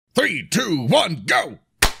3, 2, 1, go!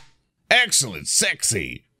 Excellent,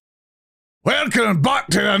 sexy. Welcome back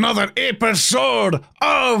to another episode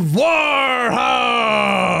of Warhams!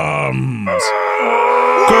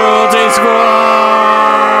 Cruelty Squad!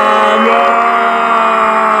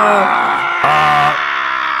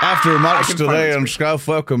 After much delay and stuff,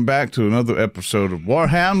 welcome back to another episode of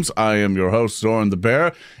Warhams. I am your host, Zoran the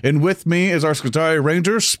Bear, and with me is our Scutari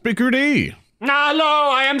Ranger, Speaker D.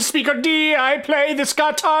 Hello, I am Speaker D. I play the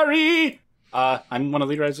Scutari. I'm one of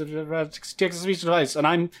the leaders of Texas Speech Device, and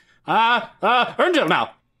I'm Erndil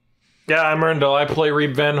now. Yeah, I'm Erndil. I play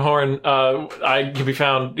Reeb Van Horn. I can be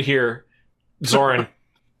found here. Zoran.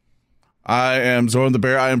 I am Zoran the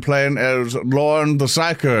Bear. I am playing as Lorne the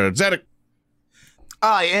Psyker. Zedek.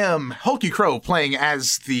 I am Hulky Crow, playing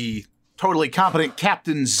as the totally competent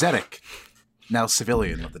Captain Zedek, now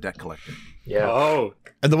civilian of the debt collector. Yeah. Oh.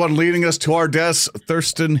 And the one leading us to our deaths,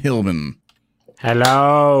 Thurston Hillman.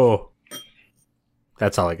 Hello.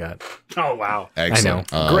 That's all I got. Oh, wow.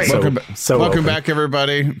 Excellent. I know. Great. Welcome back,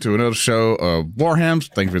 everybody, to another show of Warhams.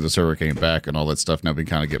 Thank you for the server came back and all that stuff. Now we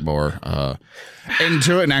can kind of get more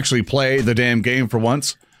into it and actually play the damn game for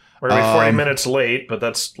once. We're going to be 40 minutes late, but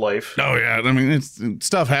that's life. Oh, yeah. I mean,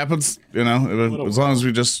 stuff happens, you know, as long as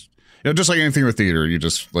we just, just like anything with theater, you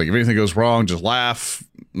just, like, if anything goes wrong, just laugh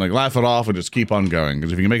it off and just keep on going.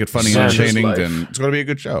 Because if you can make it funny and entertaining, then it's going to be a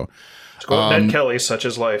good show. It's going to Ned Kelly, such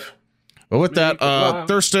is life. But with that,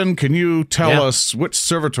 Thurston, can you tell us which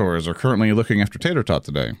servitors are currently looking after Tater Tot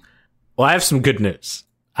today? Well, I have some good news.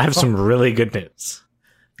 I have some really good news.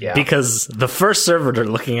 Yeah. Because the first servitor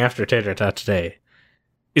looking after Tater Tot today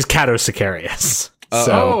is Cato Sicarius.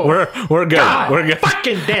 So we're good. God, we're good.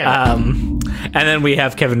 Fucking damn. And then we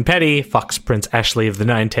have Kevin Petty, Fox Prince Ashley of the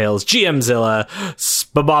Nine Tails, GM Zilla,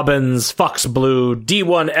 Spabobbins, Fox Blue,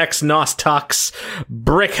 D1X Nostux,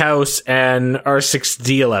 Brickhouse, and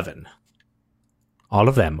R6D11. All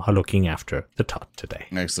of them are looking after the Tot today.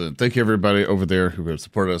 Excellent. Thank you, everybody over there who have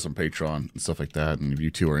supported us on Patreon and stuff like that. And if you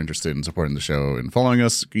too are interested in supporting the show and following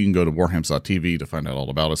us, you can go to warhams.tv to find out all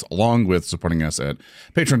about us, along with supporting us at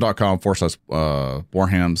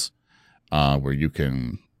patreon.com/warhams, where you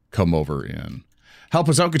can come over and help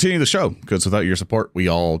us out continue the show. Because without your support, we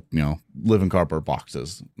all, live in cardboard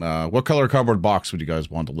boxes. What color cardboard box would you guys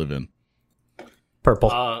want to live in?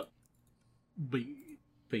 Purple. Pink.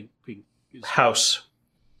 House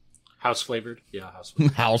flavored. Yeah, house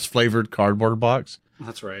flavored. House flavored cardboard box.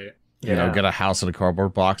 That's right. Get a house in a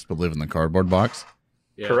cardboard box, but live in the cardboard box.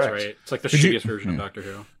 Yeah, Correct. That's right. It's like the shittiest version of Doctor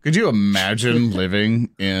Who. Could you imagine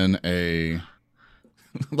living in a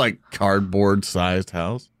cardboard sized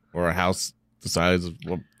house or a house the size of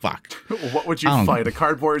fuck? What would you fight? A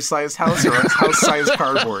cardboard-sized house or a house-sized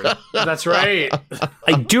cardboard? That's right.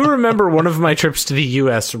 I do remember one of my trips to the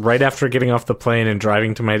U.S. right after getting off the plane and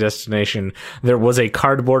driving to my destination. There was a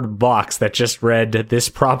cardboard box that just read, "This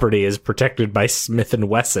property is protected by Smith &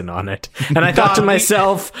 Wesson" on it. And I thought to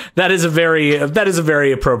myself, that is a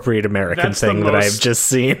very appropriate American thing that I've just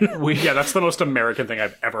seen. That's the most American thing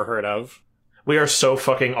I've ever heard of. We are so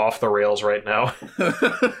fucking off the rails right now.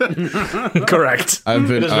 Correct. I've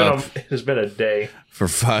been it has been a day. for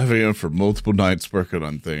 5 a.m. for multiple nights working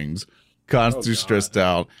on things, constantly stressed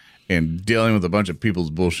out, and dealing with a bunch of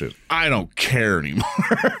people's bullshit. I don't care anymore.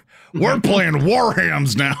 We're playing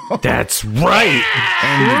Warhams now. That's right.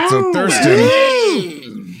 And so,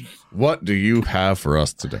 Thurston, what do you have for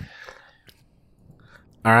us today?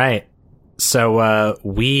 All right. So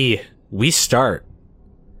we start.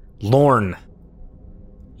 Lorne,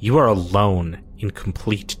 you are alone in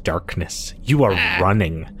complete darkness. You are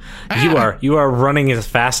running. You are running as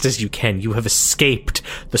fast as you can. You have escaped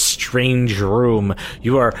the strange room.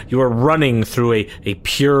 You are running through a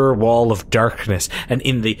pure wall of darkness, and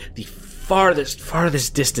in the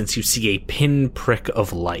farthest distance you see a pinprick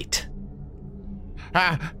of light.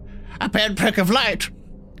 A pinprick of light.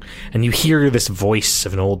 And you hear this voice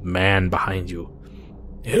of an old man behind you.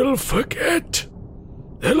 He'll forget.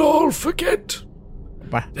 They'll all forget.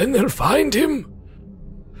 Then they'll find him.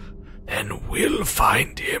 Then we'll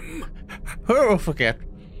find him. Who will forget?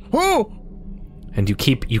 Who? And you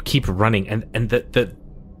keep running, and the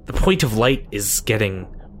point of light is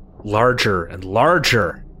getting larger and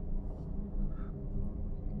larger.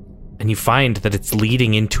 And you find that it's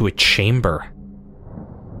leading into a chamber.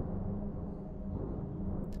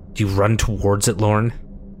 Do you run towards it, Lorne?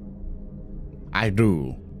 I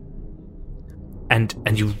do.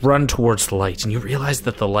 And you run towards the light, and you realize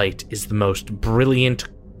that the light is the most brilliant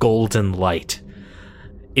golden light.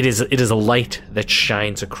 It is a light that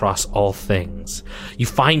shines across all things. You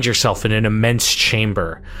find yourself in an immense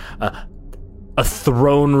chamber, a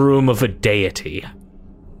throne room of a deity.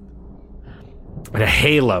 And a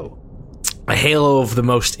halo of the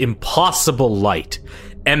most impossible light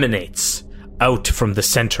emanates out from the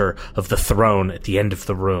center of the throne at the end of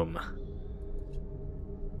the room.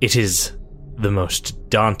 It is the most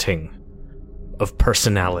daunting of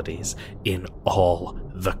personalities in all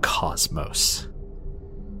the cosmos.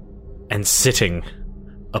 And sitting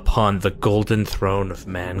upon the golden throne of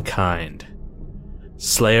mankind,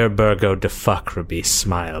 Slayer Burgo de Fuckerby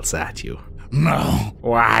smiles at you. No.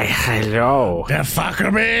 Why, hello. De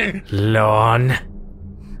Fuckerby. Lorne.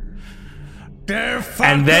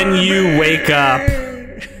 And then you wake up.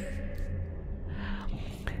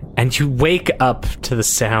 And you wake up to the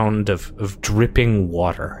sound of dripping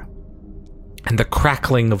water and the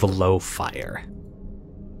crackling of a low fire.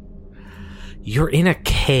 You're in a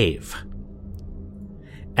cave.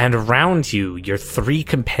 And around you, your 3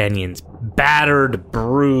 companions, battered,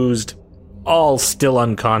 bruised, all still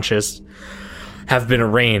unconscious, have been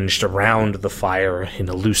arranged around the fire in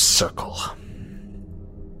a loose circle.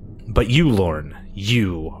 But you, Lorne,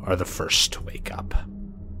 you are the first to wake up.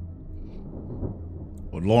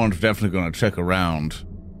 Well, Lauren's definitely going to check around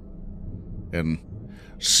and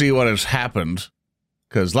see what has happened.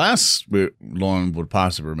 Because Lauren would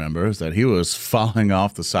possibly remember is that he was falling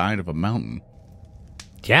off the side of a mountain.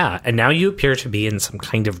 Yeah, and now you appear to be in some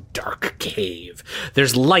kind of dark cave.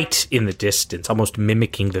 There's light in the distance, almost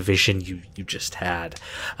mimicking the vision you just had.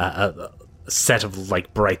 A set of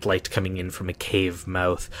like bright light coming in from a cave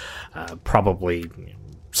mouth, probably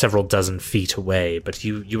several dozen feet away. But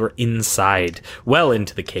you are inside, well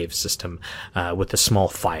into the cave system, with a small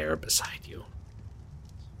fire beside you.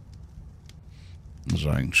 It's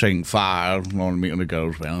like, setting fire, Lauren immediately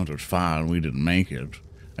goes, well, there's fire and we didn't make it.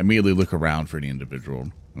 I immediately look around for the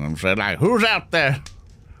individual. And I'm saying, like, who's out there?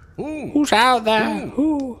 Who's out there?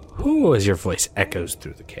 Who? As your voice echoes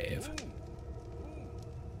through the cave.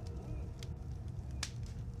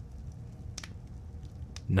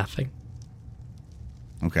 Nothing.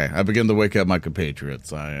 Okay, I begin to wake up my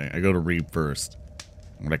compatriots. I go to Reeb first.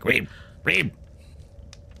 I'm like, Reeb.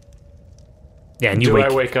 Yeah, and you Do wake.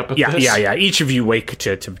 I wake up at yeah, this? Yeah. Each of you wake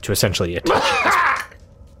to essentially attention.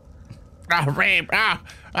 Reeb,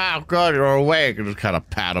 oh, God, you're awake. And just kind of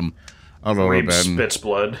pat him a little Reeb bit. spits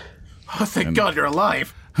blood. Oh, thank God you're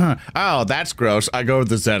alive. Huh. Oh, that's gross. I go with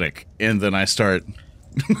the Zedek, and then I start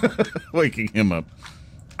waking him up.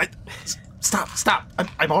 Stop.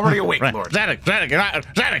 I'm already awake, Right. Lord. Zedek,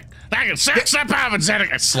 snap out of it,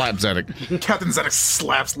 Zedek. I slap Zedek. Captain Zedek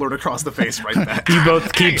slaps Lord across the face right back. You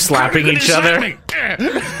both keep slapping each other.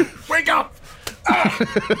 Wake up!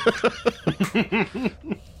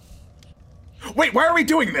 Wait, why are we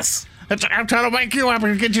doing this? I'm trying to wake you up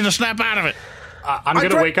and get you to snap out of it. I'm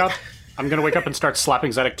gonna wake up. I'm gonna wake up and start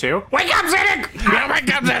slapping Zedek too. Wake up, Zedek! Yeah,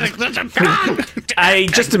 wake up, Zedek! I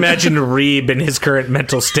just imagine Reeb in his current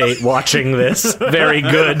mental state watching this. Very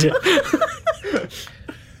good.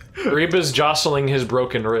 Reeb is jostling his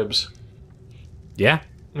broken ribs. Yeah.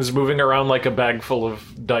 He's moving around like a bag full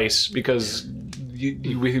of dice because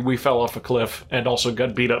we fell off a cliff and also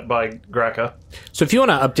got beat up by Graka. So if you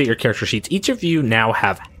want to update your character sheets, each of you now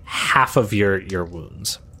have half of your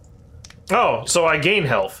wounds. Oh, so I gain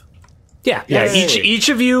health. Yeah. Each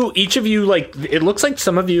of you, like, it looks like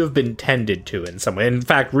some of you have been tended to in some way. In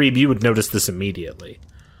fact, Reeb, you would notice this immediately.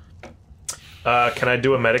 Can I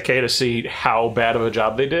do a Medicae to see how bad of a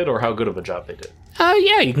job they did or how good of a job they did?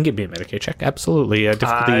 Yeah, you can give me a Medicae check. Absolutely.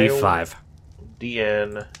 Difficulty 5.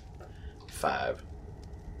 DN 5.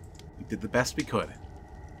 We did the best we could.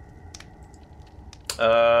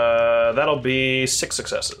 That'll be 6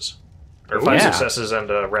 successes. Or 5 successes and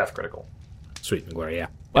a Wrath critical. Sweet and glory, yeah.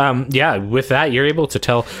 Yeah, with that, you're able to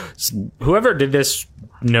tell whoever did this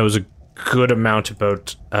knows a good amount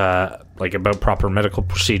about about proper medical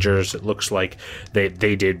procedures. It looks like they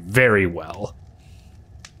did very well.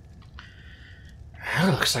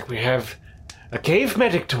 Well, looks like we have a cave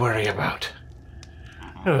medic to worry about.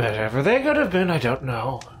 Whatever they could have been, I don't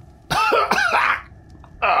know.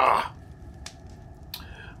 Oh.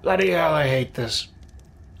 Bloody hell, I hate this.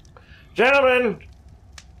 Gentlemen,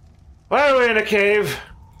 why are we in a cave?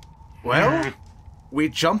 Well, we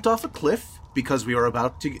jumped off a cliff because we were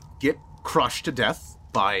about to get crushed to death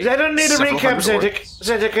by I don't need a several recap, hundred Zedek. orcs.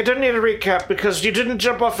 Zedek, I don't need a recap because you didn't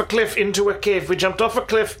jump off a cliff into a cave. We jumped off a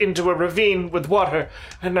cliff into a ravine with water,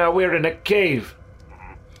 and now we're in a cave.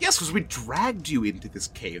 Yes, because we dragged you into this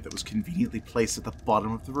cave that was conveniently placed at the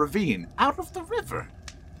bottom of the ravine, out of the river.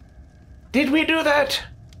 Did we do that?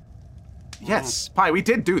 Yes, Pi, we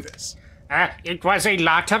did do this. It was a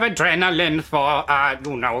lot of adrenaline for,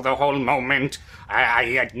 the whole moment. I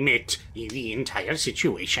admit the entire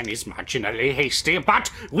situation is marginally hasty,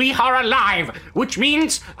 but we are alive, which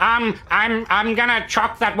means I'm gonna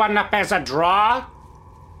chalk that one up as a draw.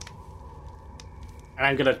 And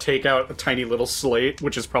I'm gonna take out a tiny little slate,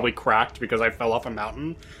 which is probably cracked because I fell off a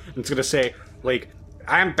mountain. And it's gonna say, like,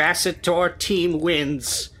 Ambassador team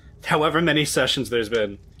wins. However many sessions there's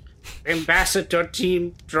been. Ambassador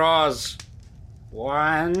team draws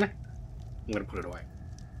 1. I'm gonna put it away.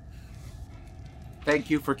 Thank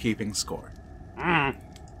you for keeping score.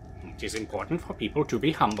 It is important for people to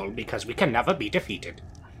be humble because we can never be defeated.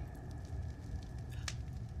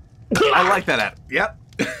 I like that. Yep.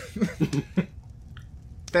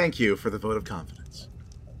 Thank you for the vote of confidence.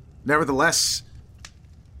 Nevertheless,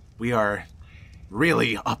 we are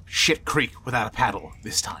really up shit creek without a paddle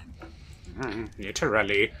this time.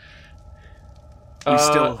 Literally. We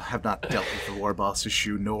still have not dealt with the war boss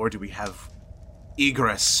issue, nor do we have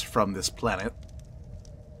egress from this planet.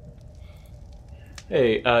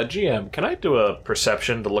 Hey, GM, can I do a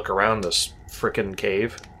perception to look around this frickin'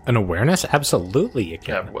 cave? An awareness? Absolutely, you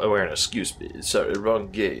can. Awareness, excuse me. Sorry, wrong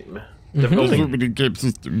game. Game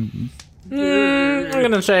system. I'm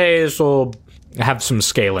gonna say this will have some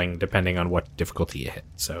scaling depending on what difficulty you hit,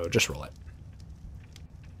 so just roll it.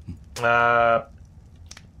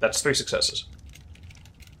 That's 3 successes.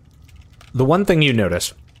 The one thing you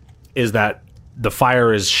notice is that the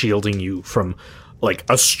fire is shielding you from, like,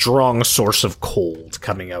 a strong source of cold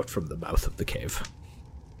coming out from the mouth of the cave.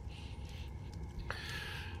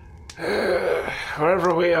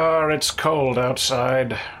 Wherever we are, it's cold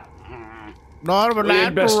outside. Normal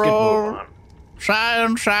Best get roll. on.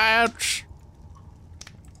 Science.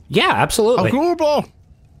 Yeah, absolutely. A Google.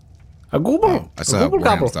 A gooble. I saw Google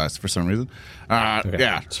Warhams dice for some reason.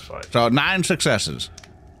 Yeah. fine. So 9 successes.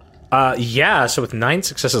 Yeah, so with 9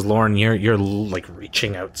 successes, Lauren, you're like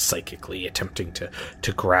reaching out psychically, attempting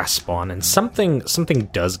to grasp on, and something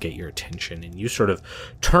does get your attention, and you sort of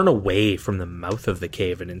turn away from the mouth of the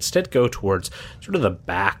cave and instead go towards sort of the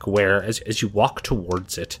back, where as you walk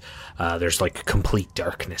towards it, there's like complete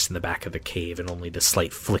darkness in the back of the cave, and only the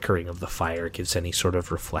slight flickering of the fire gives any sort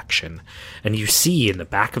of reflection. And you see in the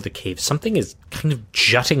back of the cave something is kind of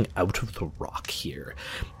jutting out of the rock here.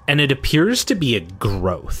 And it appears to be a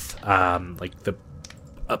growth, like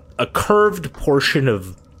a curved portion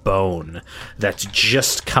of bone that's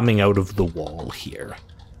just coming out of the wall here.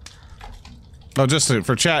 Oh, just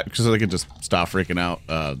for chat, because I could just stop freaking out.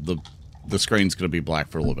 The screen's going to be black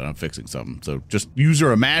for a little bit. I'm fixing something. So just use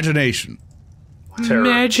your imagination. Terror.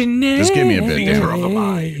 Imagination. Just give me a bit, damn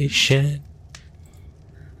it.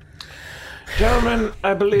 Gentlemen,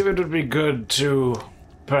 I believe it would be good to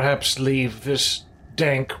perhaps leave this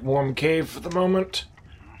dank, warm cave for the moment.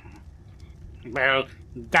 Well,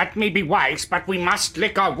 that may be wise, but we must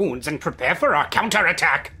lick our wounds and prepare for our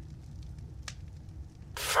counterattack.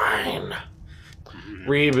 Fine.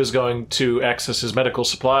 Reeb is going to access his medical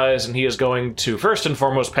supplies, and he is going to, first and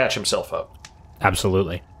foremost, patch himself up.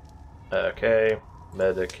 Absolutely. Okay.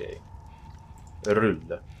 Medicate.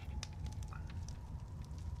 Rulle.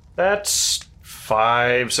 That's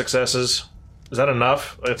 5 successes. Is that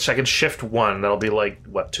enough? I can shift 1. That'll be like,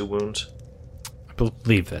 what, 2 wounds? I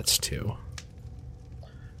believe that's 2.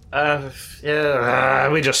 Yeah,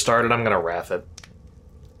 we just started. I'm going to wrath it.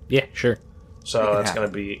 Yeah, sure. So that's going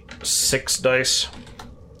to be 6 dice.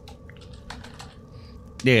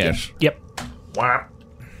 Yes. Yep. Wow.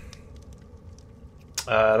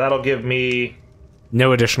 That'll give me...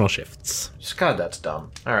 No additional shifts. God, that's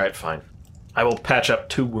dumb. Alright, fine. I will patch up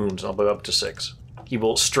 2 wounds, and I'll go up to 6. He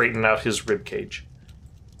will straighten out his rib cage.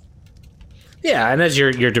 Yeah, and as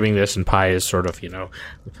you're doing this, and Pi is sort of,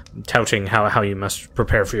 touting how you must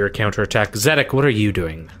prepare for your counterattack. Zedek, what are you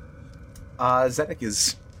doing? Zedek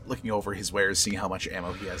is looking over his wares, seeing how much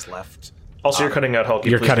ammo he has left. Also, you're cutting out Hulky.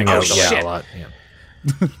 You're please cutting don't out show shit. a lot. Yeah.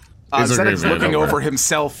 Zedek's man, looking don't over worry.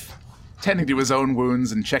 himself, tending to his own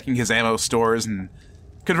wounds and checking his ammo stores and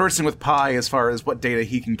conversing with Pi as far as what data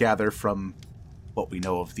he can gather from what we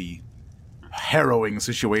know of the harrowing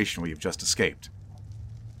situation we've just escaped.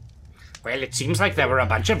 Well, it seems like there were a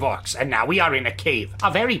bunch of orcs, and now we are in a cave.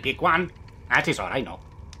 A very big one. That is all I know.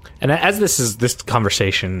 And as this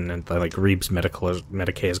conversation and like Reeb's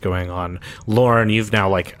Medicae is going on, Lauren, you've now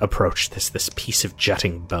like approached this piece of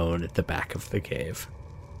jutting bone at the back of the cave.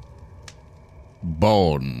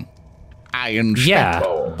 Bone. Iron Yeah.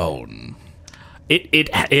 bone.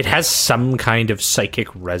 It has some kind of psychic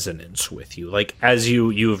resonance with you. Like, as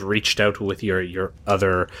you've reached out with your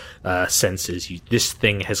other senses, this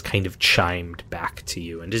thing has kind of chimed back to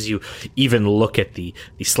you. And as you even look at the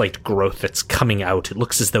slight growth that's coming out, it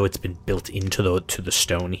looks as though it's been built into the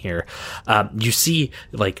stone here. You see,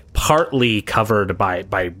 like, partly covered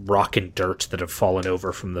by rock and dirt that have fallen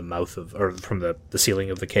over from the mouth of, or from the ceiling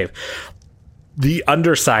of the cave. The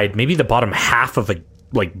underside, maybe the bottom half of a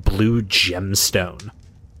blue gemstone,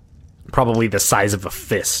 probably the size of a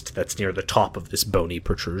fist, that's near the top of this bony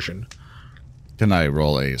protrusion. Can I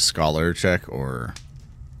roll a scholar check or?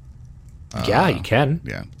 Yeah, you can.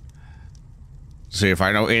 Yeah. See if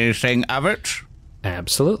I know anything of it.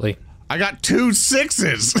 Absolutely. I got 2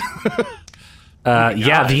 6s.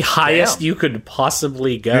 Yeah, the highest you could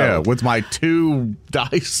possibly go. Yeah, with my 2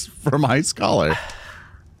 dice for my scholar.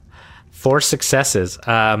 4 successes.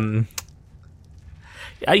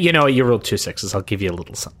 You know what? You rolled 2 6s. I'll give you a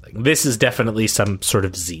little something. This is definitely some sort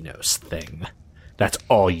of Xenos thing. That's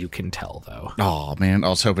all you can tell, though. Oh, man. I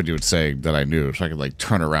was hoping you would say that I knew so I could,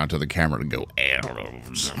 turn around to the camera and go,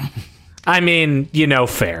 elves. I mean,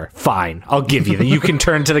 fair. Fine. I'll give you that. You can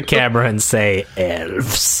turn to the camera and say,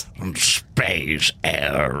 elves. Space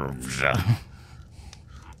elves.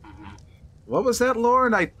 What was that,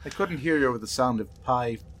 Lauren? I couldn't hear you with the sound of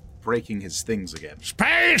Pi breaking his things again.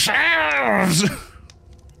 Space elves!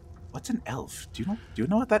 What's an elf? Do you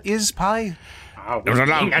know what that is, Pi? We're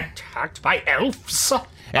being attacked by elves.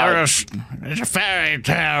 It's a fairy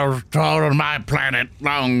tale told on my planet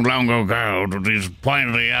long, long ago to these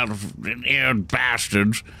pointy, elf-eared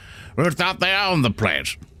bastards who thought they owned the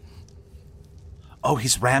place. Oh,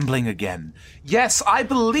 he's rambling again. Yes, I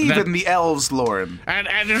believe in the elves, Lauren. And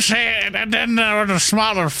then there were the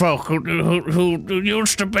smaller folk who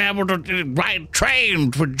used to be able to ride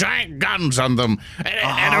trains with giant guns on them, and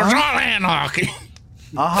it was all anarchy.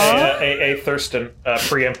 Hey, Thurston,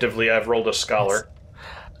 preemptively, I've rolled a scholar.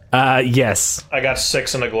 Yes. I got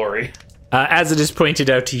 6 and a glory. As it is pointed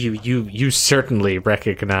out to you, you certainly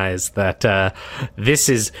recognize that this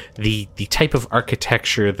is the type of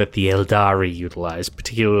architecture that the Eldari utilize,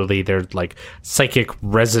 particularly their psychic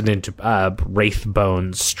resonant wraith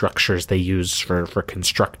bone structures they use for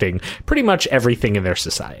constructing pretty much everything in their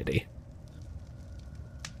society.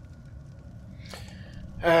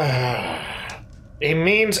 He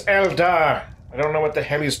means Eldar. I don't know what the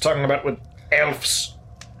hell he's talking about with elves.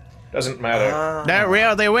 Doesn't matter. They're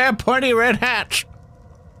real. They wear pointy red hats.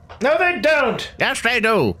 No, they don't. Yes, they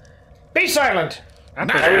do. Be silent.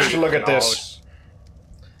 I wish to look at this.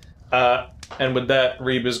 And with that,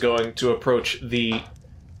 Reeb is going to approach the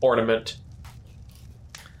ornament.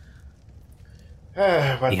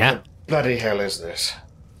 What the bloody hell is this?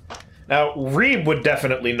 Now, Reeb would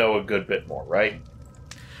definitely know a good bit more, right?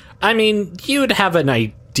 I mean, you would have an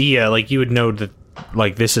idea. You would know that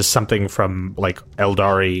this is something from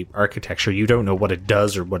Eldari architecture. You don't know what it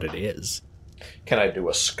does or what it is. Can I do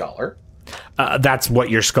a scholar? That's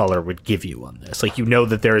what your scholar would give you on this. You know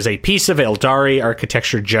that there is a piece of Eldari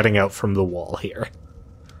architecture jutting out from the wall here.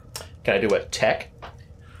 Can I do a tech?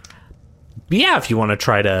 Yeah, if you want to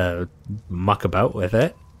try to muck about with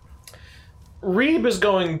it. Reeb is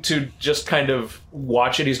going to just kind of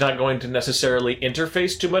watch it. He's not going to necessarily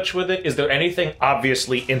interface too much with it. Is there anything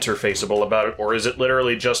obviously interfaceable about it, or is it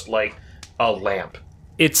literally just a lamp?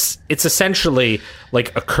 It's essentially a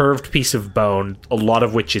curved piece of bone, a lot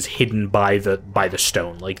of which is hidden by the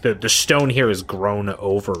stone. The stone here is grown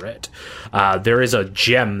over it. There is a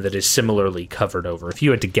gem that is similarly covered over. If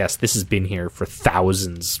you had to guess, this has been here for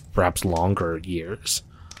thousands, perhaps longer years.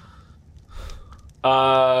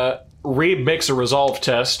 Reeb makes a resolve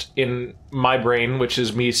test in my brain, which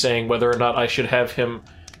is me saying whether or not I should have him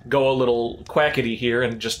go a little quackity here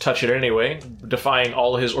and just touch it anyway, defying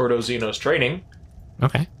all his Ordo Xenos training.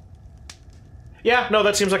 Okay. Yeah, no,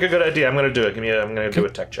 that seems like a good idea. I'm going to do it. I'm going to do a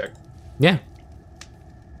tech check. Yeah.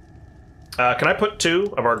 Can I put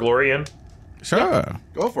 2 of our glory in? Sure. Yeah,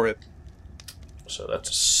 go for it. So that's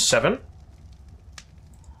a 7.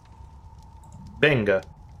 Bingo.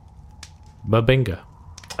 Babinga.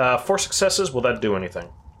 4 successes. Will that do anything?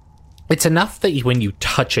 It's enough that when you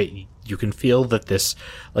touch it, you can feel that this,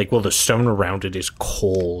 the stone around it is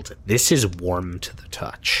cold. This is warm to the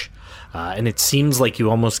touch. And it seems like you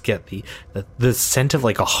almost get the scent of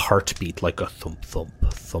a heartbeat, a thump, thump,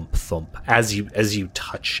 thump, thump, as you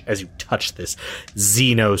touch this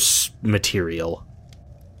Xenos material.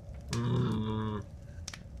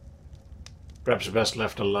 Perhaps best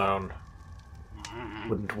left alone.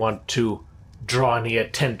 Wouldn't want to draw any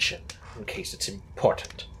attention in case it's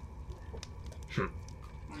important.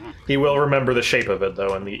 He will remember the shape of it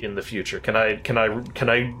though in the future. Can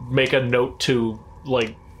I make a note to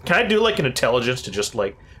like? Can I do like an intelligence to just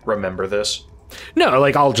like remember this? No,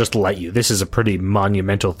 like I'll just let you. This is a pretty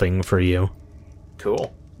monumental thing for you.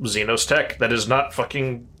 Cool. Xenos tech. That is not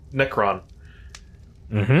fucking Necron.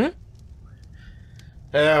 Mm-hmm.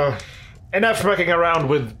 Enough fucking around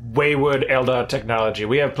with wayward Eldar technology.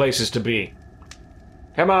 We have places to be.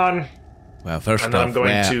 Come on. Well, first And I'm off,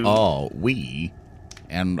 going we're to- all we,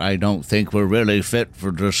 and I don't think we're really fit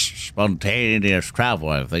for just spontaneous travel.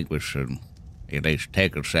 I think we should at least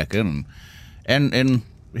take a second and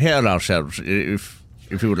hear ourselves. If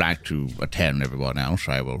you would like to attend everyone else,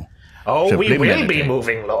 I will. Oh, we simply will be meditate.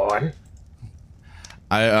 moving, Lorne.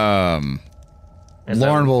 And then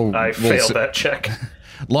Lauren will. I will failed sit- that check.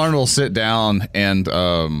 Lauren will sit down and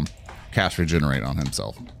cast regenerate on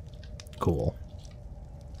himself. Cool.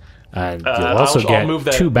 And you'll I'll also get move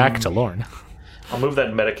that- 2 back to Lorne. I'll move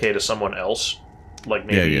that Medicaid to someone else. Like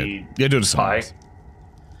maybe Yeah, do it to someone Pi. else.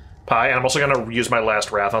 Pi, and I'm also gonna use my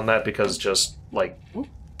last wrath on that because just like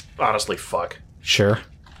honestly, fuck. Sure.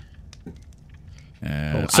 So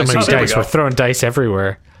I many there we dice. go. We're throwing dice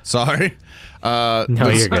everywhere. Sorry. No,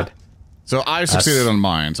 you're good. So I succeeded on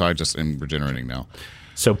mine, so I just am regenerating now.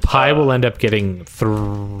 So Pi will end up getting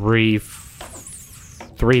 3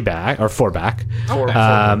 back, or 4 back.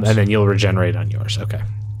 And then you'll regenerate on yours. Okay.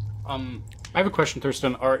 I have a question,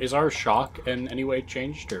 Thurston. Is our shock in any way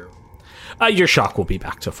changed, or? Your shock will be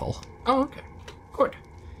back to full. Oh, okay. Good.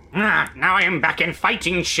 Now I am back in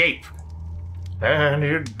fighting shape. And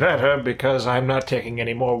you'd better, because I'm not taking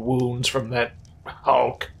any more wounds from that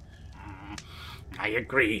Hulk. I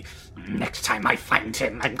agree. Next time I find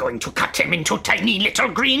him, I'm going to cut him into tiny little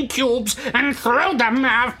green cubes and throw them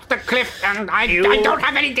off the cliff, and I don't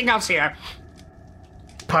have anything else here.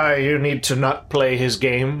 Pi, you need to not play his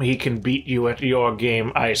game. He can beat you at your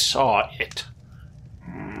game. I saw it.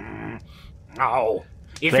 No.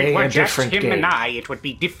 If Play it were a just him different game. and I, it would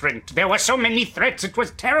be different. There were so many threats, it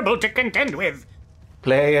was terrible to contend with.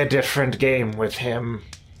 Play a different game with him.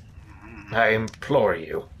 I implore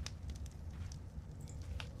you.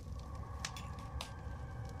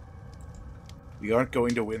 We aren't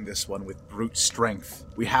going to win this one with brute strength.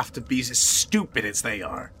 We have to be as stupid as they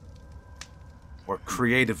are. Or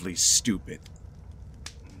creatively stupid.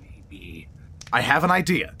 Maybe. I have an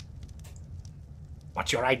idea.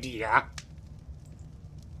 What's your idea?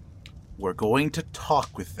 We're going to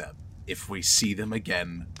talk with them if we see them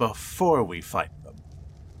again before we fight them.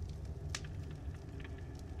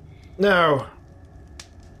 No.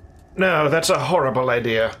 No, that's a horrible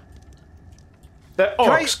idea. The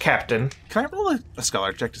orcs, Captain. Can I roll a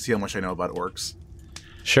scholar check to see how much I know about orcs?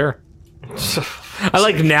 Sure. I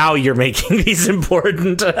like now you're making these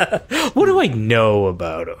important. What do I know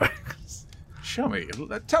about orcs? Show me.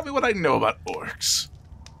 Tell me what I know about orcs.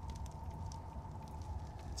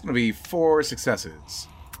 It's going to be 4 successes.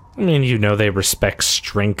 I mean, you know they respect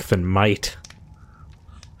strength and might.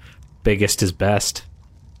 Biggest is best.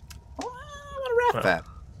 I want to wrap that.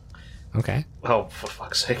 Okay. Oh, for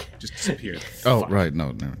fuck's sake. Just disappeared. Oh, right.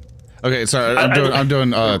 No. Okay, sorry. I'm doing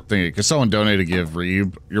thingy because someone donated to give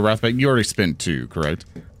Reeb your wrath back. You already spent 2, correct?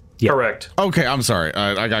 Yeah. Correct. Okay, I'm sorry.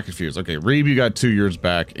 I got confused. Okay, Reeb, you got 2 years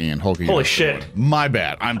back, and Hulky. Holy shit. My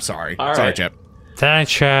bad. I'm sorry. All sorry, right. chap.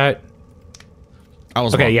 Thanks, chat. I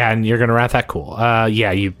was Okay, wrong. yeah, and you're gonna wrap that cool.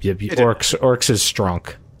 Yeah, you orcs is strong.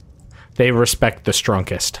 They respect the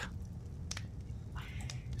strongest.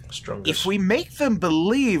 Strongest. If we make them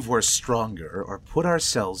believe we're stronger or put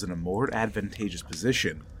ourselves in a more advantageous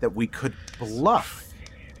position that we could bluff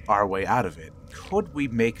our way out of it, could we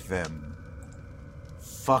make them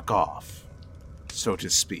fuck off, so to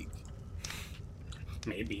speak?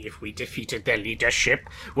 Maybe if we defeated their leadership,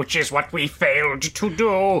 which is what we failed to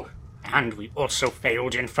do, and we also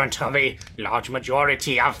failed in front of a large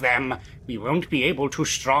majority of them, we won't be able to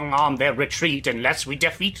strong-arm their retreat unless we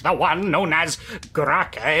defeat the one known as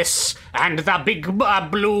Gracchus and the big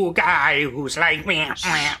blue guy who's like,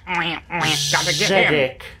 gotta get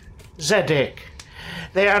him. Zedek.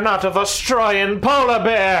 They are not a Vostroyan polar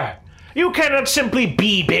bear. You cannot simply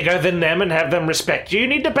be bigger than them and have them respect you. You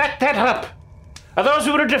need to back that up. Are those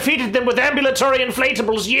who would have defeated them with ambulatory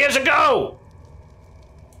inflatables years ago?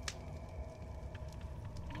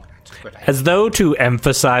 As though to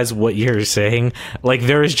emphasize what you're saying, like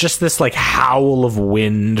there is just this like howl of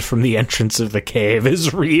wind from the entrance of the cave as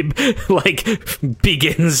Reeb like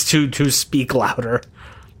begins to speak louder.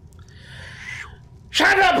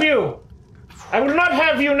 Shut up, you! I will not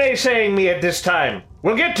have you naysaying me at this time.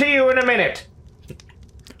 We'll get to you in a minute.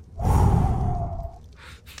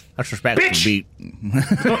 I suspect to beat.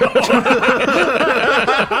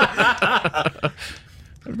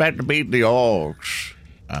 Back to beat the orcs.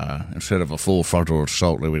 Instead of a full frontal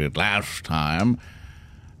assault like we did last time,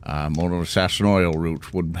 more of a assassinial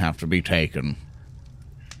route would have to be taken.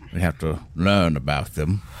 We have to learn about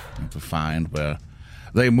them. We have to find where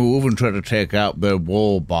they move and try to take out their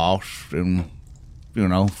war boss and,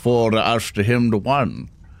 for us to him to one.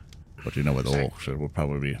 But with the orcs, it will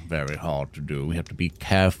probably be very hard to do. We have to be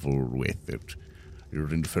careful with it.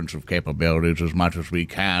 Using defensive capabilities as much as we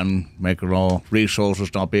can, making our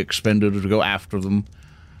resources not be expended to go after them.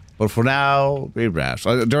 But for now, be rest.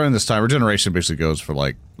 During this time, regeneration basically goes for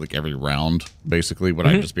like every round. Basically, would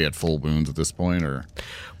I just be at full wounds at this point, or?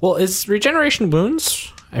 Well, is regeneration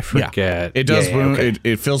wounds? I forget. Yeah. It does. Okay.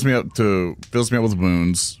 It fills me up with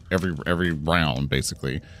wounds every round,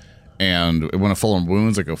 basically. And when I full on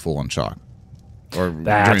wounds, I go full on shock. Or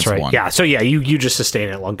that's right. One. Yeah. So yeah, you just sustain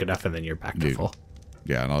it long enough, and then you're back to full.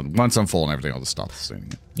 Yeah. And once I'm full and everything, I'll just stop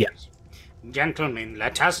sustaining it. Yes. Gentlemen,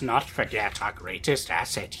 let us not forget our greatest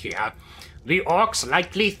asset here. The orcs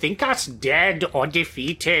likely think us dead or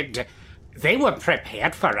defeated. They were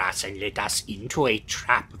prepared for us and led us into a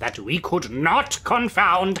trap that we could not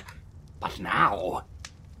confound. But now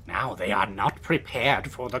they are not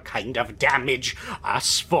prepared for the kind of damage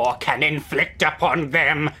us four can inflict upon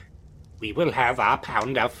them. We will have our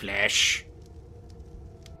pound of flesh.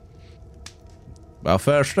 Well,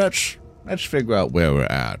 first, let's figure out where we're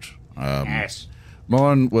at. Yes.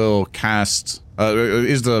 Lauren will cast.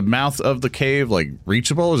 Is the mouth of the cave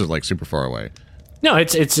reachable? Or is it super far away? No,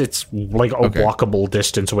 it's like a walkable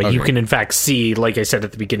distance away. Okay. You can in fact see, like I said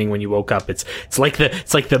at the beginning when you woke up, it's like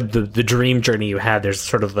the dream journey you had. There's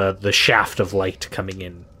sort of the shaft of light coming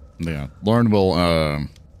in. Yeah, Lauren will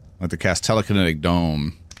like to cast telekinetic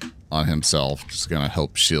dome on himself, just gonna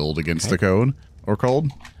help shield against the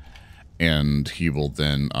cold, and he will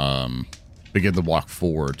then begin to walk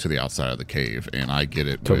forward to the outside of the cave, and I get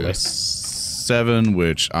it with 7,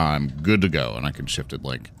 which I'm good to go, and I can shift it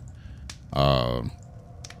once.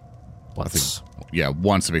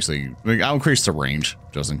 Once basically. I'll increase the range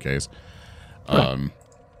just in case, and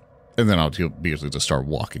then I'll be able to start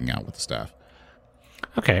walking out with the staff.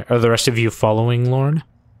 Okay, are the rest of you following Lorne?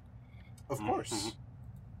 Of course.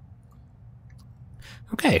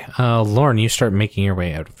 Okay, Lorne, you start making your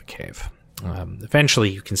way out of the cave. Eventually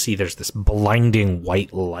you can see there's this blinding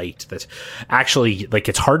white light that actually,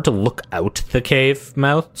 it's hard to look out the cave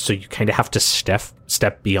mouth, so you kind of have to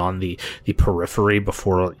step beyond the periphery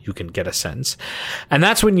before you can get a sense. And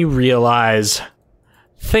that's when you realize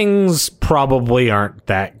things probably aren't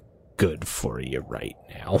that good for you right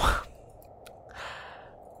now.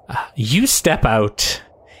 You step out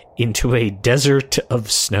into a desert of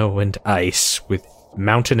snow and ice with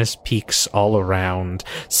mountainous peaks all around,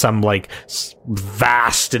 some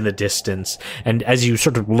vast in the distance. And as you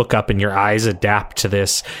sort of look up and your eyes adapt to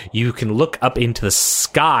this, you can look up into the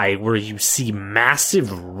sky where you see massive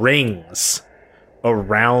rings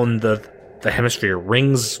around the hemisphere,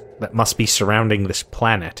 rings that must be surrounding this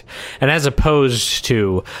planet. And as opposed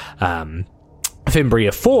to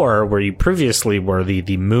Fimbria 4, where you previously were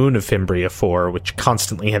the moon of Fimbria 4, which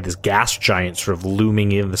constantly had this gas giant sort of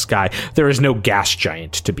looming in the sky, there is no gas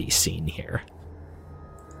giant to be seen here.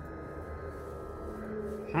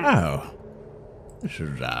 Oh. This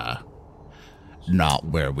is, not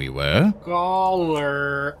where we were.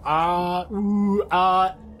 Galler.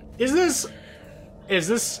 Is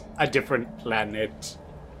this a different planet?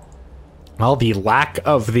 Well, the lack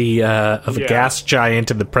of the gas giant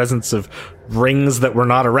and the presence of rings that were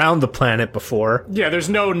not around the planet before. Yeah, there's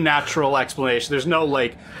no natural explanation. There's no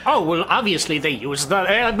obviously they used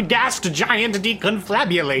the gas giant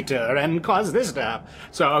deconfabulator and caused this to happen.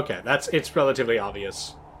 So, okay, it's relatively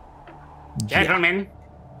obvious. Gentlemen,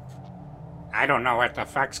 I don't know what the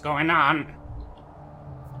fuck's going on.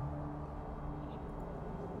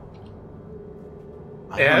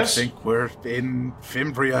 I don't think we're in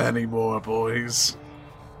Fimbria anymore, boys.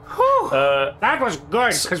 Whew, that was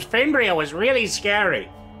good, because Fimbria was really scary.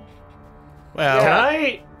 Well,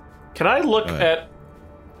 Can I look at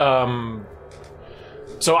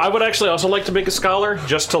so I would actually also like to make a scholar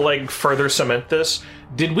just to further cement this.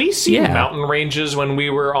 Did we see mountain ranges when we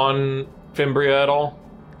were on Fimbria at all?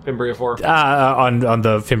 Fimbria 4? On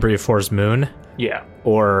the Fimbria 4's moon? Yeah.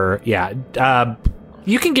 Or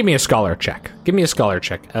you can give me a scholar check. Give me a scholar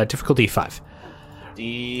check. Difficulty 5.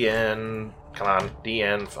 DN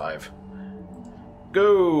 5.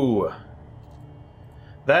 Go.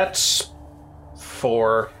 That's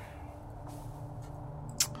 4.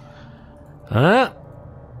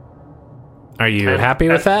 Are you happy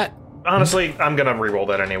with that? Honestly, I'm gonna reroll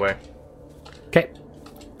that anyway. Okay.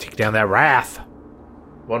 Take down that wrath.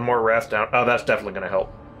 One more wrath down. Oh, that's definitely gonna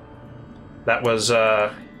help. That was,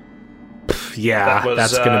 Yeah,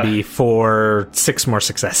 that's going to be for 6 more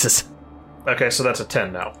successes. Okay, so that's a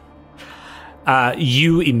 10 now.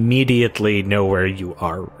 You immediately know where you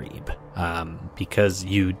are, Reeb, because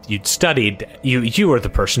you'd studied. You are the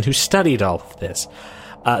person who studied all of this.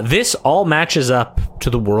 This all matches up to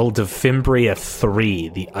the world of Fimbria 3,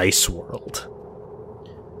 the ice world.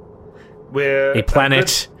 We're A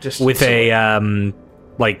planet with a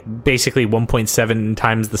basically 1.7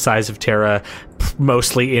 times the size of Terra,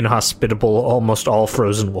 mostly inhospitable, almost all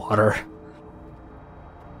frozen water.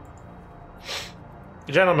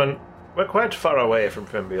 Gentlemen, we're quite far away from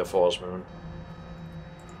Fimbria Falls Moon.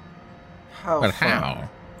 But how?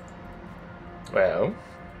 Well,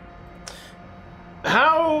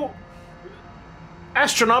 how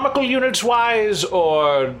astronomical units wise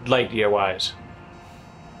or light year wise?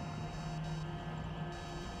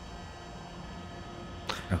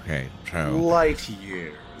 Okay, so Light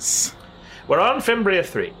years. We're on Fimbria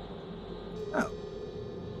 3. Oh.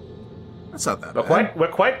 That's not that We're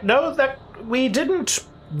bad. quite know that we didn't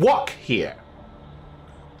walk here.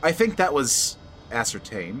 I think that was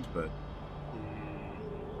ascertained, but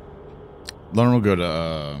Lauren will go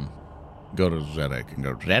to Zedek and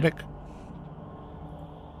go, Zedek?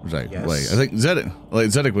 Zedek, Yes. wait, I think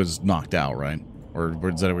Zedek was knocked out, right? Or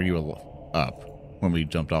were you up when we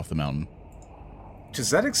jumped off the mountain? to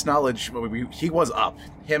Zedek's knowledge, he was up.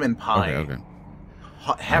 Him and Pine Okay.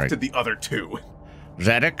 hefted Right. the other two.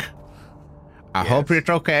 Zedek, I hope it's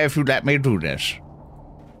okay if you let me do this.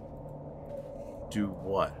 Do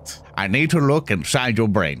what? I need to look inside your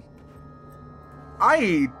brain.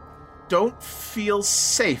 I don't feel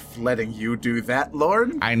safe letting you do that,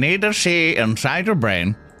 Lorne. I need to see inside your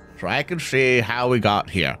brain so I can see how we got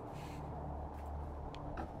here.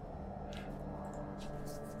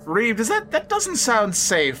 Reeve, that doesn't sound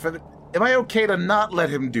safe. Am I okay to not let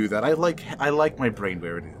him do that? I like my brain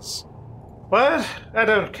where it is. What? I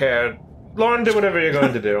don't care. Lauren, do whatever you're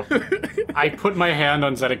going to do. I put my hand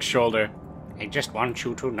on Zedek's shoulder. I just want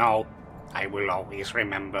you to know, I will always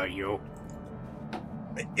remember you.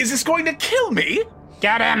 Is this going to kill me?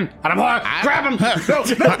 Get him! Grab him! Yeah,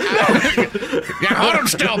 hold him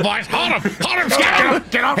still, boys. Hold him. Hold him still.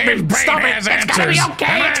 Get off His me! brain Stop has it! It's gonna be answers.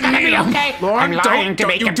 okay! It's gonna be okay! Lauren, I'm lying to don't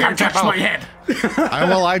make you him dare touch comfortable. my head. I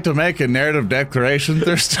would like to make a narrative declaration.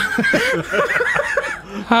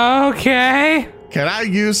 Okay. Can I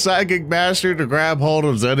use Psychic Master to grab hold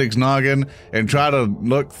of Zedek's noggin and try to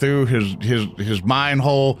look through his mind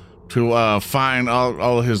hole to find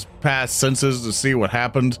all his past senses to see what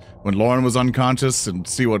happened when Lauren was unconscious and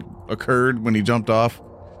see what occurred when he jumped off?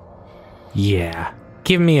 Yeah.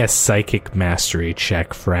 Give me a psychic mastery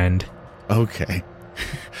check, friend. Okay.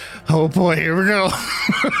 Oh boy, here we go.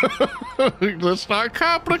 Let's not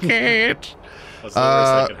complicate. What's the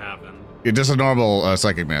worst that could happen? It's just a normal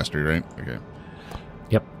Psychic Mastery, right? Okay.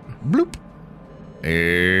 Yep. Bloop. I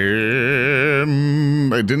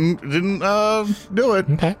didn't do it.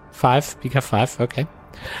 Okay. 5. You got 5. Okay.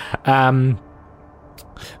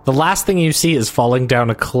 The last thing you see is falling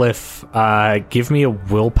down a cliff. Give me a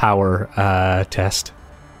willpower test.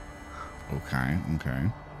 Okay.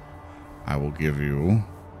 I will give you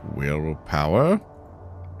willpower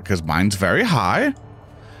because mine's very high.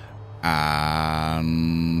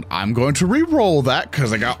 And I'm going to re-roll that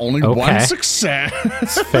because I got only one success.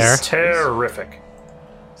 Fair. Terrific.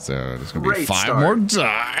 So there's going to be Great 5 start. more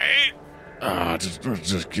die.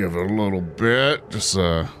 Just give it a little bit. Just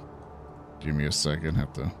give me a second.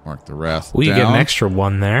 Have to mark the wrath Well, you down. get an extra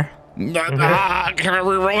 1 there. Can I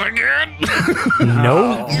re-roll again?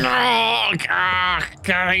 No. No.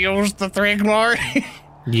 Can I use the 3 glory?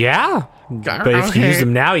 Yeah. But if you use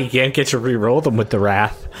them now, you can't get to re-roll them with the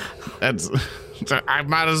wrath. I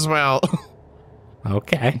might as well.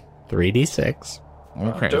 Okay. 3d6.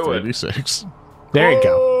 Okay, Do it. 3d6. There you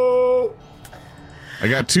go. I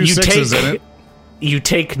got 2 6s in it. You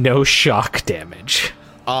take no shock damage.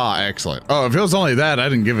 Ah, excellent. Oh, if it was only that, I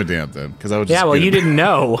didn't give a damn then, because I was just Yeah, well, you didn't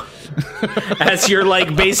know. As you're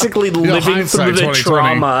like basically living hindsight, through the 2020.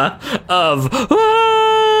 trauma of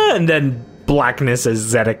and then blackness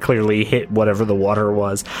as Zedek clearly hit whatever the water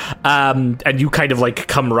was. And you kind of like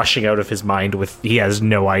come rushing out of his mind with he has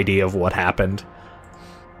no idea of what happened.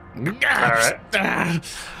 Alright.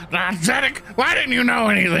 Zedek, why didn't you know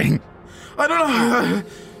anything? I don't know.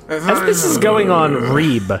 As this is going on,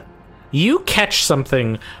 Reeb, you catch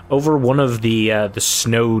something over one of the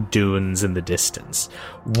snow dunes in the distance.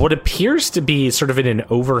 What appears to be sort of in an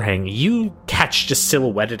overhang, you catch just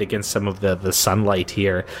silhouetted against some of the sunlight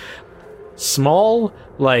here, small,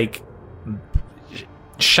 like,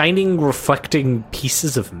 shining, reflecting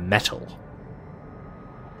pieces of metal.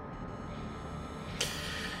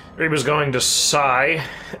 Reba's going to sigh.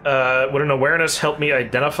 Would an awareness help me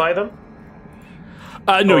identify them?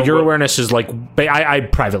 No, your awareness is like... I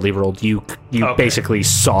privately rolled. You basically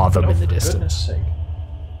saw them in the distance. Goodness sake.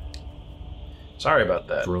 Sorry about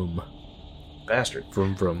that. Vroom. Bastard.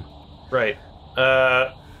 Vroom, vroom. Right.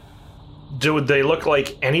 Do they look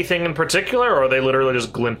like anything in particular, or are they literally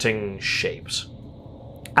just glinting shapes?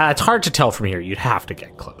 It's hard to tell from here. You'd have to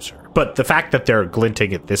get closer. But the fact that they're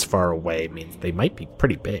glinting it this far away means they might be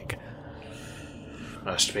pretty big.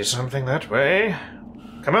 Must be something that way.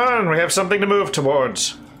 Come on, we have something to move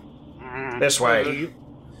towards. This way.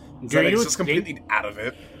 Zedek's just completely out of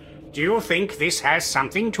it. Do you think this has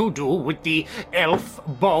something to do with the elf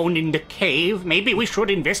bone in the cave? Maybe we should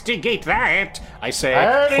investigate that. I say,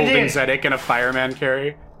 holding Zedek in a fireman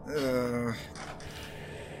carry.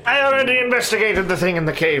 I already investigated the thing in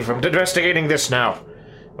the cave. I'm investigating this now.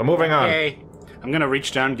 We're moving on. Okay. I'm going to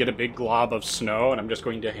reach down, get a big glob of snow, and I'm just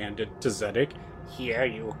going to hand it to Zedek. Here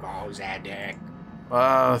you go, Zedek.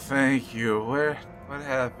 Oh, thank you. What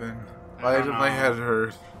happened? Why did my head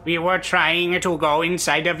hurt? We were trying to go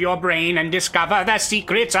inside of your brain and discover the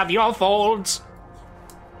secrets of your folds.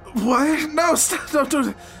 What? No, stop.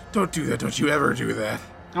 Don't do that. Don't you ever do that.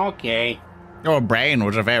 Okay. Your brain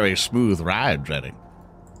was a very smooth ride, Zedek.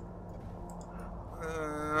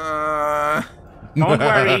 Don't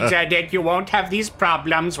worry, Zedek. You won't have these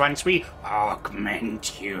problems once we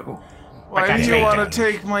augment you. Why do you want to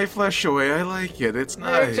take my flesh away? I like it. It's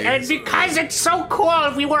nice. And because it's so cool,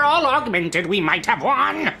 if we were all augmented, we might have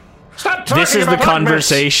won. Stop talking This is the about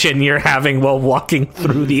conversation you're having while walking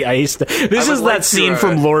through the ice. This is that scene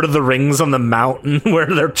from Lord of the Rings on the mountain where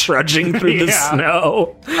they're trudging through the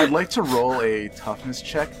snow. I'd like to roll a toughness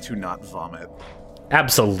check to not vomit.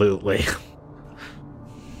 Absolutely.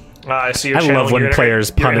 I see. You're I love when players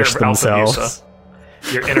punish themselves.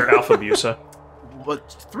 Your inner alpha busa.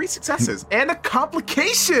 But 3 successes and a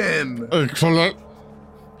complication. Excellent.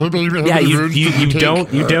 Yeah, you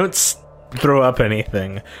don't throw up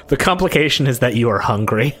anything. The complication is that you are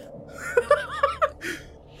hungry.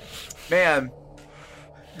 Man,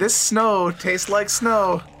 this snow tastes like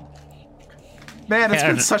snow. Man, it's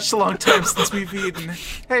been such a long time since we've eaten.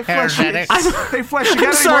 Hey, Flesh, you got I'm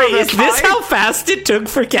any sorry, more of is that this pie? how fast it took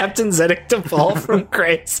for Captain Zedek to fall from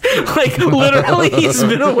grace? Like, literally, he's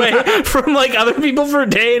been away from, like, other people for a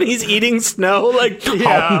day and he's eating snow? Like, Pie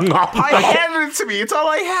handed it to me. It's all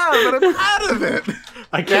I have, and I'm out of it.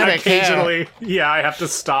 I can occasionally, I have to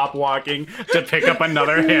stop walking to pick up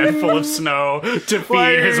another handful of snow to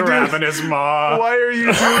feed his ravenous maw. Why are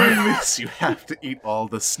you doing this? You have to eat all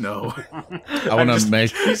the snow. I want to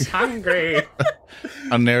make He's hungry.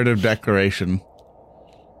 a narrative declaration.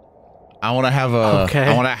 I want to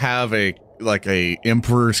have a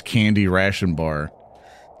Emperor's candy ration bar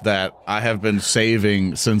that I have been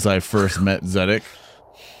saving since I first met Zedek.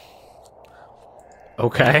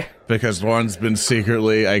 Okay. Because Lauren's been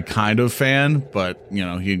secretly a kind of fan, but you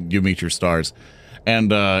know, you meet your stars,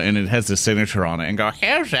 and it has the signature on it, and go,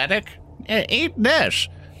 "Here, Zedek, eat this,"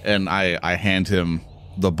 and I hand him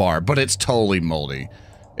the bar, but it's totally moldy.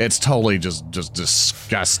 It's totally just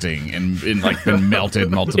disgusting and like been melted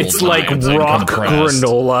multiple times. It's like rock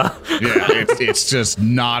granola. Yeah, it's just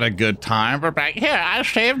not a good time. But back here, I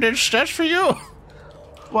saved it just for you.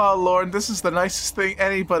 Well, Lauren, this is the nicest thing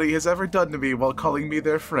anybody has ever done to me while calling me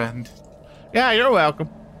their friend. Yeah, you're welcome.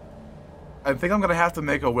 I think I'm gonna have to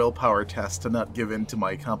make a willpower test to not give in to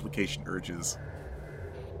my complication urges.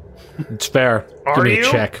 It's fair. Give me a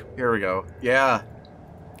check. Here we go. Yeah.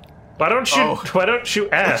 Why don't you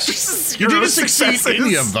ask? You didn't succeed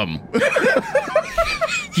any of them.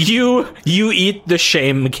 You eat the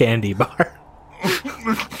shame candy bar.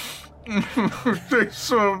 It's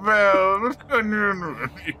so bad.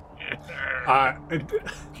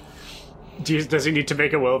 Does he need to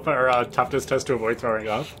make a willpower or a toughness test to avoid throwing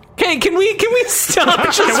up? Okay, can we stop?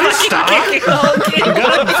 Just Can we stop?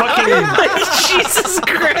 Jesus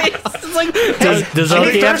Christ! It's like, does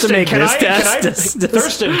Elkie have to make this test?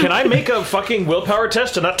 Thurston, can I make a fucking willpower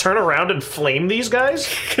test to not turn around and flame these guys?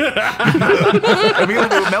 I mean,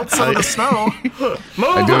 we'll melt some of the snow.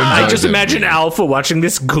 I just imagine Alpha watching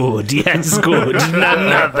this. Good, yes, good.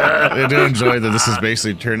 I do enjoy that this is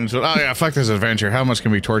basically turned into, oh yeah, fuck this adventure. How much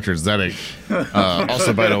can we torture Zedek?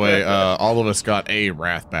 Also, by the way, all of us got a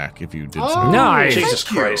wrath back if you did so. Nice. Jesus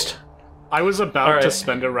Christ. I was about to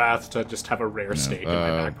spend a wrath to just have a rare steak in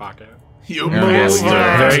my back pocket. You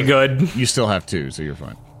Very good. You still have 2, so you're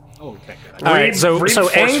fine. Oh, okay, good. All right, so Reeb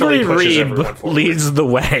Angry forcefully pushes Reeb everyone forward. leads the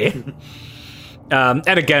way.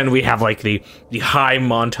 And again, we have like the high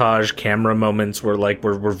montage camera moments where like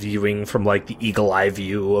we're viewing from like the eagle eye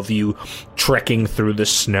view of you trekking through the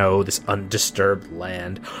snow, this undisturbed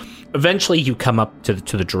land. Eventually, you come up to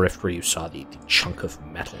the drift where you saw the chunk of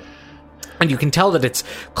metal, and you can tell that it's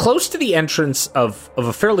close to the entrance of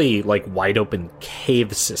a fairly like wide open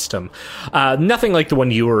cave system. Nothing like the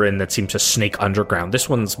one you were in that seemed to snake underground. This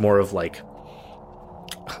one's more of like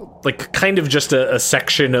kind of just a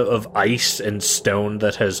section of ice and stone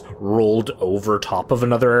that has rolled over top of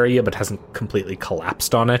another area but hasn't completely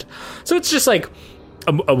collapsed on it. So it's just like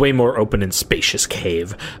a way more open and spacious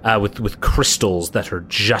cave with crystals that are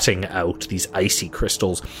jutting out, these icy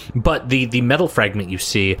crystals. But the metal fragment you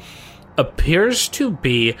see appears to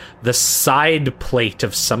be the side plate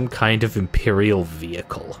of some kind of Imperial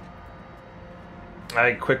vehicle.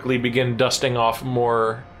 I quickly begin dusting off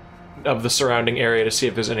more of the surrounding area to see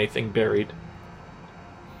if there's anything buried.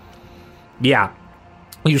 Yeah.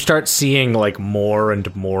 You start seeing like more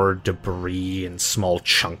and more debris and small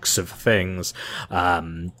chunks of things.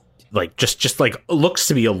 Like just like looks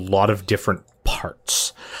to be a lot of different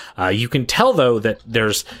parts. You can tell though that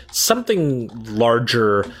there's something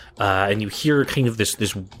larger, and you hear kind of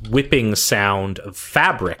this whipping sound of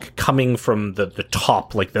fabric coming from the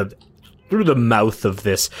top, like through the mouth of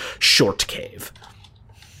this short cave.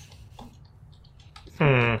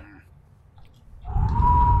 And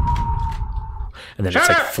then it's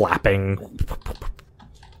like flapping.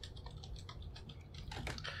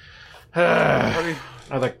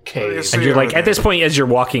 Another cave. And you're like, at this point, as you're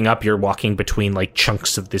walking up, you're walking between like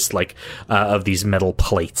chunks of this like of these metal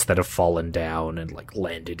plates that have fallen down and like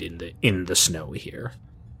landed in the snow here.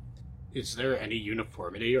 Is there any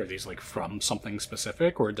uniformity? Are these like from something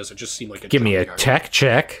specific, or does it just seem like a Give me a tech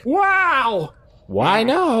check. Wow! Why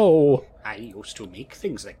no? I used to make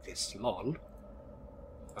things like this, lol.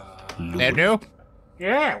 No.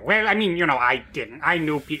 Yeah, well, I mean, I didn't. I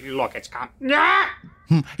knew people. Look, it's Yeah!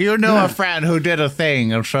 You know a friend who did a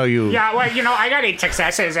thing. I'll show you. Yeah, well, I got 8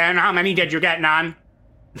 successes, and how many did you get, None?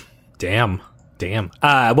 Damn.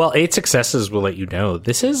 Well, 8 successes will let you know.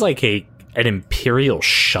 This is like an Imperial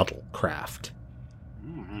shuttlecraft.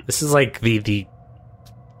 This is like the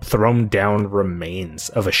thrown down remains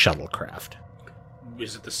of a shuttlecraft.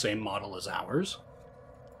 Is it the same model as ours?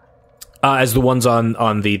 As the ones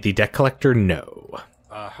on the deck collector, no.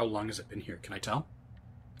 How long has it been here? Can I tell?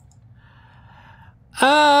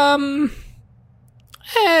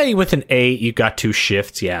 With an 8, you got 2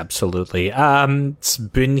 shifts. Yeah, absolutely. It's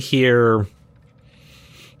been here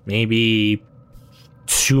maybe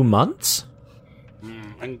 2 months.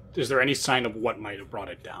 And is there any sign of what might have brought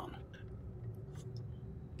it down?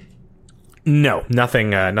 No,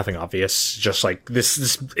 nothing obvious. Just like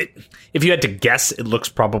this if you had to guess, it looks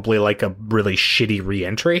probably like a really shitty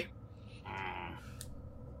re-entry.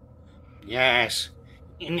 Yes.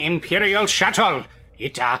 An Imperial shuttle.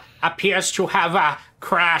 It appears to have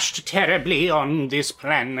crashed terribly on this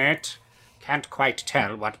planet. Can't quite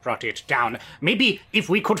tell what brought it down. Maybe if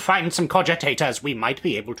we could find some cogitators, we might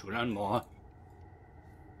be able to learn more.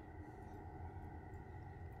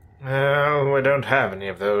 Well, we don't have any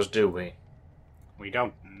of those, do we? We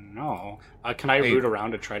don't know. Can I root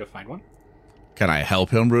around and try to find one? Can I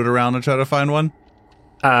help him root around and try to find one?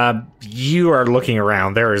 You are looking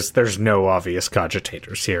around. There's no obvious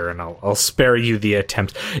cogitators here, and I'll spare you the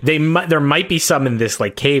attempt. There might be some in this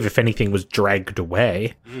like cave if anything was dragged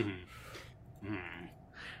away.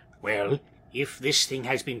 Well, if this thing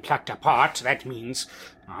has been plucked apart, that means,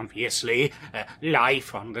 obviously,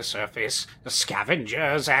 life on the surface, the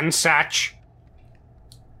scavengers and such.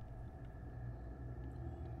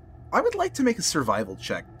 I would like to make a survival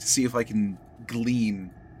check to see if I can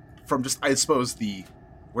glean from just, I suppose,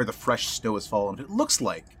 where the fresh snow has fallen. It looks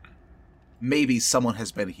like maybe someone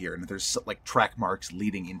has been here and there's like track marks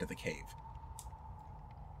leading into the cave.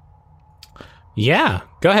 Yeah,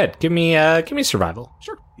 go ahead. Give me survival.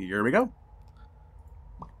 Sure. Here we go.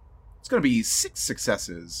 It's going to be 6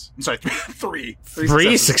 successes. I'm sorry, 3.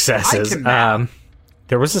 3 successes.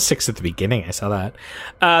 There was a 6 at the beginning. I saw that.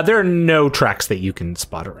 There are no tracks that you can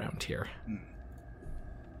spot around here.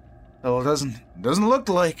 Well, it doesn't look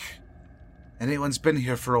like anyone's been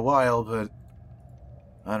here for a while, but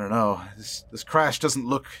I don't know. This crash doesn't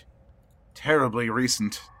look terribly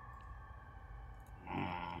recent.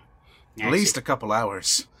 At least a couple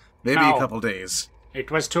hours. Maybe a couple days.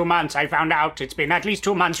 It was 2 months, I found out. It's been at least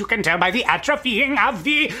 2 months. You can tell by the atrophying of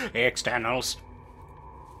the externals.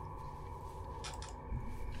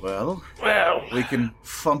 Well, we can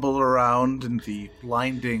fumble around in the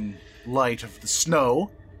blinding light of the snow,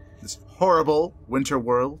 this horrible winter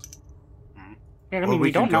world. I mean,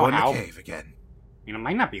 we don't know how. In the cave again. You know, it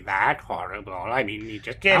might not be that horrible. I mean, you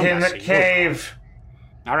just Get in the cave.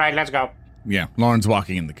 All right, let's go. Yeah, Lauren's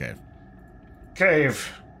walking in the cave.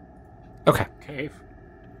 Cave. Okay. Cave.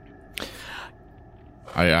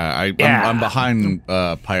 I'm behind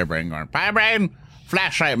Pyrebrain going, Pyrebrain,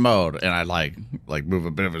 flashlight mode, and I like move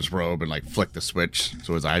a bit of his robe and like flick the switch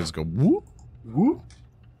so his eyes go whoop whoop.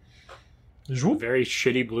 Very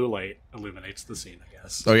shitty blue light illuminates the scene, I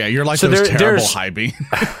guess. Oh yeah, you're like So those terrible there's- high beams.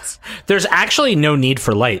 There's actually no need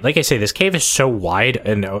for light. Like I say, this cave is so wide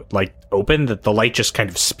and like open that the light just kind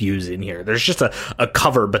of spews in here. There's just a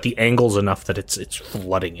cover, but the angle's enough that it's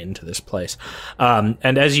flooding into this place.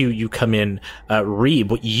 And as you come in, Reeb,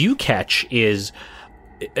 what you catch is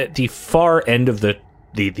at the far end of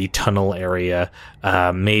the tunnel area,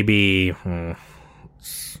 maybe.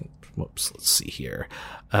 Whoops. Let's see here.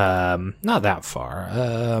 Not that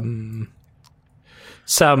far.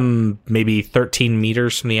 Some maybe 13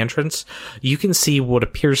 meters from the entrance, you can see what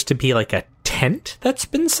appears to be like a tent that's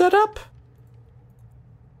been set up.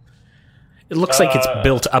 It looks like it's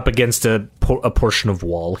built up against a portion of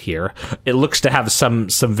wall here. It looks to have some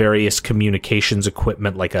various communications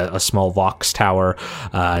equipment, like a small Vox tower,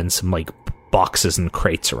 and some like boxes and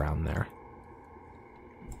crates around there.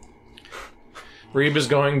 Reeb is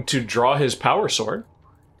going to draw his power sword.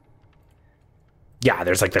 Yeah,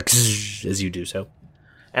 there's like the as you do so.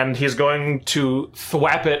 And he's going to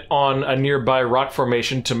thwap it on a nearby rock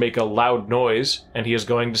formation to make a loud noise. And he is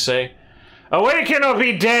going to say, "Awaken or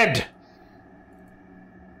be dead!"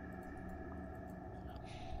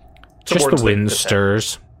 Just Towards the wind tent.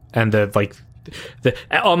 stirs, and the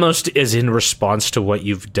almost as in response to what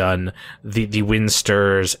you've done, the wind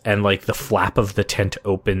stirs, and like the flap of the tent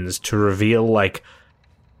opens to reveal like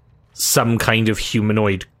some kind of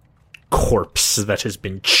humanoid corpse that has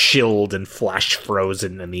been chilled and flash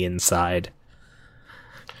frozen in the inside.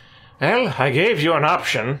 Well, I gave you an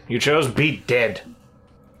option. You chose be dead.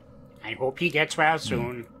 I hope he gets well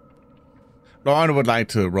soon. Lauren would like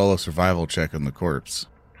to roll a survival check on the corpse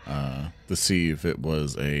to see if it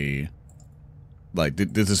was a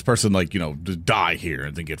did this person die here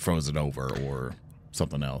and then get frozen over or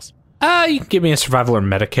something else. You can give me a survival or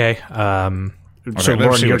Medicaid. So let's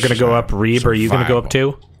Lauren, see you're what going to she go said. up. Reeb, are you going to go up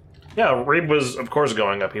too? Yeah, Reeb was, of course,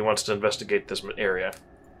 going up. He wants to investigate this area.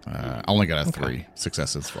 I only got a 3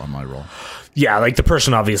 successes on my roll. Yeah, like the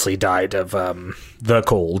person obviously died of the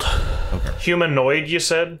cold. Humanoid, you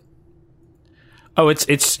said? Oh,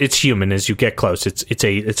 it's human. As you get close, it's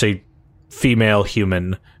a female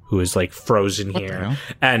human who is like frozen here, hell?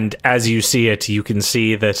 and as you see it, you can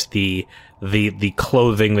see that the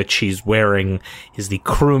clothing that she's wearing is the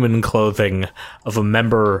crewman clothing of a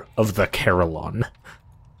member of the Carillon.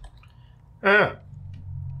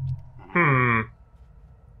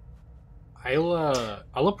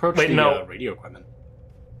 I'll approach Wait, the no. radio equipment.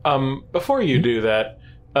 Before you do that,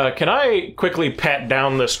 can I quickly pat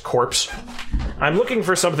down this corpse? I'm looking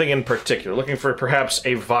for something in particular. Looking for perhaps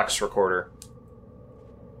a Vox recorder.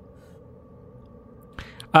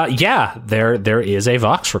 Yeah, there is a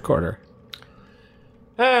Vox recorder.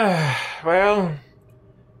 Well,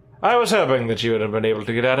 I was hoping that you would have been able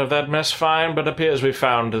to get out of that mess fine, but appears we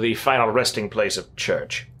found the final resting place of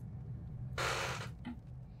Church.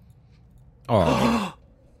 Oh,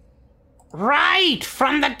 Right,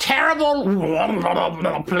 from the terrible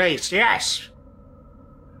place. Yes.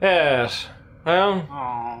 Yes. Well,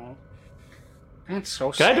 Oh, that's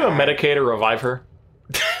so can sad. I do a Medicaid to revive her?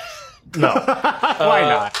 Why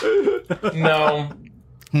not? No.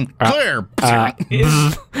 clear.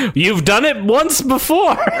 You've done it once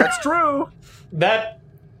before. That's true. That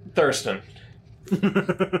Thurston.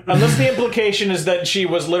 Unless the implication is that she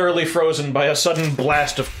was literally frozen by a sudden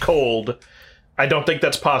blast of cold, I don't think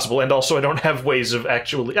that's possible. And also, I don't have ways of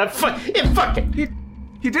actually. Fuck it.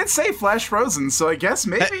 He did say flash frozen, so I guess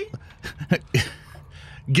maybe.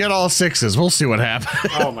 Get all 6s. We'll see what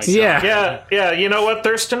happens. Oh my god. Yeah. You know what,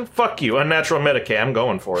 Thurston? Fuck you. Unnatural Medicaid. I'm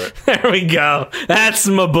going for it. There we go. That's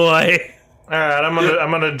my boy. All right,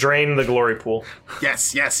 I'm gonna drain the glory pool.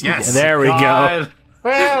 Yes. There we go.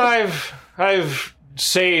 Well, I've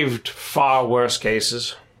saved far worse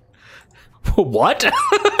cases. What?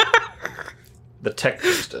 The tech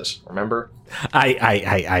priestess, remember?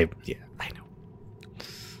 I know.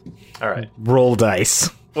 All right. Roll dice.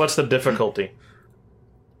 What's the difficulty?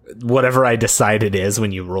 Whatever I decide it is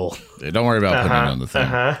when you roll. Yeah, don't worry about putting it on the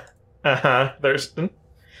thing. There's.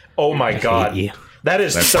 Oh my god. Yeah. That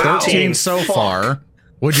is That's 13 13 so far.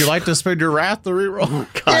 Would you like to spend your wrath to reroll?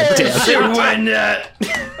 God damn it.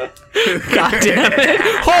 God damn it.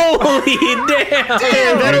 Holy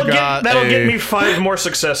damn. That'll got get me a- 5 more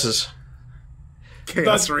successes.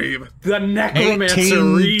 Chaos Reeb. The necromancer 18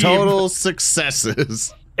 Reeb. total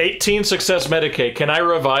successes. 18 success Medicaid. Can I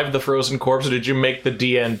revive the frozen corpse, or did you make the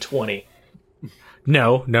DN 20?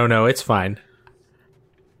 No, it's fine.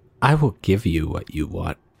 I will give you what you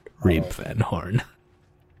want, Reeb Van Horn.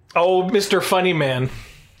 Oh, Mr. Funny Man.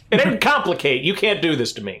 It didn't complicate. You can't do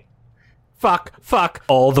this to me. Fuck.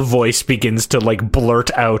 All the voice begins to, like,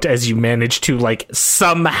 blurt out as you manage to, like,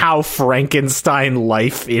 somehow Frankenstein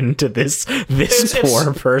life into this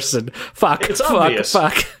poor person. Fuck. It's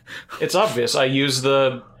obvious. I use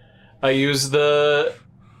the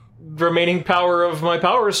remaining power of my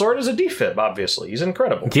power sword as a defib, obviously. He's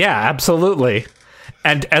incredible. Yeah, absolutely.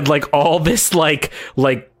 And like, all this, like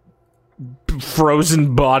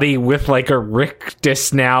frozen body with, like, a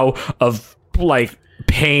rictus now of, like,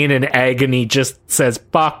 pain and agony just says,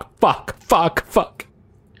 fuck.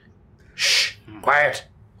 Shh. Quiet.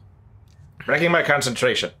 Breaking my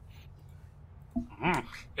concentration.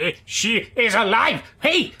 She is alive.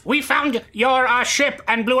 Hey, we found your ship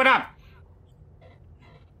and blew it up.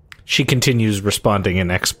 She continues responding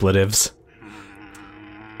in expletives.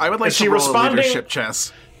 I would like Is to she roll responding? a leadership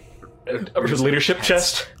chest. Leadership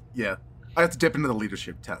chest? Yeah. I have to dip into the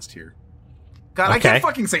leadership test here. God, I Okay. can't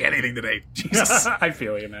fucking say anything today. Jesus. I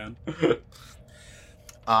feel you, man.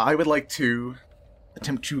 I would like to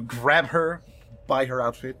attempt to grab her by her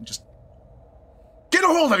outfit and just get a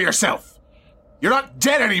hold of yourself. You're not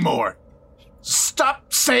dead anymore.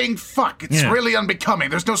 Stop saying fuck. It's really unbecoming.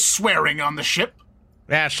 There's no swearing on the ship.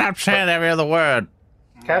 Yeah, stop saying every other word.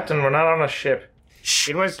 Captain, we're not on a ship.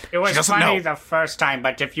 It was doesn't funny know. the first time,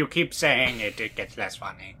 but if you keep saying it, it gets less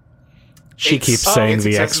funny. She keeps saying it's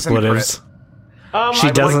the successes and expletives. I She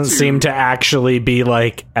would doesn't like to- seem to actually be,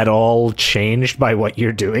 like, at all changed by what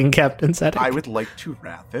you're doing, Captain Zedek. I would like to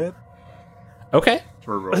wrap it Okay.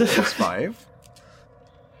 for a roll plus 5.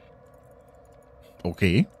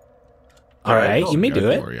 Okay. All right, you may Got do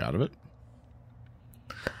it. glory out of it.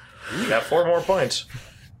 You got 4 more points.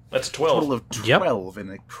 That's 12. Total of 12 in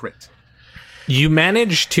a crit. You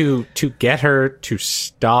manage to get her to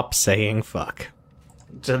stop saying fuck.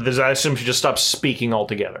 So I assume she just stops speaking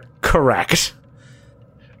altogether. Correct.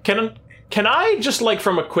 Can I just, like,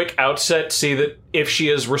 from a quick outset see that if she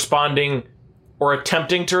is responding or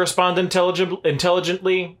attempting to respond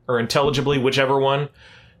intelligently or intelligibly, whichever one,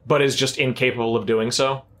 but is just incapable of doing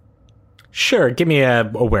so? Sure, give me a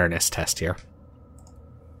awareness test here.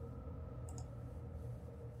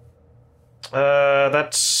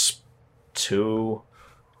 That's 2.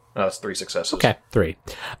 No, that's 3 successes. Okay, 3.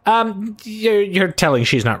 You're telling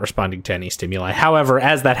she's not responding to any stimuli. However,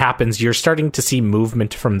 as that happens, you're starting to see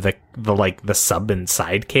movement from the sub and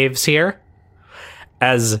side caves here,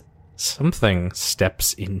 as something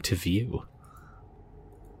steps into view.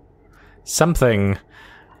 Something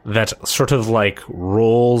that sort of, like,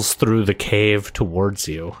 rolls through the cave towards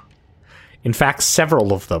you. In fact,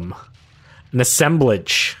 several of them. An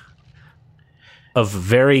assemblage of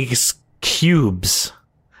various cubes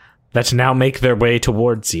that now make their way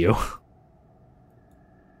towards you. Oh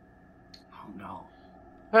no.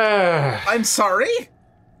 I'm sorry?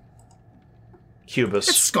 Cubus.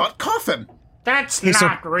 It's Scott Coffin. That's He's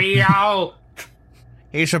not real.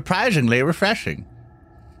 He's surprisingly refreshing.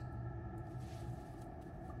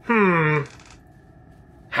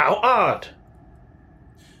 How odd.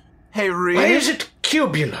 Hey, Reeb. Why is it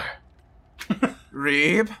cubular?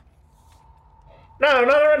 Reeb? No,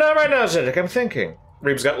 not right now, Zedek. I'm thinking.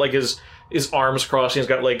 Reeb's got, like, his arms crossed. He's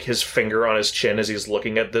got, like, his finger on his chin as he's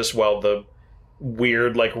looking at this, while the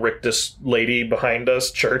weird, like, rictus lady behind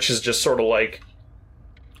us, Church, is just sort of, like,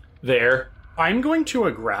 there. I'm going to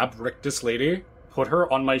grab Rictus Lady, put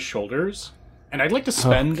her on my shoulders, and I'd like to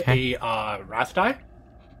spend a wrath die.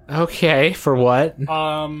 Okay, for what?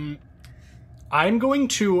 I'm going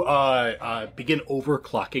to begin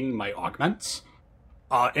overclocking my augments,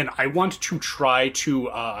 and I want to try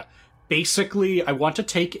to basically I want to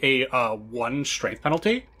take a 1 strength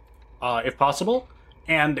penalty, if possible,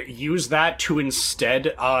 and use that to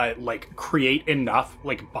instead like create enough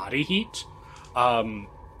like body heat,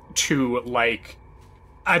 to like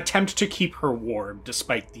attempt to keep her warm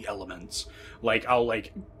despite the elements. Like I'll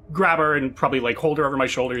like grab her and probably like hold her over my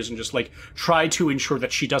shoulders and just like try to ensure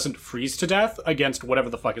that she doesn't freeze to death against whatever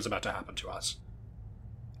the fuck is about to happen to us.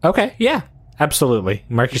 Okay, yeah, absolutely.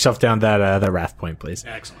 Mark yourself down that wrath point, please.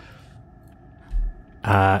 Excellent.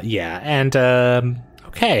 Yeah, and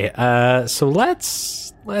okay, so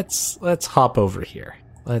let's hop over here.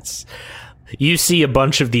 You see a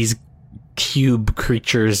bunch of these cube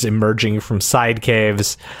creatures emerging from side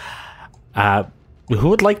caves. Who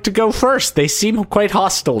would like to go first? They seem quite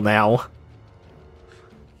hostile now.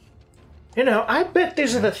 I bet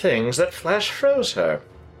these are the things that flash froze her.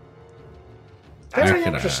 Very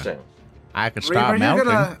interesting. I could Reeve, stop melting.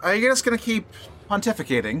 are you just gonna keep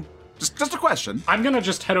pontificating? Just a question. I'm gonna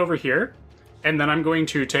just head over here, and then I'm going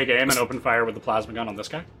to take aim and open fire with the plasma gun on this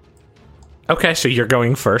guy. Okay, so you're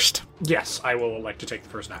going first. Yes, I will elect to take the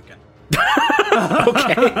first napkin.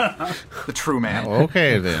 Okay. The true man.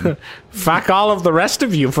 Okay, then. Fuck all of the rest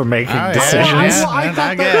of you for making decisions.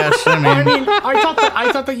 I guess. I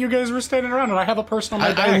thought that you guys were standing around, and I have a person on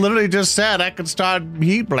my back. I literally just said I could start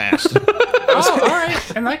heat blast. Oh, all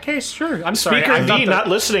right. In that case, sure. I'm sorry. Speaker D, not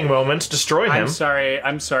listening moments, destroy him.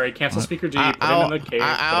 I'm sorry. Cancel Speaker D. Put him in the cave.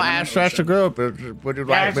 I'll ask such a group. Would you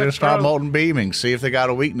like me to start molten beaming? See if they got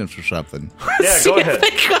a weakness or something. Yeah, go ahead. They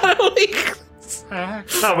got a weakness.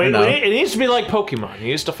 It needs to be like Pokemon. He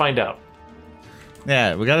needs to find out.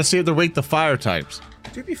 Yeah, we got to see if they're weak to fire types.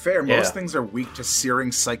 To be fair, most things are weak to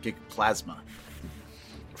searing psychic plasma.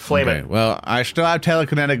 Flame it. Well, I still have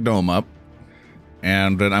telekinetic dome up,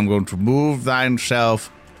 and then I'm going to move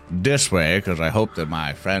thyself this way because I hope that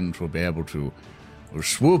my friends will be able to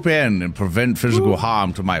swoop in and prevent physical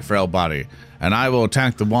harm to my frail body. And I will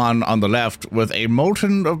attack the one on the left with a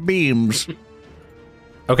molten of beams.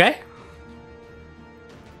 Okay.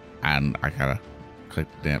 And I gotta click.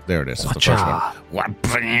 There it is. It's the Watcha.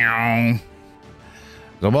 first one.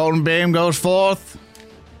 The molten beam goes forth,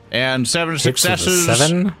 and 7 Hits with a successes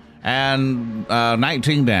 7. and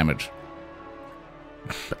 19 damage.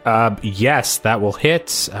 Yes, that will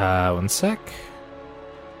hit. 1 sec.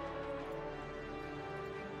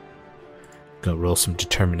 Go roll some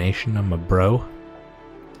determination on my bro.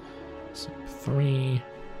 So 3.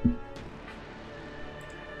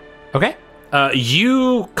 Okay.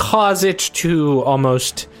 You cause it to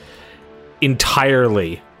almost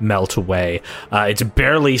entirely melt away. It's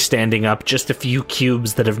barely standing up. Just a few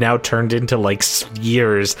cubes that have now turned into like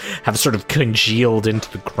spheres have sort of congealed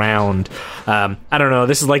into the ground. I don't know.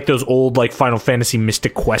 This is like those old like Final Fantasy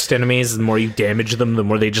Mystic Quest enemies. The more you damage them, the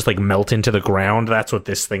more they just like melt into the ground. That's what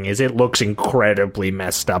this thing is. It looks incredibly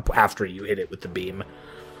messed up after you hit it with the beam.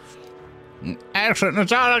 Excellent.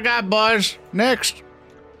 That's all I got, boys. Next.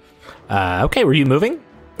 Okay, were you moving?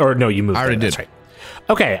 Or no, you moved. I already That's did. right.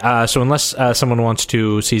 Okay, so unless someone wants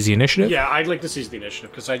to seize the initiative. Yeah, I'd like to seize the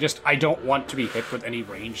initiative because I don't want to be hit with any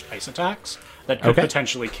ranged ice attacks that could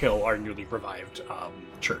potentially kill our newly revived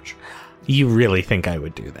church. You really think I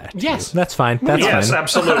would do that? Yes. That's fine. That's Yes, fine.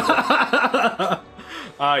 absolutely.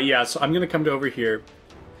 Yeah, so I'm gonna come to over here.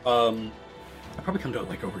 I'll probably come to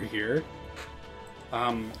like over here.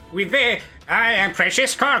 With the I am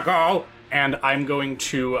precious cargo, and I'm going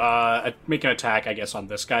to make an attack, I guess, on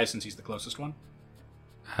this guy since he's the closest one.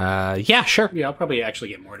 Yeah, sure. Yeah, I'll probably actually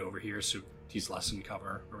get Mort over here, so he's less in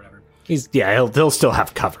cover or whatever. He'll still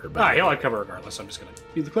have cover. But He'll have cover regardless. I'm just gonna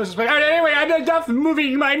be the closest. But anyway, I'm done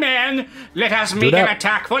moving, my man. Let us make an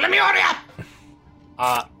attack for Lemuria.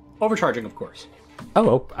 Overcharging, of course.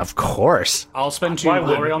 Oh, of course. I'll spend 2 wouldn't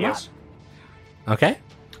glory on you? this. Okay.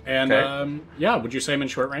 And Okay. yeah, would you say I'm in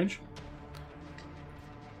short range?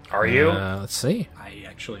 Are you? Let's see. I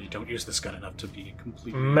actually don't use this gun enough to be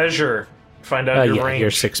completely. Measure. Find out your Yeah, range. you're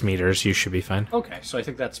 6 meters. You should be fine. Okay, so I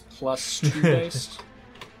think that's +2 based.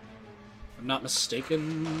 If I'm not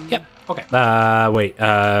mistaken. Yep. Okay. Wait.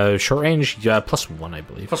 Short range. +1, I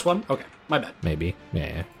believe. +1. Okay, my bad. Maybe.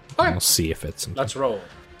 Yeah. Okay. We'll see if it's. Let's roll.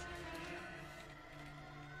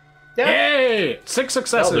 Yeah. Yay! 6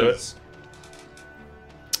 successes. I'll do it.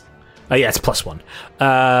 Yeah, it's +1.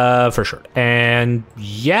 For sure. And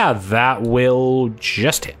yeah, that will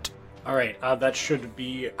just hit. All right, that should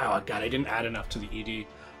be. Oh god, I didn't add enough to the ED.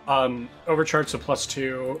 Overcharge, so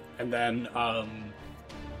 +2, and then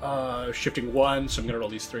shifting 1. So I'm gonna roll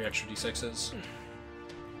these 3 extra d6s.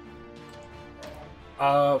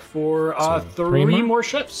 For three 3 more? more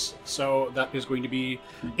shifts. So that is going to be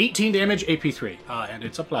 18 damage, AP3, and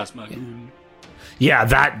it's a plasma. Yeah,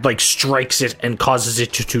 that like strikes it and causes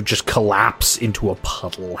it to just collapse into a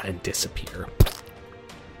puddle and disappear.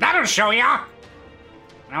 That'll show ya.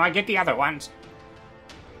 Now I get the other ones.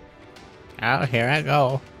 Oh, here I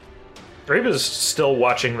go. Grabe is still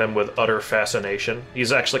watching them with utter fascination.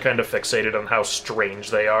 He's actually kind of fixated on how strange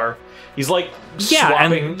they are. He's like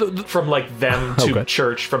swapping from like them to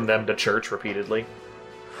church, from them to church repeatedly.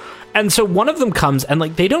 And so one of them comes and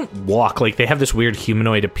like they don't walk, like they have this weird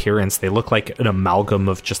humanoid appearance. They look like an amalgam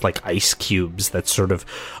of just like ice cubes that sort of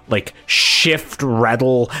like shift,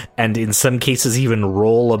 rattle, and in some cases even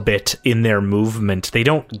roll a bit in their movement. They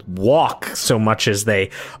don't walk so much as they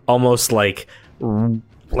almost like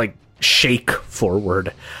shake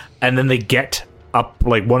forward. And then they get up,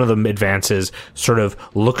 like one of them advances, sort of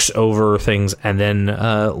looks over things, and then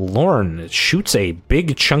Lorne shoots a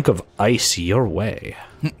big chunk of ice your way.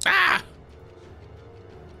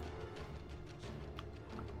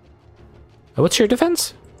 What's your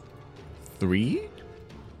defense? 3?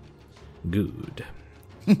 Good.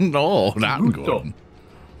 No, not good.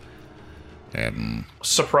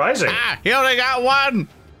 Surprising. He only got 1.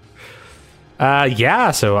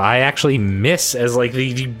 Yeah, so I actually miss as like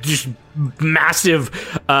the just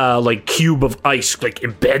massive like cube of ice like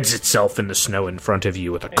embeds itself in the snow in front of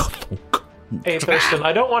you with a clunk. Hey, Thurston,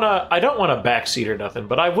 I don't want to backseat or nothing,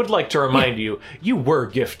 but I would like to remind you were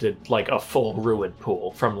gifted like a full ruin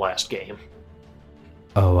pool from last game.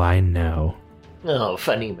 Oh, I know. Oh,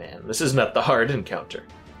 funny man. This is not the hard encounter.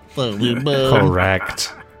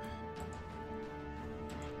 Correct.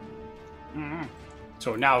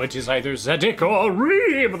 So now it is either Zedek or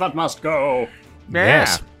Reeb that must go.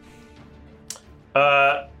 Yes.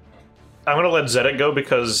 I'm gonna let Zedek go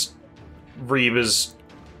because Reeb is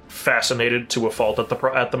fascinated to a fault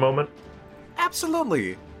at the moment.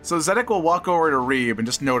 Absolutely. So Zedek will walk over to Reeb and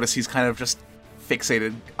just notice he's kind of just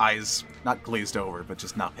fixated, eyes not glazed over, but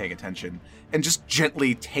just not paying attention, and just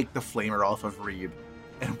gently take the flamer off of Reeb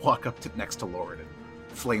and walk up to next to Lord and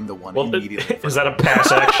flame the one immediately. Is that a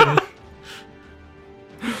pass action?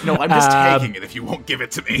 No, I'm just taking it if you won't give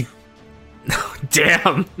it to me.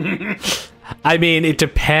 Damn. I mean, it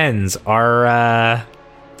depends. Are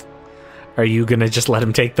you gonna just let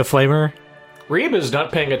him take the flamer? Reeb is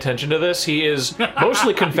not paying attention to this. He is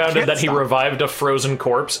mostly confounded that he revived a frozen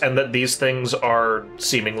corpse and that these things are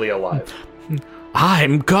seemingly alive.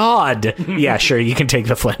 I'm God. Yeah, sure, you can take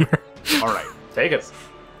the flamer. All right. Take it.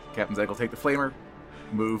 Captain Zedek will take the flamer,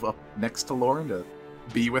 move up next to Lauren to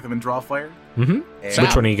be with him and draw fire. Mm-hmm. And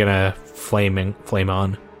Which one are you gonna flame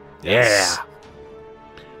on? Yes.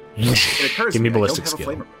 Yeah. It occurs Give me to me ballistic I don't have skill.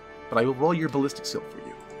 a flamer, but I will roll your ballistic skill for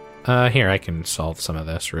you. Here, I can solve some of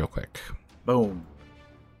this real quick. Boom.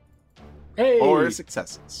 Hey! 4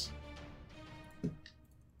 successes.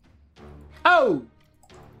 Oh!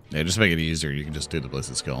 Yeah, just to make it easier, you can just do the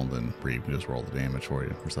ballistic skill and then Reeb can just roll the damage for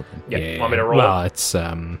you or something. Yeah. Want me to roll Well, it's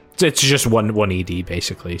just one ED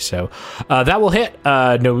basically. So that will hit.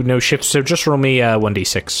 No shifts. So just roll me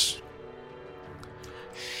 1d6.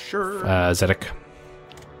 Sure. Zedek.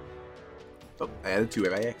 Oh, I added 2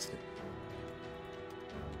 by accident.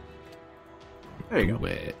 There you go.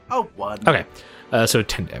 Wait. Oh, 1. Okay. So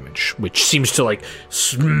 10 damage, which seems to like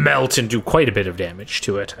smelt and do quite a bit of damage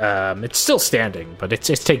to it. It's still standing, but it's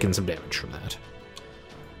taken some damage from that.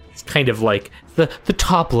 It's kind of like the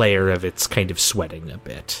top layer of it's kind of sweating a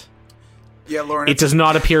bit. Yeah, Lauren. It does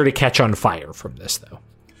not appear to catch on fire from this, though.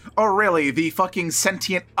 Oh, really? The fucking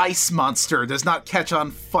sentient ice monster does not catch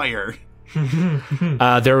on fire.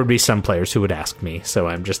 There would be some players who would ask me, so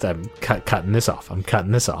I'm cutting this off. I'm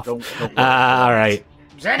cutting this off. Don't All right.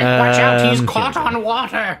 Zedek, watch out, he's caught on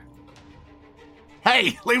water!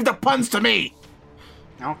 Hey, leave the puns to me!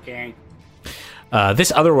 Okay.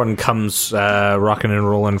 This other one comes rocking and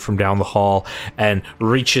rolling from down the hall and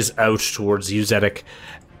reaches out towards you, Zedek,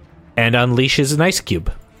 and unleashes an ice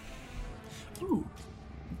cube. Ooh.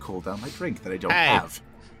 Cool down my drink that I don't Hey. have.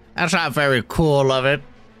 That's not very cool of it.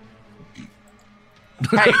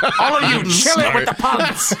 Hey, all of you, chill it with the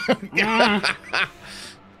puns!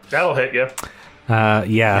 That'll hit you.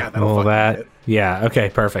 Yeah, that'll well, fucking that. hit. Yeah, okay,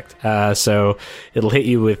 perfect. So it'll hit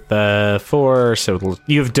you with 4. So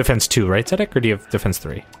you have defense 2, right, Zedek, or do you have defense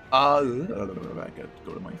 3? I gotta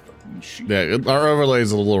go to my fucking sheet. Yeah, our overlay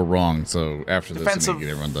is a little wrong, so after this, I Defensive- need to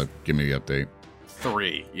get everyone to give me the update.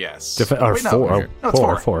 3, yes. Or Wait, no, 4. okay. No,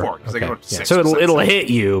 it's 4. 'Cause I Okay. go up to Yeah, 6 so or it'll 7. hit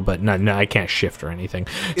you, but no, I can't shift or anything.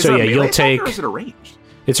 Is So it a yeah, melee you'll attack take. Or is it a ranged?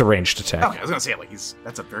 It's a ranged attack. Okay, I was gonna say, like,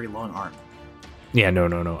 that's a very long arm. Yeah,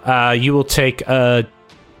 no. You will take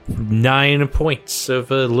 9 points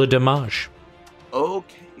of le dommage.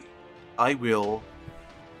 Okay. I will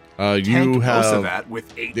You tank most of have that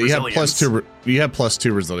with 8 you have resilience. +2. You have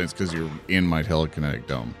 +2 resilience because you're in my telekinetic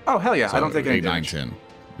dome. Oh, hell yeah. So I don't take any 8, 9, damage. 10.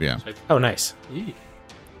 Yeah. Oh, nice.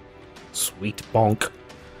 Sweet bonk.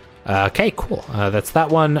 Okay, cool. That's that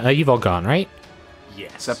one. You've all gone, right?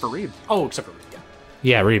 Yes. Except for Reeb. Oh, except for Reeb, yeah.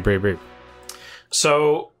 Yeah, Reeb.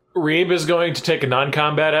 So Reeb is going to take a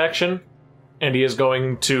non-combat action, and he is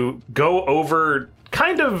going to go over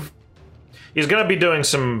he's going to be doing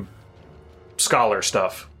some scholar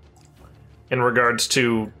stuff in regards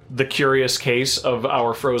to the curious case of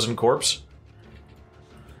our frozen corpse.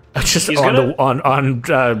 Just He's on gonna-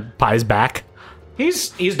 on Pie's back. He's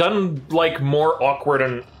done like more awkward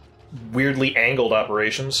and weirdly angled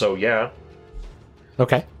operations, so yeah.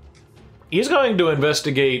 Okay. he's going to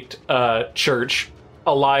investigate Church,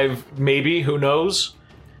 alive maybe, who knows?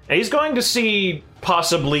 And he's going to see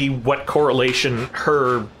possibly what correlation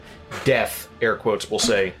her death, air quotes we'll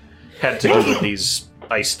say, had to do with these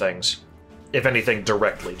ice things. If anything,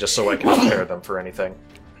 directly, just so I can compare them for anything.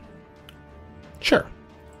 Sure.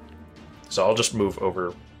 So I'll just move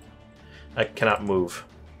over. I cannot move.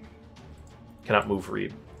 Cannot move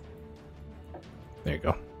Reed. There you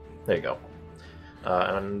go. There you go.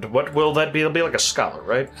 And what will that be? It'll be like a scholar,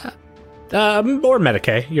 right? Or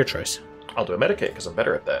Medicaid, your choice. I'll do a Medicaid because I'm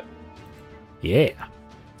better at that. Yeah.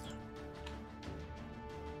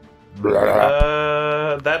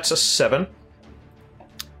 That's a 7.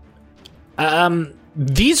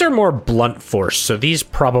 These are more blunt force, so these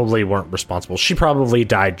probably weren't responsible. She probably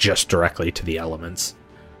died just directly to the elements.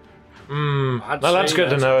 Well, that's good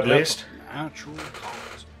to know, at least. Natural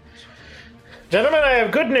causes. Gentlemen, I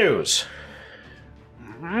have good news.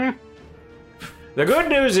 The good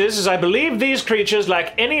news is I believe these creatures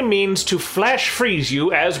lack any means to flash freeze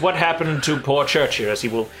you, as what happened to poor Church here, as he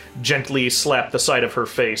will gently slap the side of her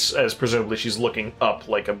face, as presumably she's looking up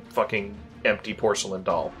like a fucking empty porcelain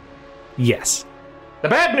doll. Yes. The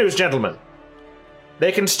bad news, gentlemen.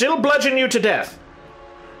 They can still bludgeon you to death.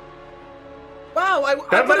 Wow, I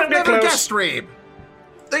Don't would let have him get never close. guessed, Reeb.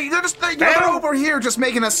 They're over here just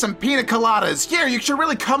making us some pina coladas. Here, you should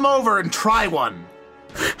really come over and try one.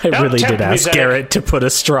 I Don't really tempt did me, ask Zach. Garrett to put a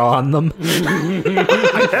straw on them.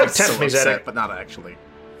 I'm so Tempt me, upset, Zedek. but not actually.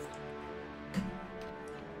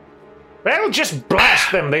 Well, just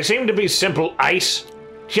blast them. They seem to be simple ice.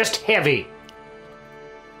 Just heavy.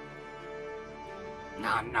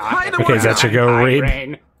 Okay, that's your go,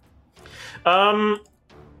 Reed.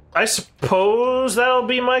 I suppose that'll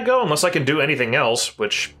be my go, unless I can do anything else,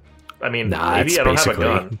 which, I mean, Nah, maybe it's I don't have a basically-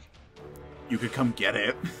 gun. You could come get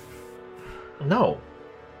it. No.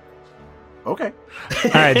 Okay.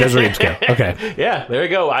 All right, there's Reed's go. Okay. Yeah, there you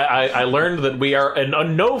go. I learned that we are a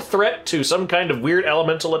no threat to some kind of weird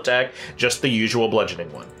elemental attack, just the usual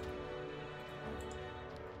bludgeoning one.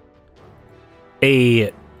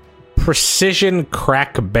 A precision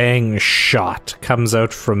crack bang shot comes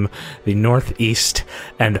out from the northeast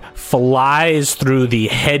and flies through the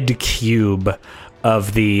head cube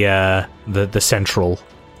of the central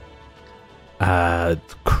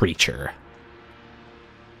creature.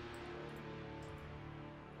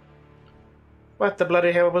 What the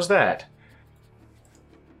bloody hell was that?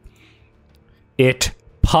 It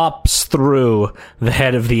pops through the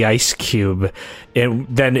head of the ice cube, and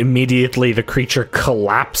then immediately the creature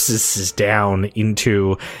collapses down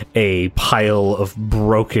into a pile of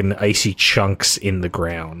broken icy chunks in the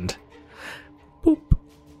ground. Boop.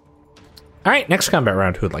 All right, next combat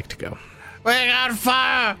round. Who would like to go? We got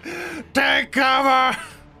fire! Take cover!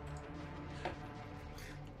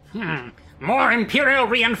 More Imperial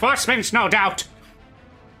reinforcements, no doubt.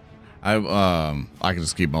 I can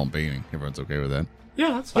just keep on beating. Everyone's okay with that.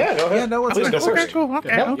 Yeah, that's fine. Yeah, go ahead. Yeah, no one's Please gonna go go first. Cool. Okay.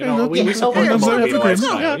 Yeah, Okay. You know, we okay. sell Okay, more okay, being okay,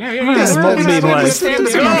 live. yeah. Yeah. Small beam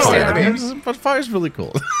life. But fire's really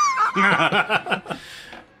cool.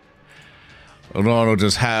 I'll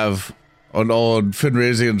just have an old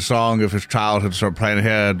Fenrisian song of his childhood start playing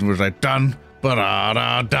ahead, and was like, done,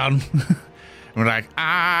 done. We're like,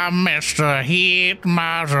 I'm Mr. Heat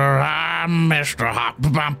Miser, I'm Mr. Hot,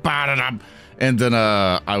 bum. And then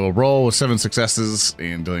I will roll with 7 successes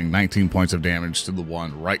and doing 19 points of damage to the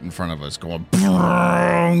one right in front of us, going.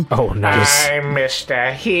 Oh, nice. I'm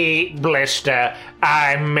Mr. Heat Blister.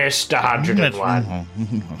 I'm Mr.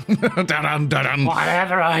 101. Dun-dun.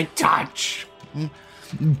 Whatever I touch. And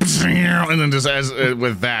then just as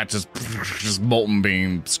with that, just molten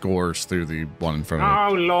beam scores through the one in front of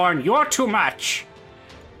Oh, Lorne, you're too much.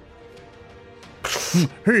 it.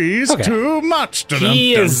 He's Okay. too much.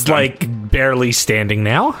 He is like barely standing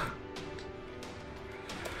now.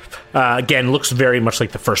 Again, looks very much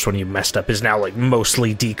like the first one you messed up. Is now like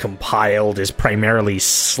mostly decompiled. Is primarily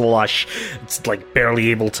slush. It's like barely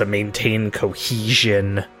able to maintain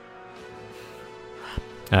cohesion.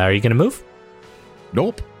 Are you gonna move?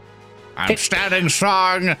 Nope. I'm standing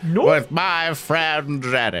strong with my friend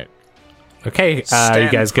Reddit. Okay. You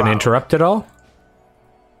Stand guys gonna proud. interrupt at all?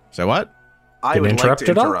 Say what? I Can would interrupt like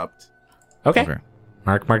to at all? interrupt. Okay. Okay.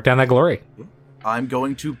 Mark down that glory. I'm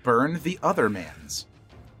going to burn the other man's.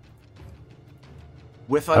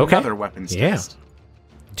 With Okay. another weapons Yeah. test.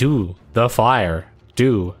 Do the fire.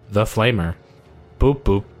 Do the flamer. Boop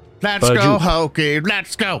boop. Let's Bud, go, you- Hokey.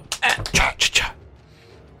 Let's go. Cha-cha-cha.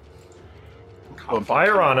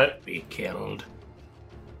 Fire on it. Be killed.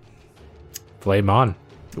 Flame on.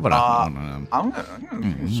 What I'm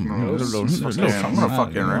gonna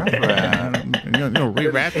fucking rap that.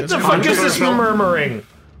 rewrap The fuck is this murmuring?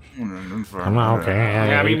 I'm okay.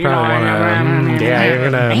 I mean, you probably wanna, yeah,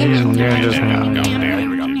 you're gonna just.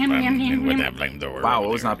 Wow, it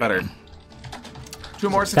was not better. 2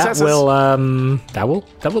 more That successes.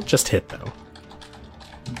 will just hit though.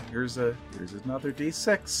 Here's another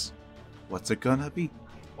D6. What's it gonna be?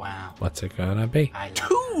 Wow. What's it gonna be?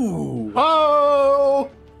 2. Oh,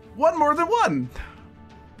 1 more than 1.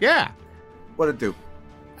 Yeah. What'd it do?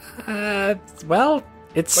 Well,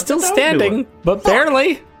 it's still did that standing, but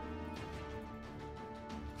barely.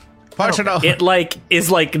 It is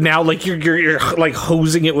now you're like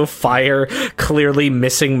hosing it with fire, clearly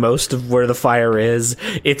missing most of where the fire is.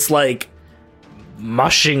 It's like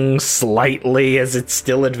mushing slightly as it's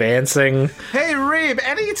still advancing. Hey, Reeb,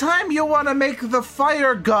 anytime you want to make the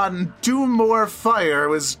fire gun do more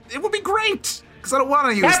fire, it would be great. Because I don't want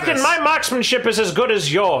to use Captain, this. my marksmanship is as good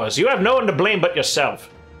as yours. You have no one to blame but yourself.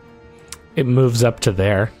 It moves up to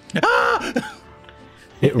there.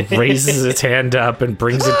 It raises its hand up and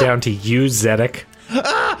brings it down to you, Zedek.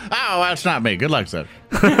 Oh, that's not me. Good luck, Zed.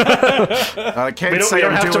 I can't say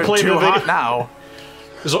I'm doing too hot now.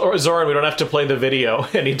 Zoran, we don't have to play the video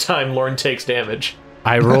anytime Lorne takes damage.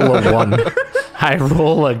 I roll a 1. I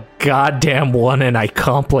roll a goddamn 1 and I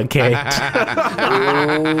complicate. I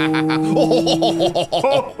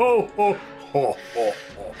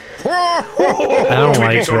don't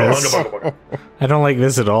like this. I don't like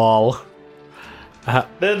this at all.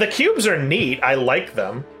 The cubes are neat. I like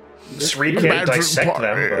them. Reed can't dissect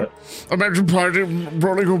them, but... Imagine party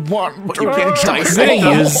rolling a 1. You can't dissect them?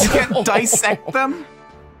 You can't dissect them?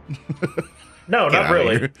 No, not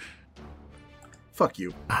really. Fuck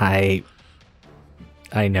you. I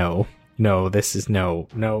know. No, this is nope.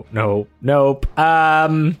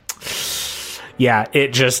 Yeah,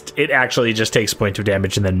 it actually just takes a point of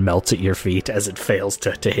damage and then melts at your feet as it fails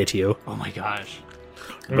to hit you. Oh my gosh.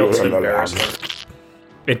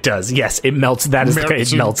 It does. Yes, it melts. That is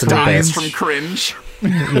it melts into Dies bits. from cringe.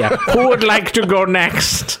 Yeah. Who would like to go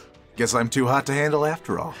next? Guess I'm too hot to handle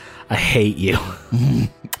after all. I hate you.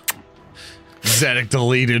 Zedek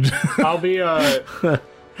deleted. I'll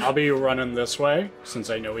be running this way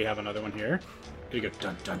since I know we have another one here. You go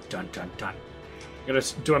dun dun dun dun dun.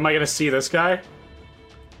 Am I gonna see this guy?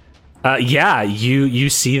 Yeah, you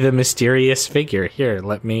see the mysterious figure. Here,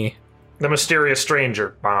 let me. The mysterious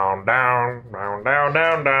stranger. Down, down, down, down,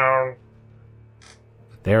 down, down.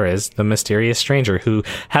 There is the mysterious stranger who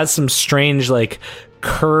has some strange, like,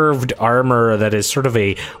 curved armor that is sort of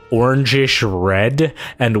a orangish red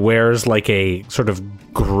and wears like a sort of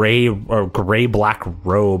gray black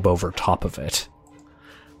robe over top of it.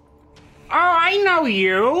 Oh, I know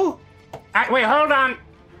you. Wait, hold on.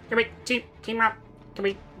 Can we team up? Can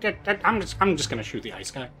we? I'm just gonna shoot the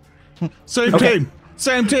ice guy. Same team.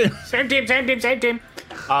 Same team. Same team.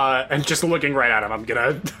 And just looking right at him, I'm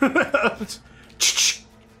gonna.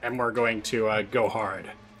 And we're going to go hard.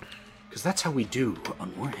 Because that's how we do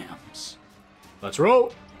on Warhams. Let's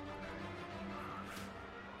roll.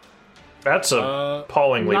 That's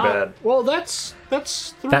appallingly bad. Well, that's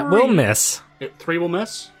 3. That will miss. 3 will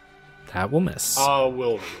miss? That will miss.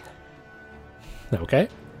 Will. Okay.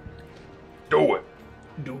 Do it.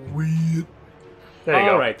 Do it. There you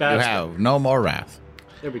go. All right, You that's have no more wrath.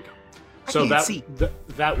 there we go. So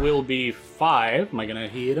that will be 5. Am I gonna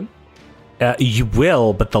hit him? You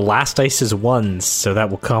will, but the last dice is 1s, so that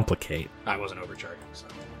will complicate. I wasn't overcharging, so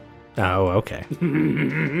Oh, okay.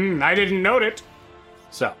 I didn't note it.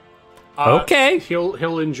 So Okay.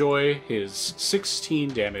 he'll enjoy his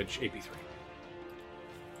 16 damage AP3.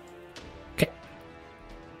 Okay.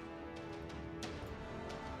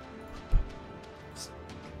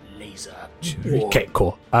 Laser. Okay,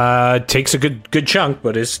 cool. Takes a good chunk,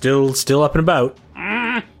 but is still up and about.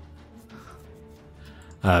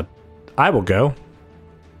 I will go.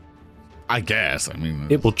 I guess. I mean,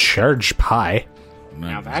 It will charge Pi.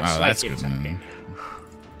 Now that's good. its opinion.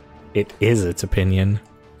 It is its opinion.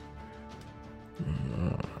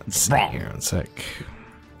 Let's see here. One sec.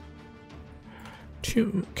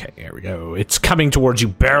 2. Okay, here we go. It's coming towards you,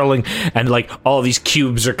 barreling, and like all these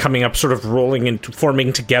cubes are coming up, sort of rolling and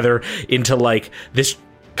forming together into like this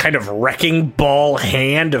kind of wrecking ball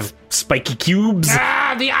hand of spiky cubes.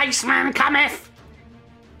 The Iceman cometh!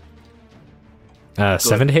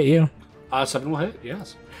 7 to hit you. 7 will hit,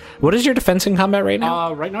 yes. What is your defense in combat right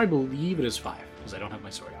now? Right now I believe it is 5, because I don't have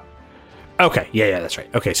my sword out. Okay, yeah, that's right.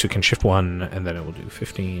 Okay, so we can shift 1, and then it will do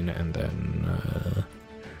 15, and then...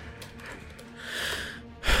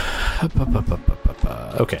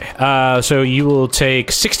 Okay. So you will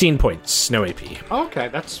take 16 points. No AP. Okay,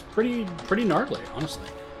 that's pretty gnarly, honestly.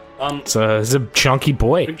 It's a chunky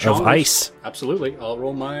boy Big of chunks. ice. Absolutely. I'll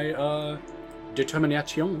roll my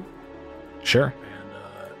determination. Sure.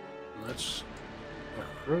 And let's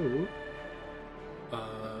accrue.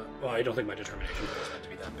 Well, I don't think my determination doesn't have to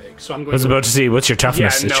be that big. So I'm going I was about to see, what's your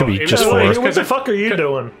toughness? Yeah, It should no, be it- just no, 4. it- What the fuck are you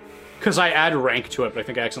doing? Because I add rank to it, but I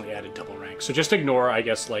think I accidentally added double rank. So just ignore, I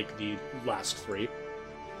guess, like, the last 3.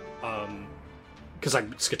 Because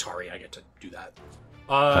I'm Skitari, I get to do that.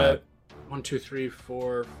 1, 2, 3,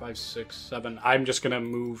 4, 5, 6, 7. I'm just gonna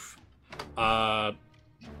move 5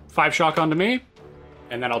 shock onto me,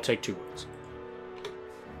 and then I'll take 2 wounds.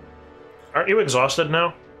 Aren't you exhausted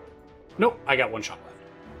now? Nope, I got 1 shock left.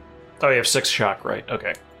 Oh, you have 6 shock, right?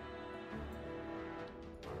 Okay.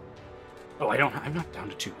 Oh, I'm not down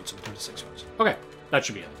to 2 wounds, I'm down to 6 wounds. Okay, that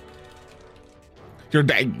should be it. You're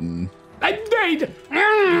dying. I died!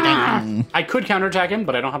 I could counterattack him,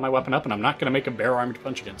 but I don't have my weapon up, and I'm not gonna make a bare-armed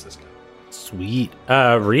punch against this guy. Sweet.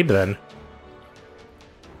 Reeb then.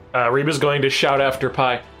 Reba's going to shout after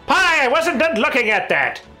Pi. Pi, I wasn't done looking at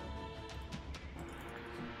that!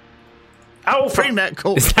 Oh, Bring that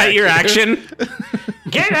colt. Is that your action?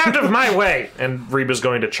 get out of my way! And Reba's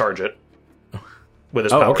going to charge it with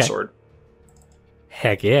his power okay. sword.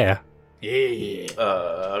 Heck yeah.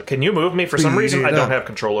 Can you move me? For some reason, I don't have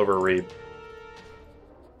control over Rebe.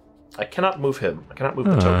 I cannot move him. I cannot move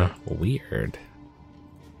the token. Weird.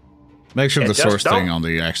 Make sure the just source don't- thing on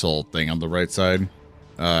the actual thing on the right side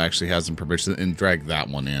actually has some permission, and drag that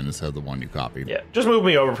one in instead of the one you copied. Yeah, just move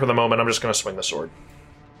me over for the moment. I'm just going to swing the sword.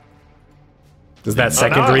 Does that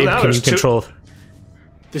second now- Reeb, now can there's you two- control...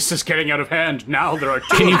 This is getting out of hand. Now there are 2.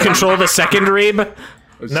 Can you control the second Reeb?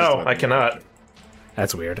 No, I cannot.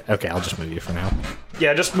 That's weird. Okay, I'll just move you for now.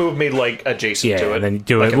 Yeah, just move me, like, adjacent Yeah, to it. and then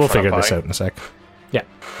do like it. in We'll front of figure this Pi. out in a sec. Yeah.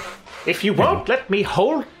 If you won't let me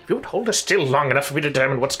hold... If you won't hold us still long enough for me to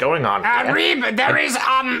determine what's going on. Reeb, there is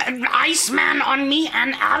an Iceman on me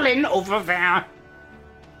and Alan over there.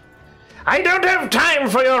 I don't have time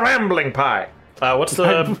for your rambling, Pi. What's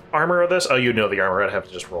the armor of this? Oh, you know the armor. I'd have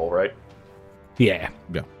to just roll, right? Yeah.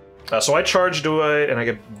 Yeah. So I charge, and I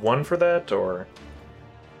get 1 for that, or...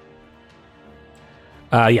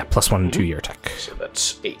 Yeah, +1 to your attack. So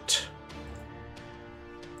that's 8.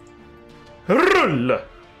 Roll!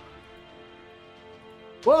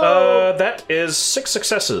 Whoa! That is 6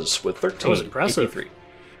 successes with 13. That was impressive.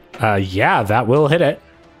 83. Yeah, that will hit it.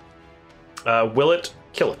 Will it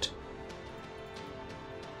kill it?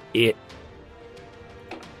 It...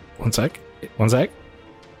 One sec.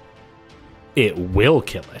 It will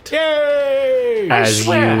kill it. Yay! As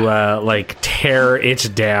you, tear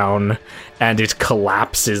it down, and it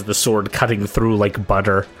collapses, the sword cutting through like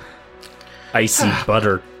butter. Icy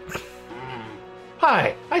butter.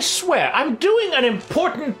 Hi, I swear, I'm doing an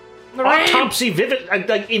important autopsy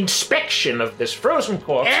inspection of this frozen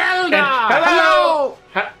corpse. Elder! And- hello!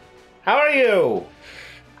 How are you?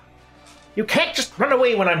 You can't just run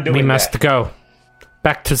away when I'm doing We must that. go.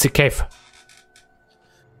 Back to the cave.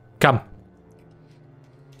 Come.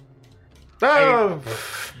 Oh,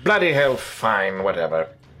 bloody hell, fine, whatever.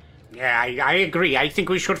 Yeah, I agree. I think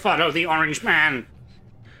we should follow the Orange Man.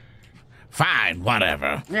 Fine,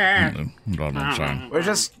 whatever. Yeah. We're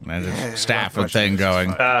just Staff and thing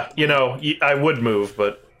going. I would move,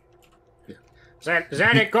 but...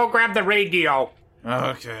 Zadok, go grab the radio.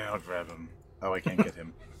 okay. I'll grab him. Oh, I can't get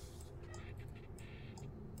him.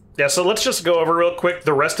 Yeah, so let's just go over real quick.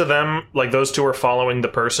 The rest of them, like those 2 are following the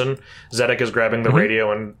person. Zedek is grabbing the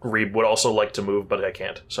radio, and Reeb would also like to move, but I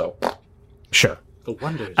can't, so... Sure. The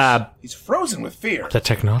wonders. He's frozen with fear. The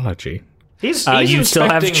technology. He's You still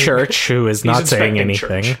have inspecting- Church, who is not saying inspecting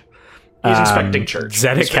anything. Church. He's inspecting Church.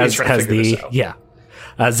 Zedek He's has trying to figure the this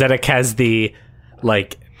out. Zedek has the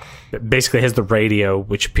basically has the radio,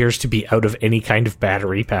 which appears to be out of any kind of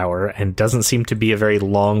battery power and doesn't seem to be a very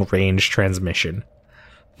long range transmission.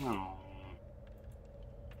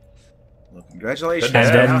 Well, congratulations. And I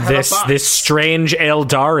now then have a box. this strange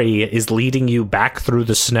Eldari is leading you back through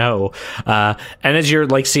the snow. And as you're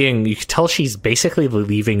seeing, you can tell she's basically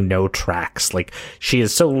leaving no tracks. Like, she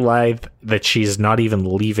is so lithe that she's not even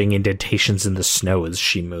leaving indentations in the snow as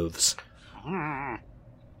she moves.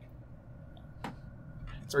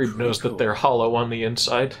 Reeb knows that they're hollow on the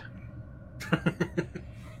inside.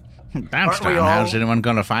 That's time. How's anyone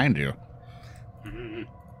going to find you?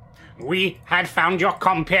 We had found your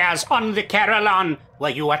compares on the Carillon. Were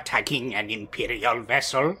you attacking an Imperial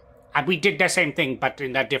vessel? We did the same thing, but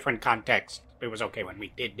in a different context. It was okay when we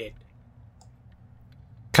did it.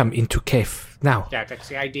 come into cave now. Yeah, that's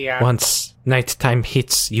the idea. Once nighttime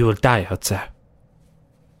hits, you will die out there.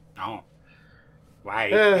 Oh. Why?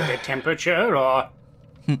 The temperature or...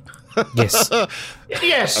 Yes.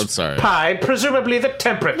 Yes. I'm sorry. Pie, presumably the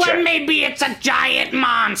temperature. Well, maybe it's a giant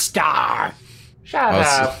monster. Shut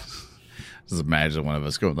up. Just imagine one of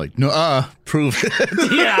us going like, no, prove it.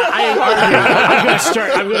 Yeah,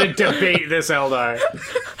 I'm gonna debate this, Eldar.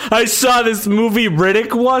 I saw this movie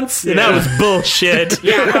Riddick once, and that was bullshit.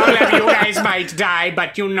 Yeah, all of you guys might die,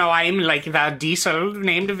 but you know I'm like the diesel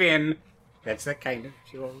named Vin. That's the kind of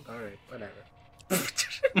fuel. Alright, whatever.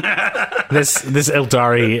 This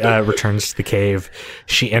Eldari returns to the cave.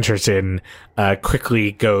 She enters in,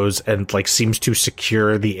 quickly goes and like seems to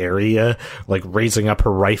secure the area, like raising up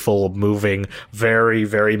her rifle, moving very,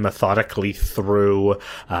 very methodically through.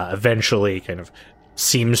 Eventually, kind of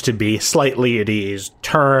seems to be slightly at ease.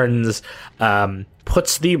 Turns,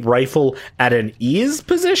 puts the rifle at an ease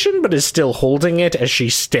position, but is still holding it as she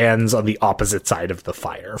stands on the opposite side of the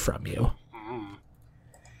fire from you.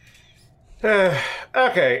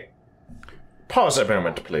 Okay. Pause a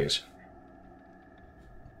moment, please.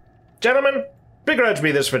 Gentlemen, begrudge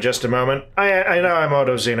me this for just a moment. I know I'm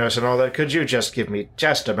Autoxenos and all that. Could you just give me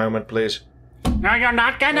just a moment, please? No, you're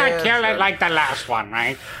not gonna kill it like the last one,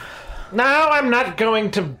 right? No, I'm not going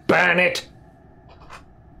to burn it.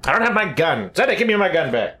 I don't have my gun. Zedek, give me my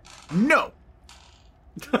gun back. No.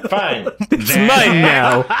 Fine. It's mine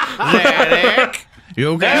now. Zedek,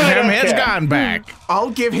 you give him his gun back. I'll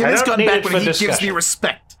give him I his don't gun need back it when for he gives me discussion.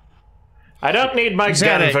 respect. I don't need my gun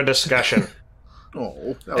Zedek. for discussion.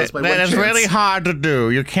 Oh, that was my That one is chance. really hard to do.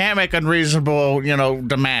 You can't make unreasonable,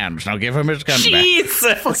 demands. Now give him his gun back.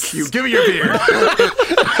 Jesus! Fuck you. Give me your beard.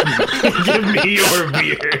 Give me your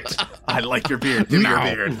beard. I like your beard. Give me your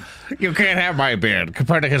beard. You can't have my beard.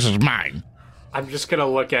 Copernicus is mine. I'm just gonna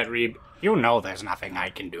look at Reeb. You know there's nothing I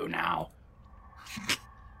can do now.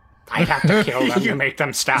 I have to kill them to make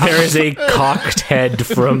them stop. There is a cocked head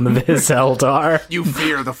from this Eldar. You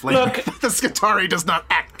fear the flame. Look. The Skitari does not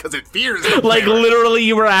act because it fears the Like, flame. literally,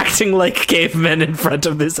 you were acting like cavemen in front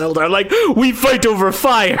of this Eldar. Like, we fight over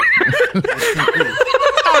fire. All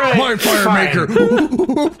right, My fire fine. maker.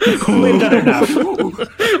 We've done enough.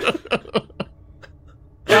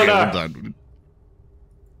 Eldar, Done.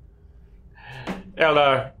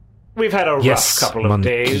 Eldar, we've had a Yes, rough couple of monkey.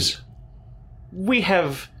 days. We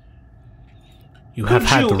have... You have Could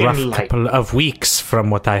had you a rough enlighten- couple of weeks from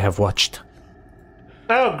what I have watched.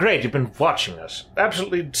 Oh, great, you've been watching us.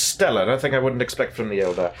 Absolutely stellar. Nothing I wouldn't expect from the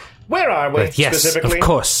Eldar. Where are we, But yes, specifically? of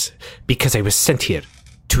course, because I was sent here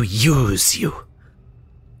to use you.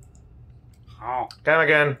 Oh, Come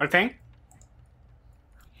again. what thing?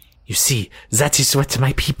 You see, that is what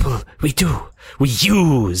my people, we do. We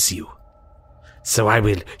use you. So I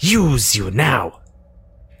will use you now.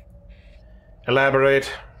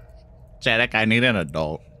 Elaborate. Zedek, I need an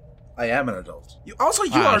adult. I am an adult. You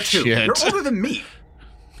are too. Shit. You're older than me.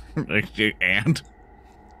 And?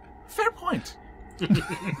 Fair point.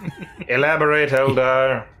 Elaborate,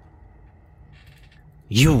 Eldar.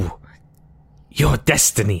 Your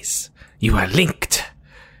destinies, you are linked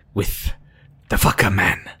with the Fucker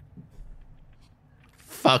Man.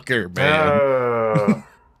 Fucker, man. Oh.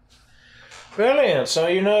 Brilliant. So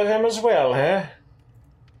you know him as well, huh?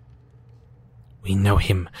 We know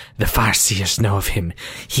him. The Farseers know of him.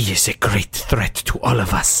 He is a great threat to all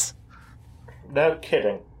of us. No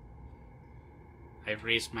kidding. I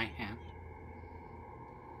raised my hand.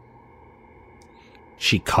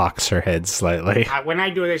 She cocks her head slightly. When I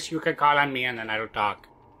do this, you can call on me and then I'll talk.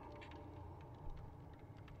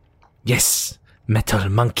 Yes, Metal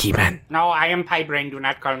Monkey Man. No, I am Pie Brain. Do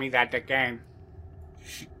not call me that again.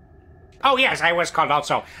 Oh, yes, I was called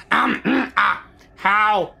also.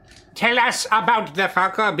 How? Tell us about the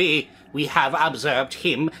Fuckerby. We have observed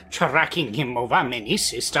him, tracking him over many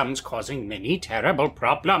systems, causing many terrible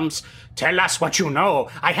problems. Tell us what you know.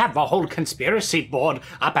 I have a whole conspiracy board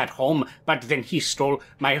up at home, but then he stole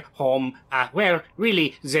my home,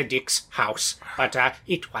 really Zedek's house. But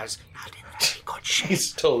it was not in very good shape. He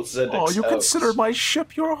stole Zedek's Oh, you house. consider my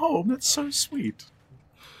ship your home. That's so sweet.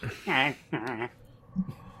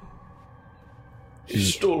 He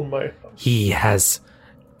stole my house. He has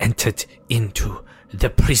entered into the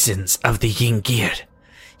prisons of the Yingir.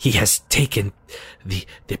 He has taken the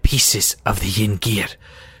pieces of the Yingir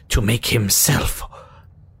to make himself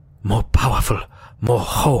more powerful, more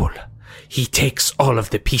whole. He takes all of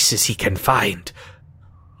the pieces he can find.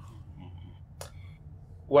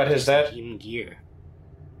 What is that? In gear.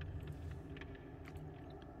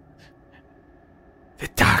 The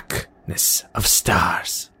darkness of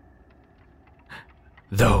stars.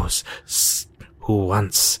 Those who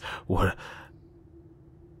once were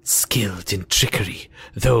skilled in trickery,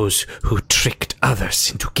 those who tricked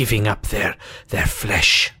others into giving up their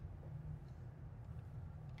flesh.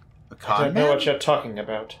 I don't know what you're talking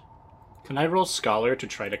about. Can I roll Scholar to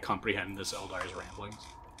try to comprehend this Eldar's ramblings?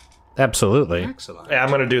 Absolutely. Excellent. Yeah, I'm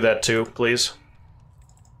going to do that too, please.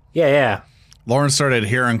 Yeah. Lauren started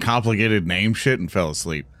hearing complicated name shit and fell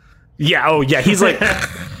asleep. Yeah, oh yeah, he's like...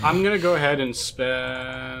 I'm going to go ahead and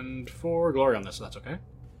spend 4 glory on this, so that's okay.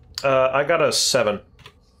 I got a 7.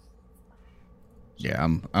 Yeah,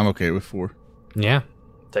 I'm okay with 4. Yeah.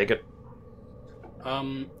 Take it.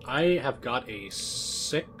 I have got a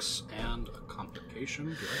 6 and a complication.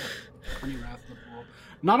 Do I have 20 wrath in the pool?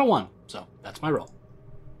 Not a 1, so that's my roll.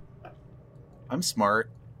 I'm smart.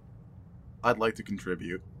 I'd like to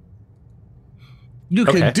contribute. You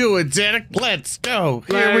can do it, Zedek. Let's go.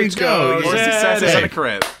 Here we go. Your success is on a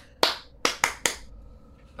crit.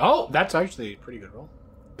 Oh, that's actually a pretty good roll.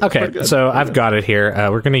 Okay, so I've got it here.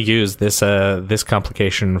 We're going to use this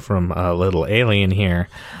complication from Little Alien here.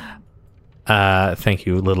 Thank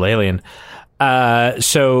you, Little Alien.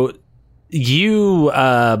 So you,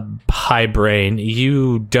 High Brain,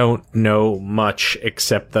 you don't know much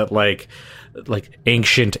except that like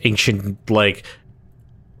ancient like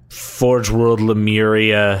Forge World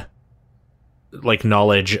Lemuria like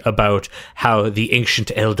knowledge about how the ancient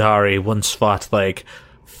Eldari once fought like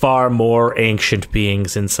far more ancient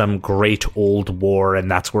beings in some great old war,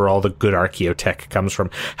 and that's where all the good archaeotech comes from.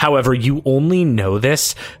 However, you only know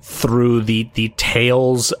this through the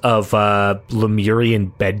tales of Lemurian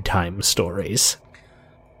bedtime stories.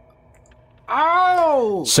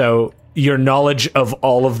 Oh! So your knowledge of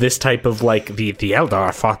all of this type of like the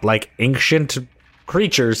Eldar fought like ancient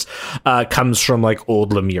creatures comes from like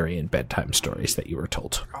old Lemurian bedtime stories that you were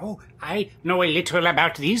told. Oh, I know a little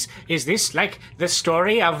about these. Is this like the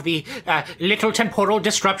story of the little temporal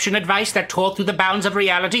disruption device that tore through the bounds of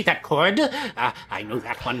reality that could? I know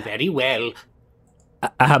that one very well.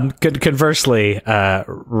 Conversely,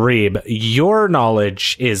 Reeb, your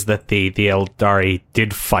knowledge is that the Eldari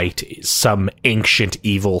did fight some ancient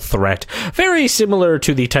evil threat, very similar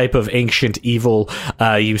to the type of ancient evil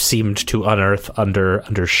you seemed to unearth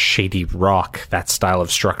under Shady Rock, that style of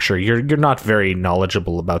structure. You're not very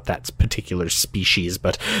knowledgeable about that particular species,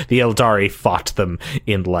 but the Eldari fought them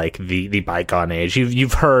in like the bygone age.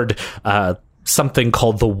 You've heard something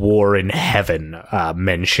called the War in Heaven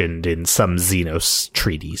mentioned in some Xenos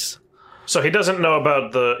treaties. So he doesn't know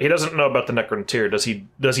about the Necrontyr. Does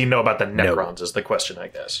he know about the Necrons? No. Is the question, I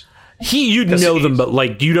guess. You know them, but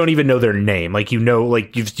like you don't even know their name. Like you know,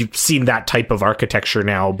 like you've seen that type of architecture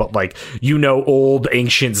now, but like you know old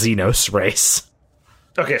ancient Xenos race.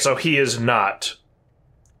 Okay, so he is not.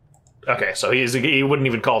 Okay, so he wouldn't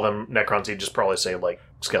even call them Necrons. He'd just probably say like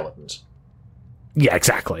skeletons. Yeah,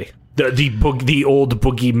 exactly. The old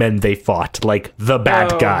boogeymen they fought, like the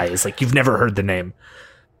bad guys. Like you've never heard the name.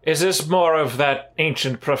 Is this more of that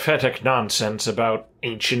ancient prophetic nonsense about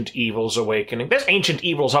ancient evils awakening? There's ancient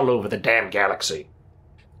evils all over the damn galaxy.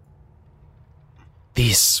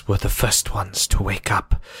 These were the first ones to wake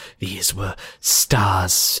up. These were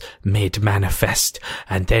stars made manifest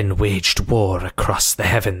and then waged war across the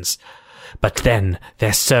heavens. But then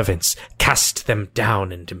their servants cast them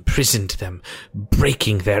down and imprisoned them,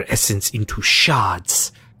 breaking their essence into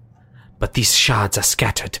shards. But these shards are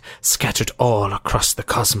scattered all across the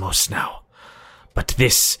cosmos now. But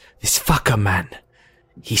this fucker man,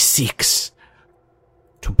 he seeks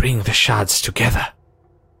to bring the shards together.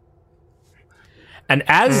 And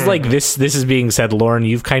as like this is being said, Lauren,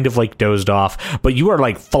 you've kind of like dozed off, but you are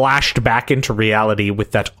like flashed back into reality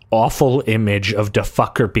with that awful image of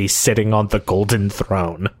DeFuckerby sitting on the golden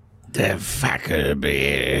throne.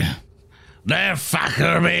 DeFuckerby.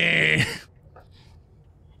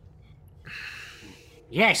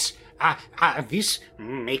 Yes, this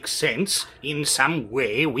makes sense. In some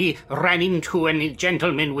way, we ran into a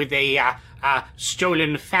gentleman with a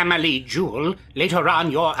stolen family jewel. Later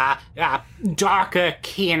on, your darker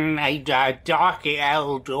kin, dark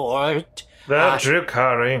Eldor. The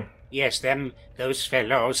Drukhari. Yes, those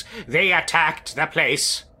fellows. They attacked the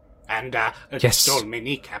place and stole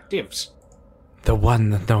many captives. The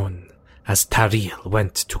one known as Taril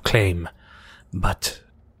went to claim, but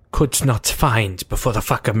could not find before the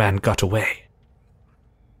fucker man got away.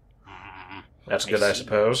 That's good, I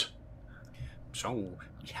suppose. So,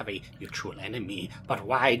 we have a mutual enemy, but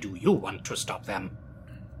why do you want to stop them?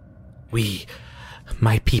 We,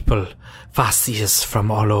 my people, Vasirs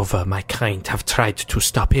from all over my kind, have tried to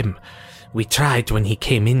stop him. We tried when he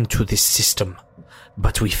came into this system,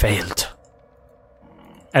 but we failed.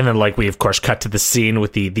 And then, like, we of course cut to the scene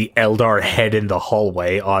with the Eldar head in the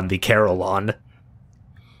hallway on the Carillon.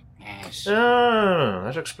 Yes. Ah,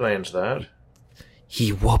 that explains that.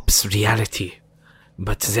 He warps reality,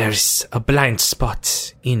 but there's a blind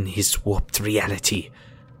spot in his warped reality,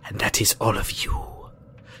 and that is all of you.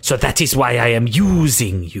 So that is why I am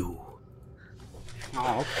using you.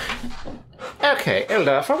 Oh, Okay,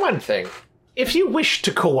 Eldar, for one thing, if you wish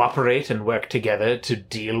to cooperate and work together to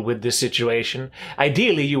deal with this situation,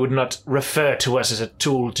 ideally you would not refer to us as a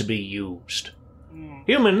tool to be used.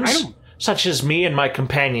 Humans, such as me and my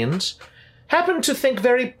companions, happen to think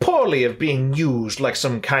very poorly of being used like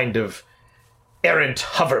some kind of errant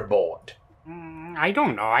hoverboard. I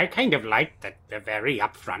don't know. I kind of like that they're very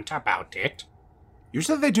upfront about it.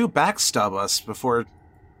 Usually they do backstab us before,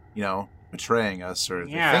 betraying us, or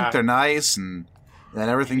they Yeah. think they're nice, and then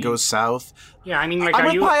everything goes south. Yeah, I mean, like, I'm are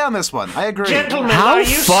with you... Pie on this one. I agree. Gentlemen, How are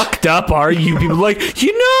you fucked up are you people? Like, this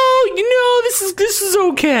is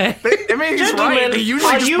okay. I mean, he's Gentlemen, right. They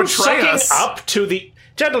usually are just you betray sucking us. up to the...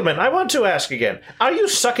 Gentlemen, I want to ask again. Are you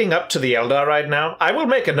sucking up to the Eldar right now? I will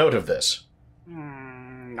make a note of this.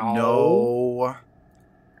 No.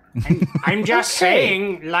 I'm just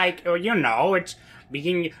saying, like, it's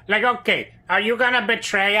being... Like, okay, are you gonna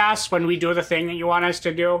betray us when we do the thing that you want us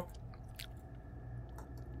to do?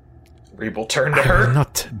 Reeb will turn to I will her.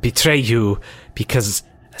 not betray you because,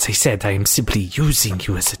 as I said, I am simply using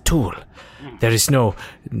you as a tool. There is no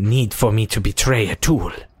need for me to betray a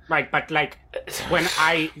tool. Right, but, like,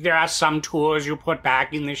 there are some tools you put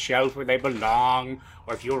back in the shelf where they belong,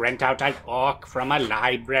 or if you rent out a book from a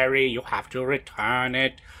library, you have to return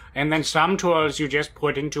it. And then some tools you just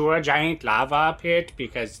put into a giant lava pit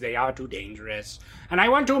because they are too dangerous. And I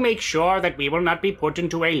want to make sure that we will not be put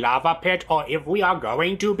into a lava pit, or if we are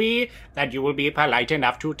going to be, that you will be polite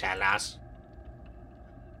enough to tell us.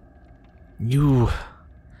 You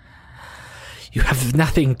have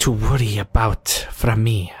nothing to worry about from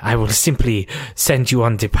me. I will simply send you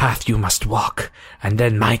on the path you must walk, and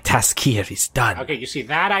then my task here is done. Okay, you see,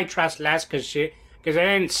 that I trust less because I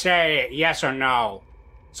didn't say yes or no.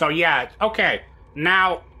 So yeah, okay.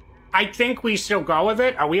 Now, I think we still go with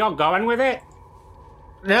it. Are we all going with it?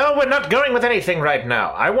 No, we're not going with anything right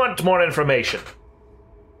now. I want more information.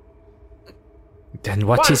 Then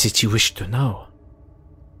what is it you wish to know?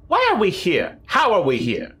 Why are we here? How are we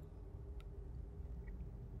here?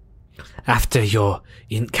 After your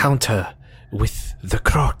encounter with the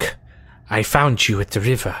croc, I found you at the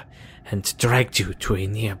river and dragged you to a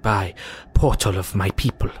nearby portal of my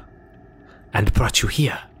people and brought you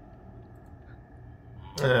here.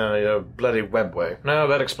 Oh, your bloody webway. No,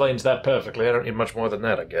 that explains that perfectly. I don't need much more than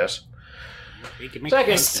that, I guess. We can make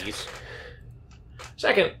Second. fences.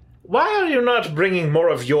 Second, why are you not bringing more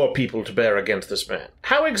of your people to bear against this man?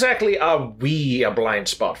 How exactly are we a blind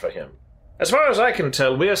spot for him? As far as I can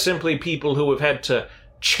tell, we are simply people who have had to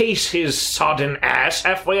chase his sodden ass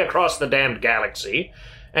halfway across the damned galaxy.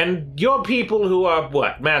 And you're people who are,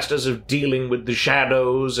 masters of dealing with the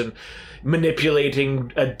shadows and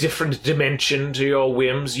manipulating a different dimension to your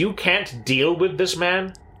whims. You can't deal with this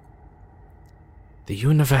man? The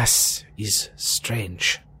universe is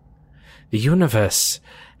strange. The universe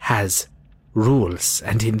has rules,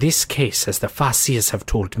 and in this case, as the Farseers have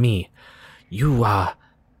told me, you are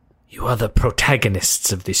the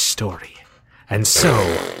protagonists of this story. And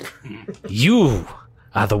so, you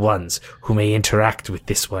are the ones who may interact with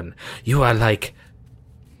this one. You are like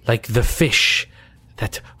the fish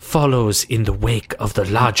that follows in the wake of the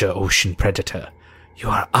larger ocean predator. You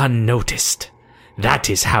are unnoticed. That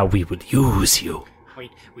is how we will use you. Wait,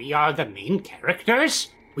 we are the main characters?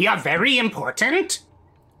 We are very important?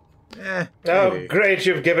 Oh, great,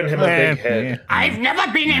 you've given him a big head. I've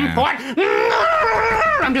never been important.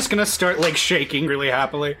 I'm just gonna start, like, shaking really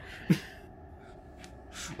happily.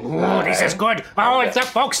 Oh, this is good. Oh, it's the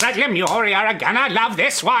folks at Lemuri are gonna love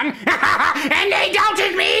this one. And they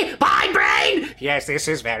doubted me! Pie Brain! Yes, this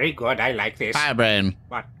is very good. I like this. Hi, Brain.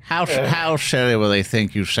 What? How silly will they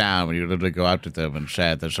think you sound when you literally go up to them and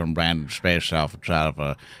say that some random space elf out of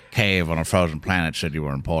a cave on a frozen planet said you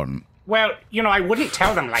were important? Well, I wouldn't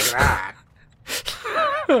tell them like that.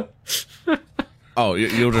 Oh,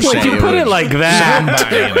 you'll just When say you put it like that,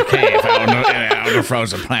 somebody in a cave on a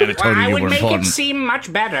frozen planet told Well, I you would were make important. it seem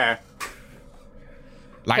much better.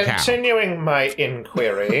 Like how? Continuing my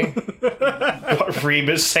inquiry, Reeb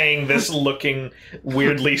is saying this looking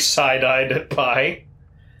weirdly side-eyed at Pi.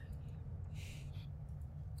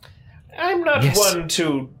 I'm not Yes. one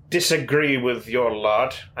to disagree with your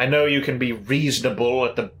lot. I know you can be reasonable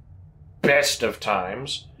at the best of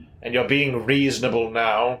times, and you're being reasonable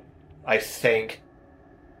now, I think.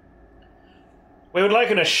 We would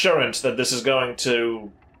like an assurance that this is going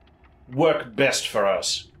to work best for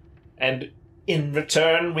us. And in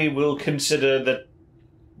return, we will consider that,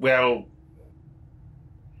 well,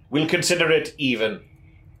 we'll consider it even.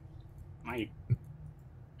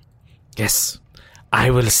 Yes.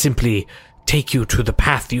 I will simply take you to the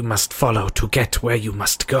path you must follow to get where you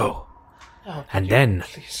must go. And then,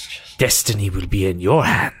 destiny will be in your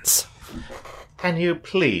hands. Can you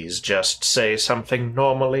please just say something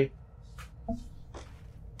normally?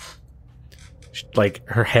 Like,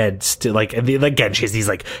 her head still, like, again, she has these,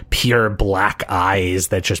 like, pure black eyes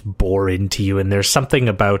that just bore into you, and there's something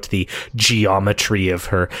about the geometry of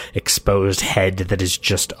her exposed head that is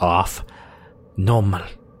just off. Normal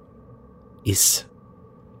is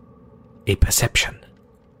a perception.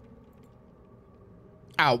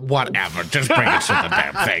 Oh, whatever. Just bring us to the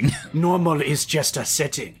damn thing. Normal is just a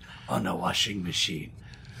setting on a washing machine.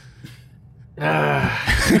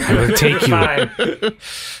 I will take you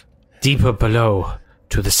deeper below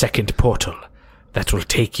to the second portal that will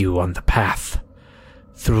take you on the path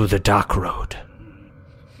through the dark road.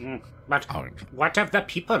 But what of the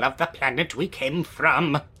people of the planet we came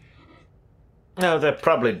from? No, they're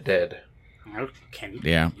probably dead. Well, can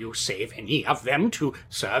Yeah. you save any of them to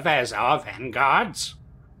serve as our vanguards?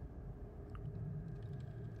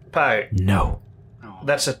 Pi, No.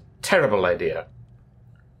 that's a terrible idea.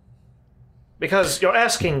 Because you're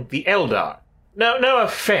asking the Eldar. No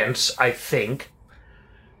offense, I think.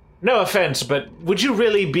 No offense, but would you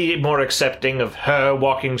really be more accepting of her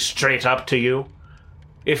walking straight up to you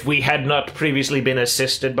if we had not previously been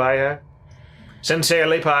assisted by her?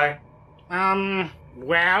 Sincerely, Pi?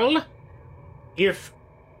 Well, if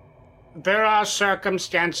there are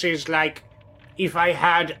circumstances like if I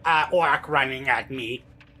had an orc running at me,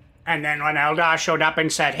 and then when Eldar showed up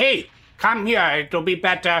and said, hey, come here, it'll be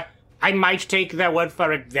better, I might take their word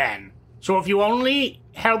for it then. So if you only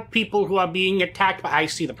help people who are being attacked, I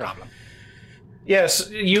see the problem. Yes,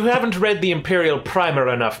 you haven't read the Imperial Primer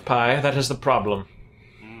enough, Pi. That is the problem.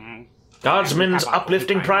 Guardsman's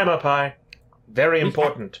uplifting primer, Pi. Very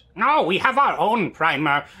important. No, we have our own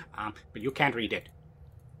primer, but you can't read it.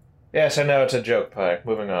 Yes, I know it's a joke, Pi.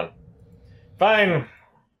 Moving on. Fine.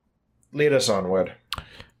 Lead us onward.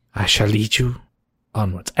 I shall lead you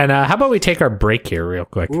onwards. And how about we take our break here real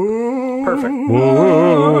quick? Perfect.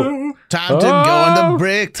 Time to go into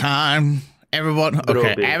break time. Everyone, okay,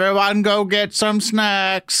 Groovy. everyone go get some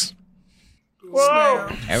snacks. Whoa!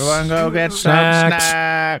 Everyone go get some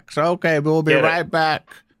snacks. Okay, we'll be Get it. right back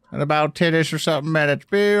in about 10-ish or something minutes.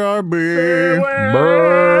 BRB.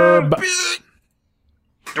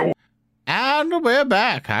 And we're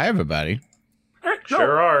back. Hi, everybody.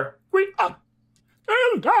 Sure are. Eldar!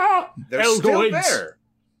 They're still Eldoids. there.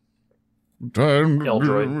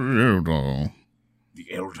 Eldroid. The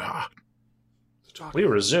Eldar. We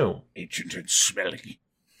resume. Ancient and smelly.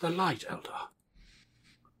 The light Eldar.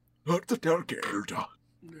 Not the dark Eldar.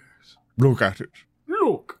 Look at it.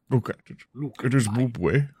 Look. Look at it. Look It is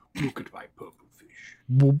Woobway. Look at my purple fish.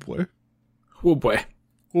 Woobway. Oh boy.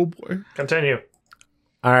 Woobway. Continue.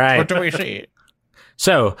 All right. What do we see?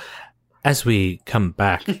 So, as we come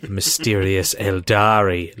back, the mysterious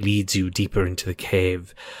Eldari leads you deeper into the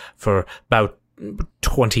cave for about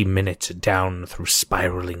 20 minutes down through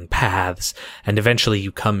spiraling paths, and eventually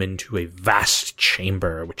you come into a vast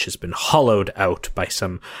chamber which has been hollowed out by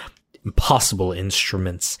some impossible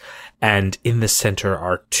instruments, and in the center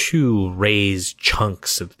are two raised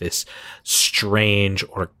chunks of this strange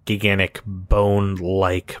organic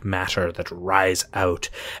bone-like matter that rise out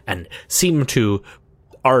and seem to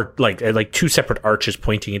like two separate arches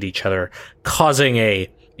pointing at each other, causing a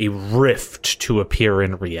rift to appear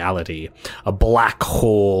in reality, a black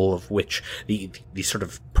hole of which the sort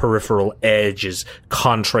of peripheral edge is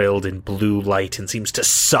contrailed in blue light and seems to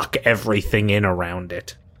suck everything in around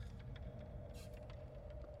it.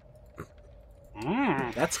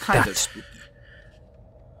 That's kind of spooky.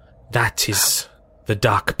 That is the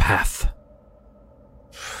dark path.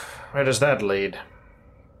 Where does that lead?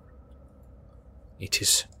 It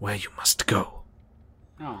is where you must go.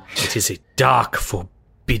 Oh. It is a dark,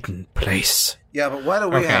 forbidden place. Yeah, but why do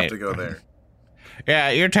we Okay. have to go there? Yeah,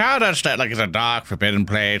 you're telling us that like it's a dark, forbidden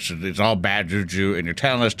place, and it's all bad juju, and you're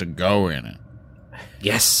telling us to go in it.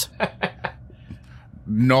 Yes.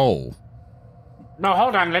 No. No,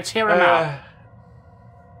 hold on. Let's hear him out.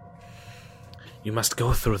 You must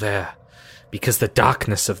go through there, because the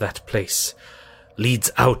darkness of that place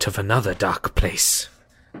leads out of another dark place.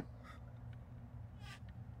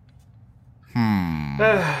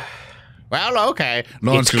 Well, okay.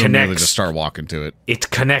 No one's going to immediately just start walking to it. It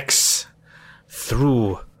connects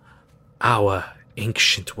through our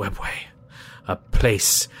ancient webway, a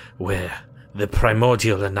place where the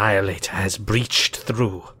primordial annihilator has breached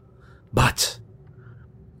through. But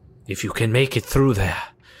if you can make it through there,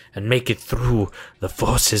 and make it through the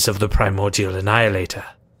forces of the primordial annihilator,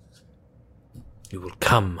 you will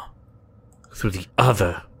come through the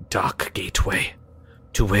other dark gateway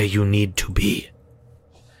to where you need to be.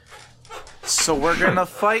 So we're gonna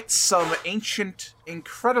fight some ancient,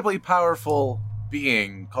 incredibly powerful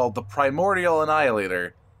being called the Primordial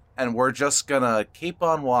Annihilator, and we're just gonna keep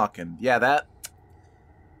on walking. Yeah, that...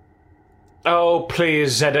 Oh,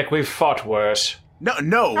 please, Zedek, we've fought worse.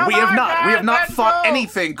 No, we have not. We have not fought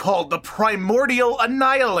anything called the Primordial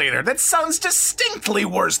Annihilator. That sounds distinctly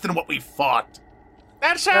worse than what we fought.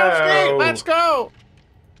 That sounds great. Let's go.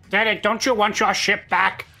 Derek, don't you want your ship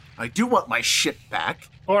back? I do want my ship back.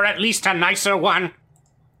 Or at least a nicer one.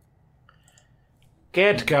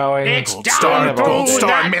 Get going. It's Gold down star, to gold star,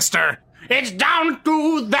 that, mister. It's down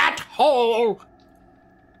to that hole.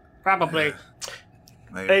 Probably.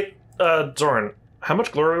 Hey, Zoran, how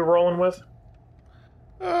much glory are we rolling with?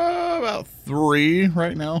 About 3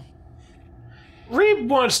 right now. Reeb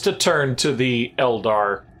wants to turn to the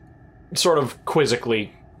Eldar, sort of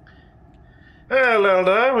quizzically. Well,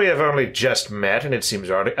 Eldar, we have only just met, and it seems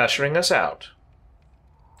you're already ushering us out.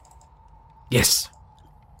 Yes.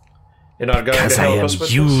 You're not going Because to I help am us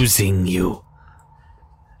with using you.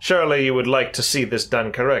 Surely you would like to see this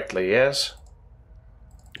done correctly, yes?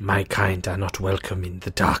 My kind are not welcome in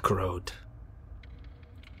the Dark Road.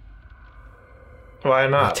 Why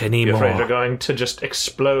not? Not anymore. You afraid you're going to just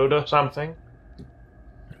explode or something?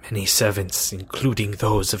 Many servants, including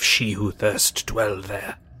those of she who thirst, dwell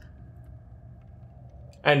there.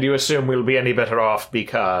 And you assume we'll be any better off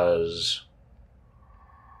because...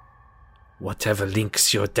 Whatever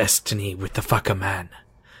links your destiny with the fucker man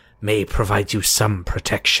may provide you some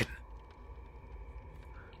protection.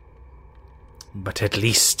 But at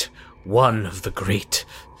least one of the great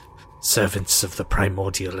servants of the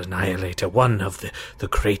Primordial Annihilator, one of the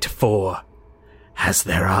Great Four, has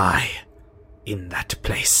their eye in that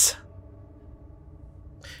place.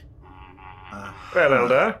 Well,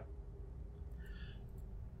 Eldar,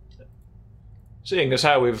 seeing as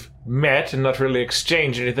how we've met and not really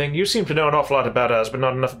exchanged anything, you seem to know an awful lot about us, but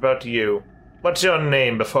not enough about you. What's your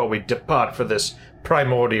name before we depart for this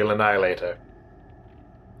Primordial Annihilator?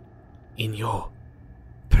 In your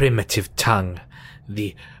primitive tongue,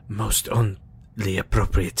 the most only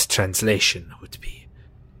appropriate translation would be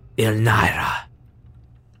Elnira.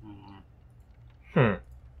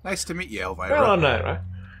 Nice to meet you, Elvira. Well, Elnira,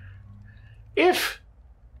 if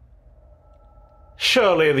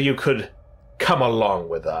surely you could come along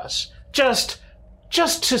with us, just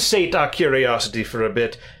to sate our curiosity for a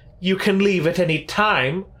bit. You can leave at any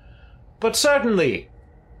time, but certainly,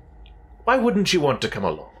 why wouldn't you want to come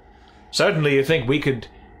along? Certainly you think we could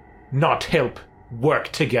not help work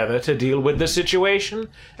together to deal with the situation,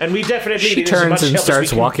 and we definitely She need as much turns and help as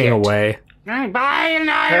starts we can walking get. away. Bye,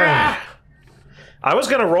 Naira. I was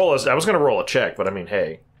gonna roll a check, but I mean,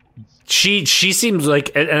 hey. She seems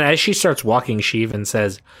like, and as she starts walking, she even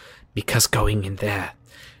says, because going in there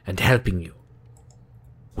and helping you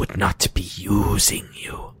would not be using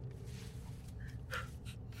you.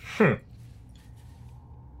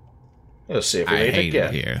 Let's see if we I need to hate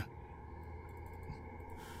get it here.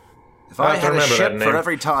 If I have to had a remember that ship name. for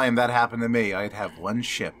every time that happened to me, I'd have one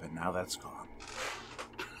ship, and now that's gone.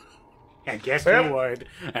 I guess Well. you would.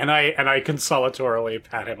 And I consolatorily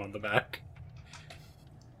pat him on the back.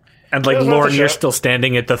 And like, Well, not Lauren, the you're ship. still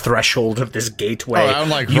standing at the threshold of this gateway. I'm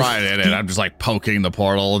like right in it. I'm just like poking the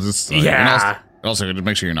portal. Just Yeah. And also to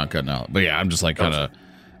make sure you're not cutting out. But yeah, I'm just like kind of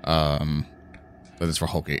but it's for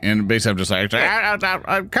Hulky. And basically I'm just like,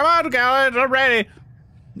 come on, guys, I'm ready.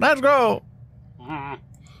 Let's go.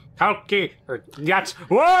 Hulky. That's.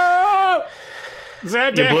 Whoa!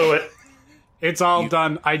 Zedek. You blew it. It's all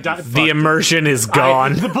done. I died. The immersion is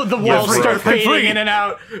gone. The walls free. start I'm free. fading in and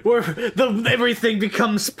out. Where everything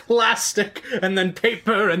becomes plastic, and then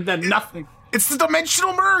paper, and then nothing. It's the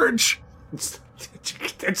dimensional merge! It's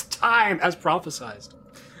time, as prophesized.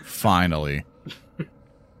 Finally.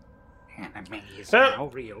 Anime is Well- now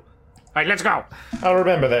real. All right, let's go. I'll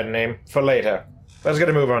remember that name for later. Let's get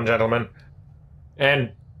a move on, gentlemen.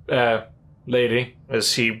 And, lady,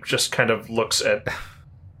 as he just kind of looks at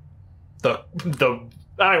the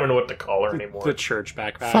I don't know what to call her anymore. The church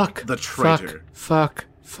backpack. Fuck. The traitor. Fuck.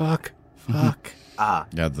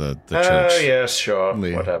 Yeah, the Oh, church. yes, sure.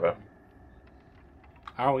 Lee. Whatever.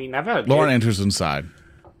 Oh, we never. Lauren did. enters inside.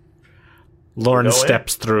 Lauren Go in.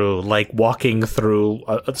 steps through, like walking through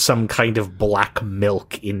some kind of black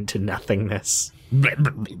milk into nothingness.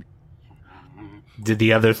 Did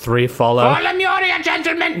the other three follow? Follow Muria,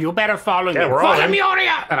 gentlemen! You better follow me. we're all Follow in.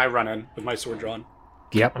 Muria! And I run in with my sword drawn.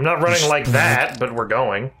 Yep. I'm not running like that, but we're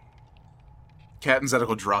going. Captain Zedek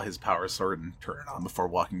will draw his power sword and turn it on before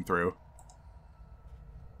walking through.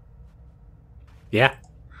 Yeah.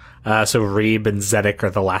 So Reeb and Zedek are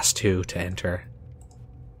the last two to enter.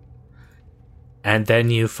 And then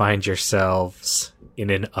you find yourselves in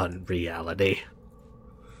an unreality.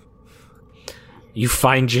 You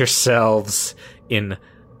find yourselves in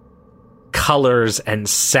colors and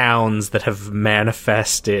sounds that have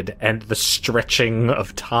manifested and the stretching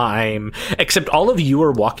of time. Except all of you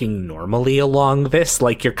are walking normally along this,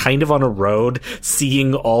 like you're kind of on a road,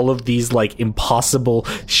 seeing all of these like impossible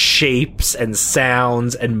shapes and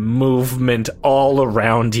sounds and movement all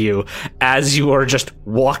around you as you are just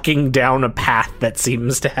walking down a path that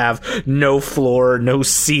seems to have no floor, no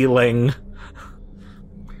ceiling.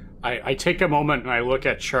 I take a moment and I look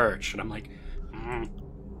at Church, and I'm like,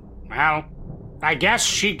 Well, I guess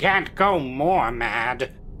she can't go more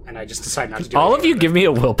mad. and I just decide not to do All of anything you with give me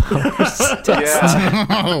a willpower test. Yeah.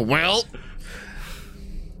 Oh, well.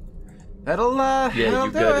 That'll, Yeah, that'll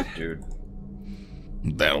you do got it. it,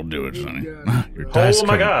 dude. That'll do it, Sonny. Your dice Oh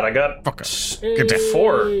my come- god, I got Fuck it. Get that.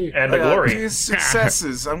 4 and a I got glory. 2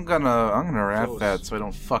 successes. I'm gonna wrap that so I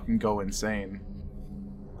don't fucking go insane.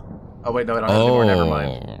 Oh wait, no, I don't have any more. Never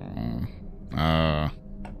mind.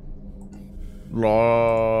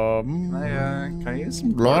 Can I use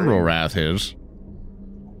some Lord will glory? wrath his.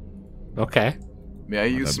 Okay. May I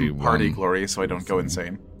use that'd some be party one. glory so I don't go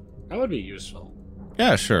insane? it. That would be useful.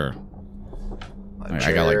 Yeah, sure.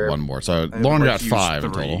 I got like one more. So Lauren got 5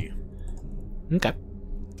 in total. Okay.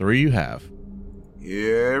 3 you have.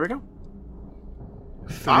 Here we go.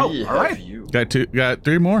 3 all have right. you. Got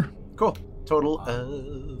 3 more. Cool. Total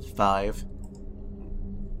of 5.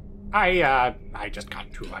 I just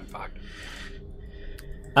got 2. I'm fucked.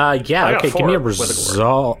 Yeah, I got okay, give me a 4 with a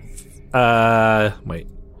result. Wait.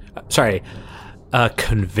 Sorry. A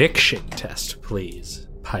conviction test, please.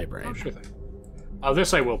 Pie brain. Oh, sure thing.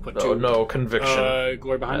 This I will put 2. Oh no, conviction.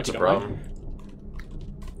 Glory behind That's if a you don't problem.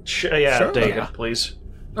 Yeah, Sure. take Yeah. it, please.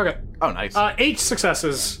 mind. Okay. Oh, nice. 8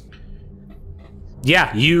 successes.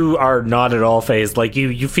 Yeah, you are not at all phased. Like,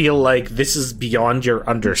 you feel like this is beyond your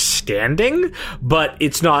understanding, but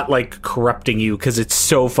it's not, like, corrupting you, because it's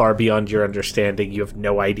so far beyond your understanding, you have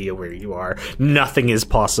no idea where you are. Nothing is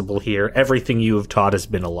possible here. Everything you have taught has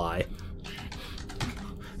been a lie.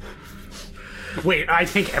 Wait, I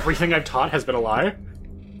think everything I've taught has been a lie?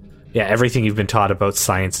 Yeah, everything you've been taught about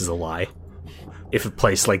science is a lie. If a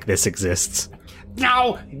place like this exists.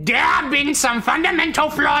 Now, there have been some fundamental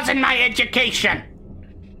flaws in my education.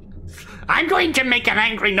 I'm going to make an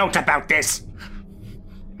angry note about this.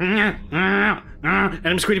 And I'm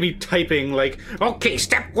just going to be typing, like, Okay,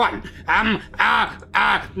 step 1.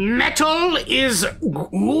 Metal is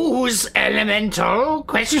ooze elemental?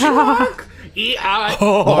 Question mark?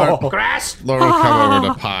 Grass? Lauren will come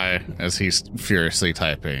over to Pie as he's furiously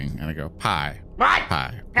typing, and I go, Pie, What?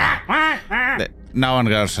 Pie. No one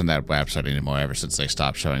goes on that website anymore ever since they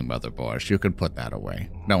stopped showing motherboards. You can put that away.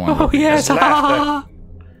 No one. Oh, yes. Laughter.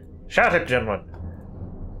 Shout it, gentlemen.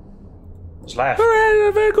 Let's laugh.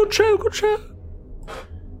 Very good show, good show.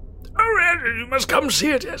 Oh, you must come see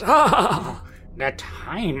it, yes. The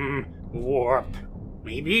time warp.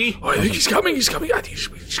 Maybe? I think he's coming, I think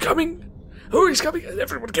he's coming. Oh, he's coming.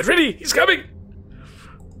 Everyone get ready, he's coming.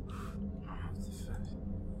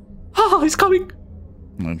 Oh, he's coming.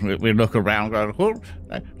 We look around, going,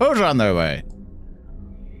 who's on their way?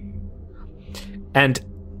 And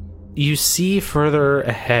you see further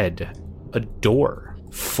ahead a door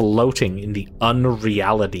floating in the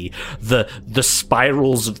unreality. The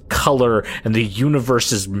spirals of color and the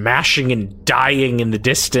universe is mashing and dying in the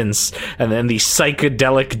distance, and then the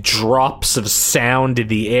psychedelic drops of sound in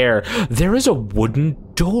the air. There is a wooden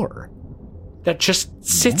door that just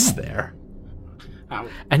sits there.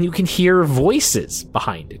 And you can hear voices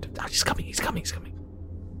behind it. Oh, he's coming.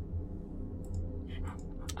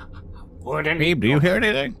 Babe, do you hear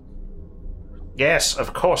anything? Yes,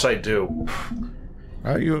 of course I do.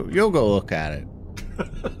 You'll go look at it.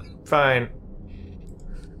 Fine.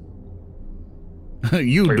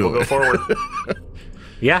 You We'll do go it. forward.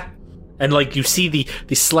 Yeah. And like you see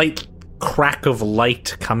the slight crack of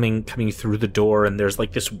light coming through the door, and there's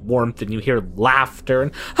like this warmth, and you hear laughter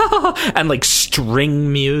and and like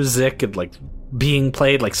string music and like being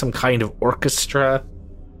played like some kind of orchestra.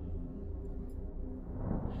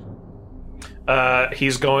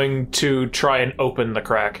 He's going to try and open the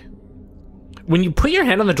crack. When you put your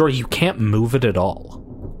hand on the door, you can't move it at all.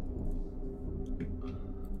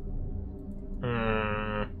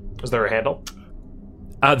 Is there a handle?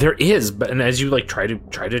 There is, but and as you like try to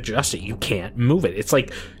adjust it, you can't move it. It's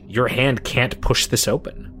like your hand can't push this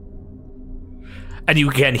open. And you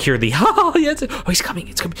again hear the yes, oh, he's coming.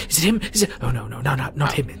 It's coming. Is it him? Is it? Oh no,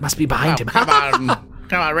 not him. It must be behind him. Come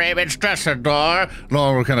on, Raven, stress the door.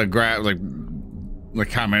 Lauren will kind of grab, like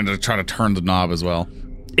come in to try to turn the knob as well.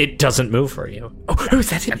 It doesn't move for you. Oh, is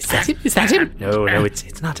that him? Is that him? Is that him? No,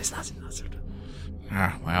 it's not. It's not.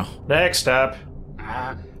 Ah, well. Next up.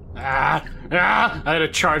 I had to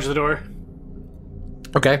charge the door.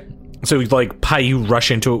 Okay. So, like, Pi, you rush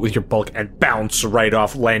into it with your bulk and bounce right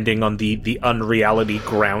off, landing on the unreality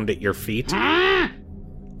ground at your feet.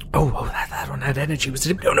 that one had energy. Was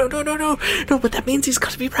it him? No, but that means he's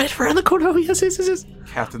got to be right around the corner. Oh, yes.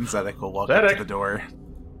 Captain Zedek will walk up to the door.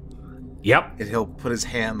 Yep. And he'll put his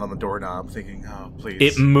hand on the doorknob, thinking, oh, please.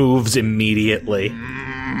 It moves immediately.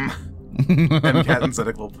 And Captain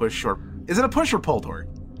Zedek will push or... Is it a push or pull door?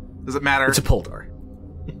 Does it matter? It's a pull door.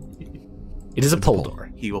 It is a pull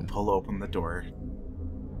door. He will pull open the door.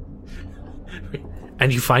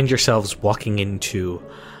 And you find yourselves walking into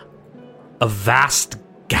a vast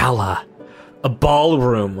gala, a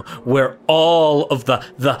ballroom where all of the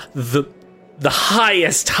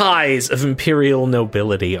highest highs of imperial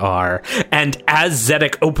nobility are. And as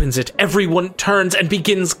Zedek opens it, everyone turns and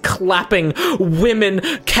begins clapping. Women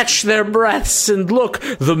catch their breaths and look.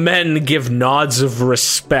 The men give nods of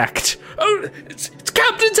respect. Oh, it's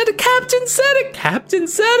Captain Zedek! Captain Zedek! Captain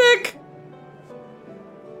Zedek!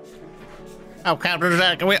 Oh, Captain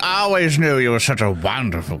Zedek, we always knew you were such a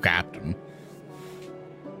wonderful captain.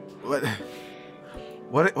 What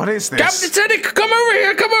is this? Captain Zedek, come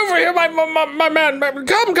over here, my man.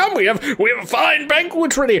 Come, we have a fine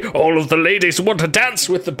banquet ready. All of the ladies want to dance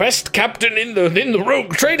with the best captain in the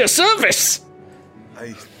rogue trader service.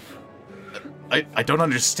 I don't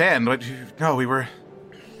understand. No, we were...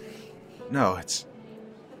 No, it's...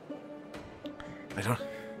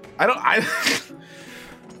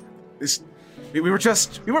 We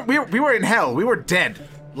were in hell. We were dead,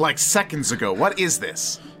 like, seconds ago. What is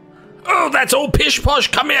this? Oh, that's all pish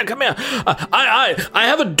posh. Come here. I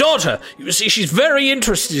have a daughter. You see, she's very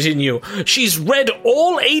interested in you. She's read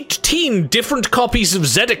all 18 different copies of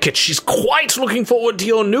Zedekit. She's quite looking forward to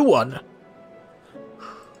your new one.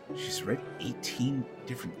 She's read 18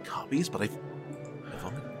 different copies, but I've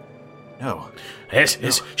only... No.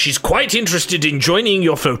 Yes. She's quite interested in joining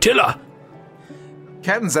your flotilla.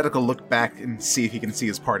 Captain Zedek will look back and see if he can see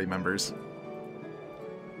his party members.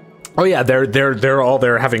 Oh yeah, they're all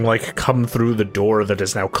there, having like come through the door that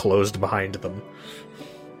is now closed behind them.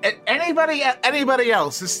 Anybody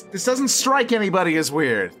else? This doesn't strike anybody as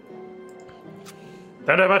weird.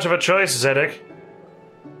 Don't have much of a choice, Zedek.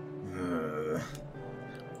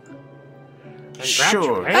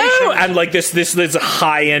 Sure. Oh, and like this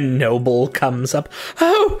high-end noble comes up.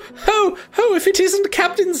 Oh, if it isn't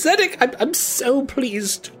Captain Zedek, I'm so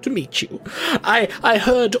pleased to meet you. I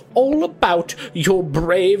heard all about your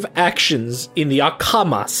brave actions in the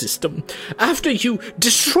Arkama system after you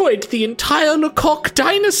destroyed the entire Lecoq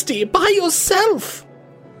dynasty by yourself.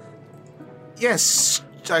 Yes,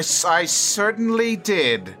 I certainly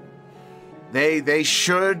did. They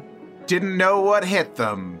sure didn't know what hit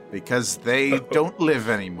them because they don't live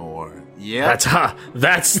anymore. Yeah,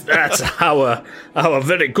 that's our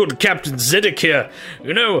very good Captain Zedek here.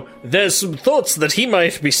 You know, there's some thoughts that he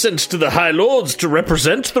might be sent to the High Lords to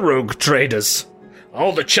represent the rogue traders.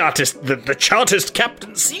 All the chartist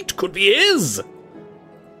captain seat could be his.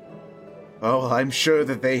 Oh, I'm sure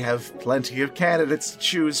that they have plenty of candidates to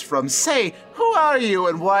choose from. Say, who are you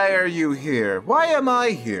and why are you here? Why am I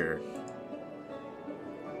here?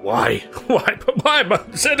 Why,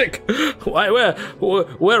 Zedek? Why,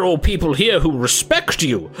 we're all people here who respect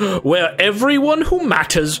you. We're everyone who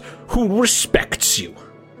matters who respects you.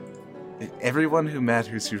 Everyone who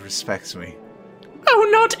matters who respects me. Oh,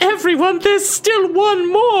 not everyone, there's still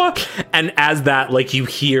one more! And as that, like, you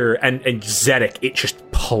hear, and Zedek, it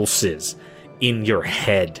just pulses in your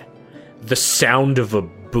head. The sound of a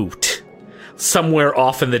boot. Somewhere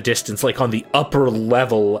off in the distance, like on the upper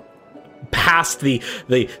level, past the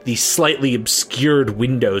slightly obscured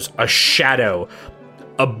windows, a shadow,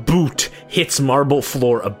 a boot hits marble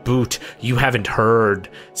floor, a boot you haven't heard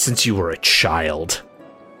since you were a child.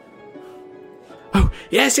 Oh,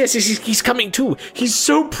 yes, he's coming too. He's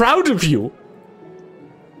so proud of you.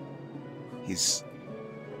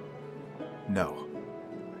 No,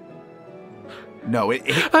 no.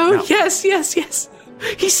 Yes. He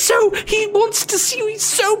wants to see you. He's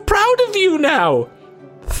so proud of you now.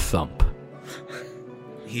 Thump.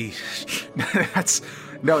 It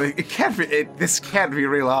can't be. This can't be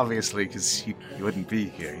real, obviously, because he wouldn't be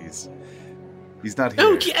here. He's not here.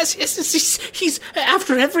 Oh, yes, he's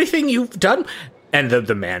after everything you've done. And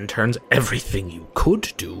the man turns, everything you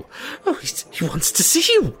could do. Oh, he wants to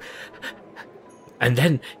see you. And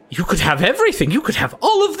then you could have everything. You could have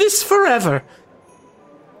all of this forever.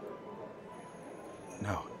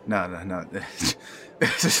 No.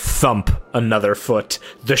 Thump, another foot.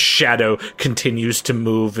 The shadow continues to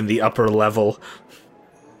move in the upper level.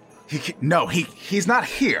 He's not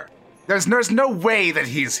here. There's no way that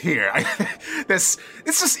he's here. It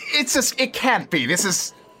can't be.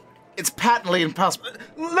 It's patently impossible.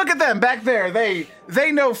 Look at them back there.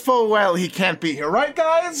 They know full well he can't be here, right,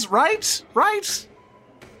 guys? Right?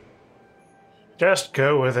 Just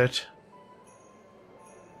go with it.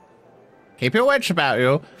 Keep your wits about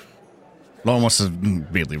you. Lorne wants to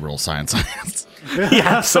immediately roll science. Yeah,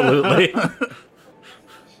 absolutely.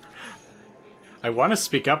 I want to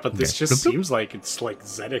speak up, but this just seems like it's like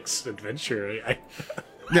Zedek's adventure. Yeah,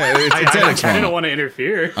 it's I Zedek's kind of one. don't want to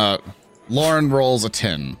interfere. Lauren rolls a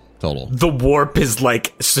 10 total. The warp is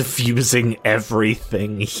like suffusing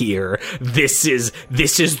everything here. This is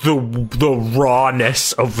the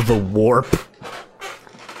rawness of the warp.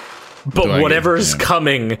 But whatever's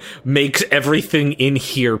coming makes everything in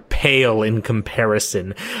here pale in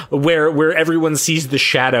comparison. Where everyone sees the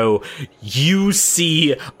shadow, you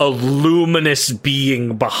see a luminous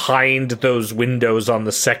being behind those windows on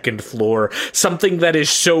the second floor. Something that is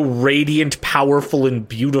so radiant, powerful, and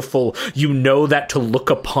beautiful, you know that to look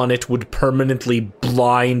upon it would permanently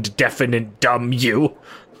blind, deafen, and dumb you.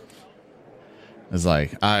 It's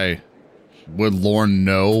like, would Lorne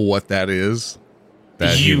know what that is?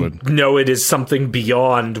 That you know it is something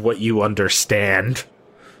beyond what you understand.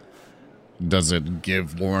 Does it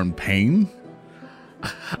give Lorne pain?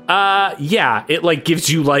 Yeah, it like gives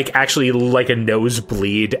you like actually like a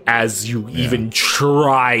nosebleed as you even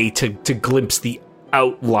try to glimpse the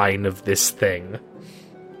outline of this thing.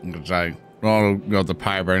 It's like, the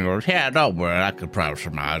pie brain goes, yeah, don't worry, I could probably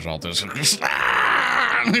surmise all this. He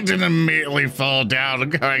didn't immediately fall down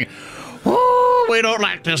and going, oh, we don't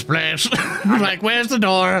like this place. Like, where's the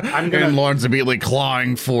door? And Lorne's immediately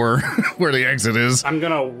clawing for where the exit is. I'm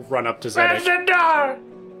gonna run up to Zedek. Where's the door?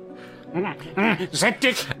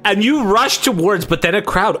 Zedek! And you rush towards, but then a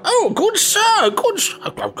crowd. Oh, good sir, good sir.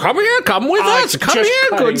 Come here, come with us. Come Just here,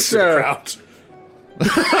 cutting good through the sir.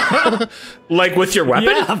 crowd. Like with your weapon?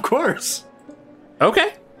 Yeah, of course.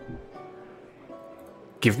 Okay.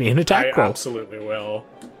 Give me an attack I roll. absolutely will.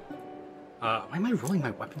 Why am I rolling my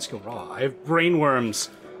weapon skill raw? I have brain worms.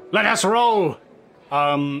 Let us roll!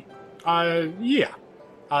 Yeah.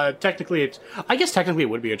 Technically I guess technically it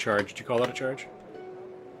would be a charge. Did you call that a charge?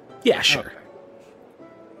 Yeah, sure. Okay.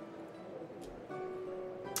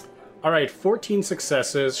 Alright, 14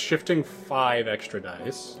 successes, shifting 5 extra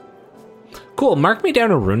dice. Cool. Mark me down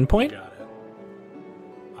a rune point. Got it.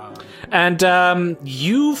 And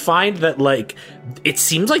you find that, like, it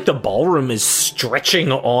seems like the ballroom is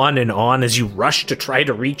stretching on and on as you rush to try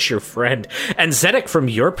to reach your friend. And Zedek, from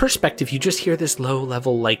your perspective, you just hear this low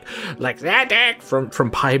level, like Zedek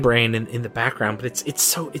from Pie Brain in the background, but it's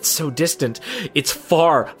so distant. It's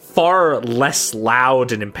far less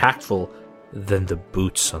loud and impactful than the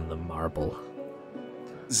boots on the marble.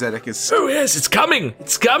 Zedek is... Oh yes, it's coming!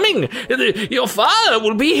 It's coming! Your father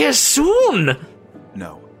will be here soon!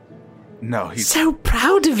 No, he's... So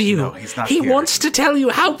proud of you! No, he's not He here. wants to tell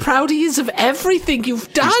you how proud he is of everything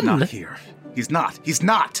you've done! He's not here. He's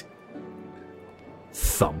not!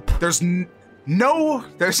 Thump. There's no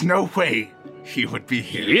way he would be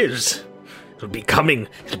here. He is. He'll be coming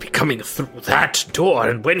through that door,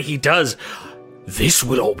 and when he does, this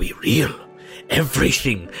will all be real.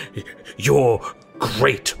 Everything. Your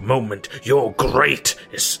great moment, your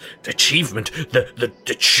greatest achievement, the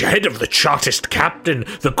head of the Chartist captain,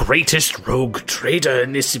 the greatest rogue trader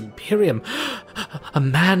in this Imperium, a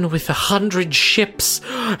man with 100 ships,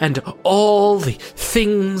 and all the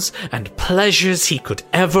things and pleasures he could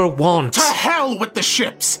ever want. To hell with the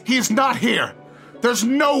ships! He's not here! There's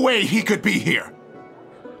no way he could be here!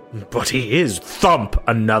 But he is. Thump,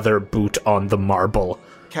 another boot on the marble.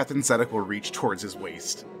 Captain Zedek will reach towards his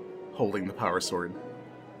waist, holding the power sword.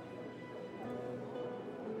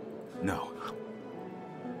 No.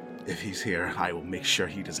 If he's here, I will make sure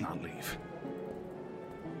he does not leave.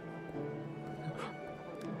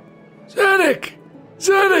 Zedek,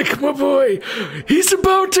 my boy! He's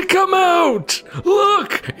about to come out!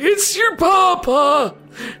 Look! It's your papa!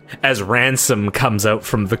 As Ransom comes out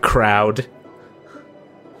from the crowd.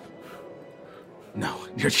 No,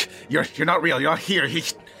 you're not real. You're not here. He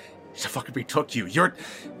fucking retook you.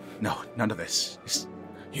 No, none of this.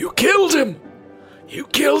 You killed him!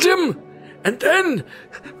 And then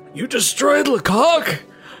You destroyed Lecoq,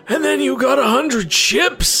 and then you got 100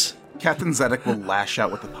 ships. Captain Zedek will lash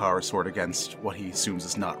out with the power sword against what he assumes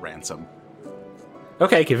is not Ransom.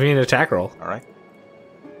 Okay, give me an attack roll. All right.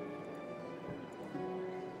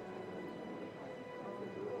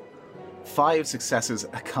 Five successes,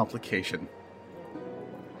 a complication.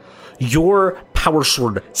 Your power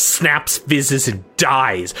sword snaps, fizzes, and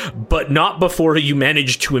dies, but not before you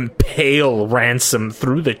manage to impale Ransom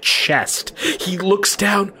through the chest. He looks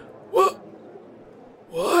down. What?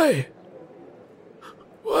 Why?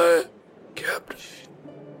 What? Captain.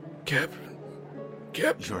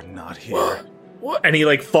 You're not here. What? And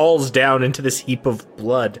he, falls down into this heap of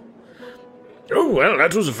blood. Oh, well,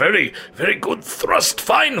 that was a very, very good thrust.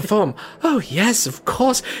 Fine form. Oh, yes, of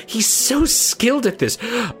course. He's so skilled at this.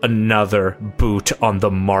 Another boot on the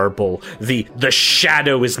marble. The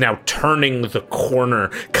shadow is now turning the corner,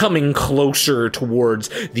 coming closer towards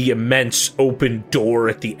the immense open door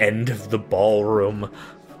at the end of the ballroom.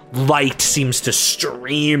 Light seems to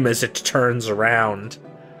stream as it turns around.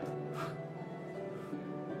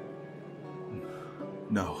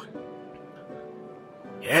 No.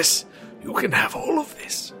 Yes, you can have all of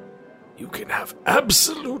this. You can have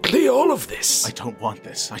absolutely all of this. I don't want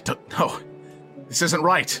this. No. This isn't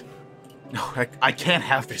right. No, I can't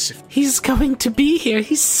have this. He's going to be here.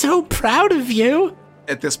 He's so proud of you.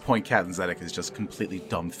 At this point, Captain Zedek is just completely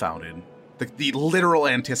dumbfounded. The literal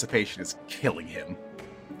anticipation is killing him.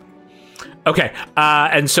 Okay,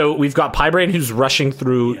 and so we've got Piebrain who's rushing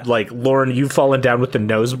through, Lauren, you've fallen down with the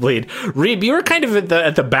nosebleed. Reeb, you're kind of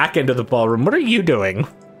at the back end of the ballroom. What are you doing?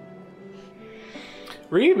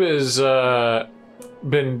 Reeb has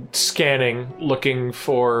been scanning, looking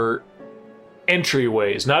for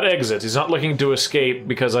entryways, not exits. He's not looking to escape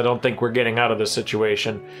because I don't think we're getting out of this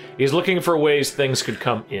situation. He's looking for ways things could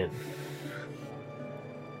come in.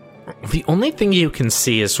 The only thing you can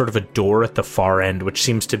see is sort of a door at the far end, which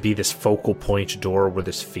seems to be this focal point door where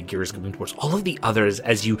this figure is going towards. All of the others,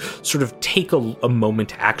 as you sort of take a moment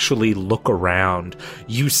to actually look around,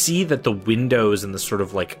 you see that the windows in the sort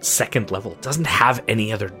of second level doesn't have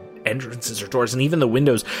any other entrances or doors, and even the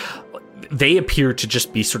windows, they appear to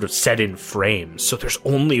just be sort of set in frames. So there's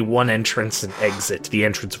only one entrance and exit, the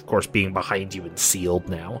entrance, of course, being behind you and sealed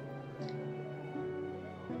now.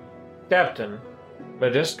 Captain,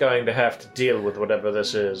 we're just going to have to deal with whatever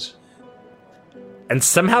this is. And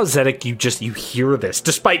somehow, Zedek, you hear this,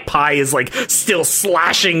 despite Pi is, still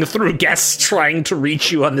slashing through guests trying to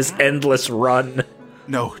reach you on this endless run.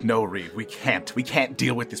 No, Reed, we can't. We can't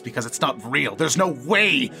deal with this because it's not real. There's no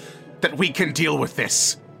way that we can deal with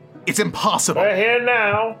this. It's impossible. We're here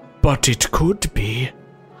now. But it could be.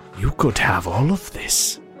 You could have all of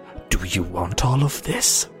this. Do you want all of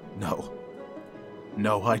this? No.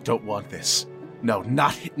 No, I don't want this. No,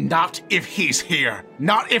 not if he's here.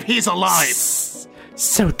 Not if he's alive.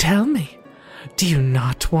 So tell me, do you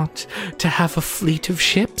not want to have a fleet of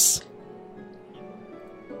ships?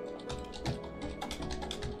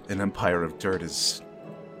 An empire of dirt is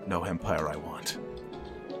no empire I want.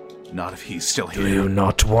 Not if he's still here. Do you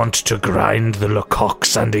not want to grind the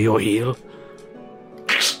Lecoqs under your heel?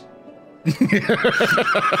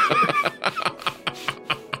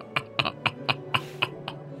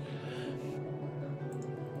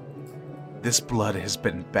 This blood has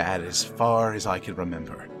been bad as far as I can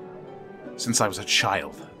remember. Since I was a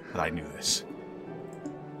child that I knew this.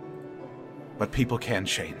 But people can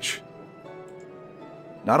change.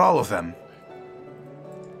 Not all of them.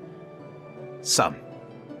 Some.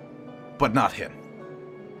 But not him.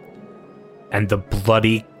 And the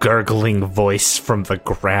bloody, gurgling voice from the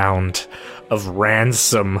ground of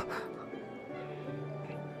Ransom.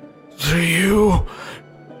 Do you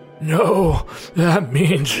know that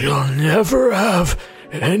means you'll never have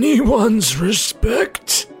anyone's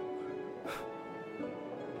respect?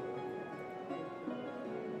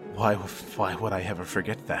 Why would I ever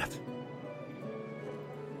forget that?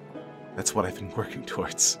 That's what I've been working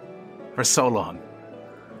towards for so long.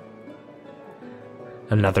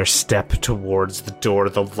 Another step towards the door.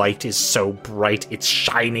 The light is so bright, it's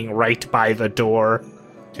shining right by the door.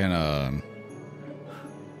 Is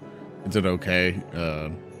it okay?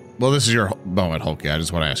 Well, this is your moment, Hulky. I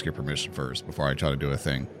just want to ask your permission first before I try to do a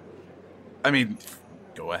thing. I mean,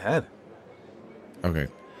 go ahead. Okay.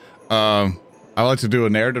 I'd like to do a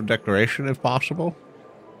narrative declaration if possible.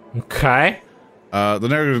 Okay. The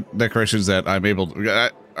narrative declaration is that I'm able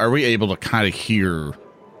to... Are we able to kind of hear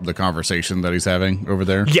the conversation that he's having over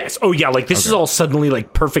there? Yes. Oh, yeah. This is all suddenly,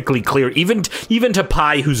 perfectly clear. Even to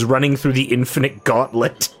Pi, who's running through the infinite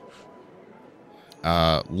gauntlet.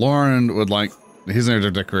 Lauren would like... His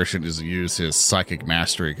narrative declaration is to use his psychic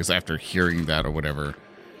mastery, because after hearing that or whatever,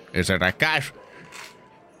 Is it like, guys,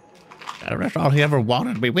 that's all he ever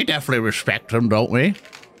wanted me. We definitely respect him, don't we?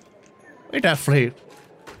 We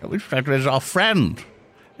respect him as our friend.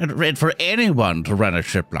 And for anyone to run a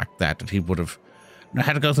ship like that he would have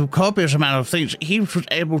had to go through copious amount of things. He was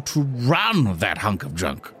able to run that hunk of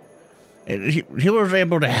junk. He was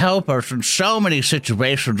able to help us in so many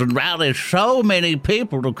situations and rally so many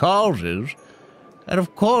people to causes. And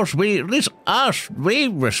of course, we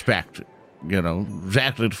respect,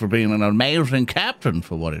 Zach for being an amazing captain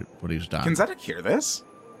for what he's done. Can Zedek hear this?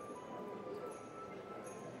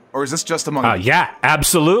 Or is this just among... yeah,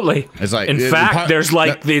 absolutely. It's like, in fact, there's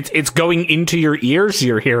it's going into your ears,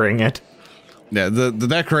 you're hearing it. Yeah, the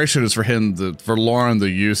declaration is for him, for Lauren to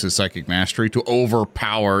use his psychic mastery to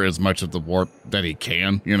overpower as much of the warp that he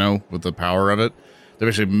can, with the power of it. To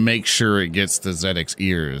basically make sure it gets to Zedek's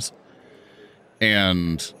ears.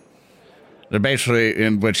 And they're basically,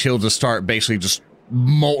 in which he'll just start basically just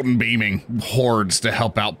molten beaming hordes to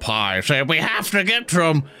help out Pi, saying, we have to get to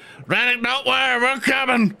him. Zedek, don't worry, we're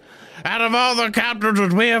coming. Out of all the captains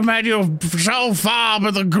that we have met, you so far,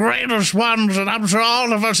 but the greatest ones that I'm sure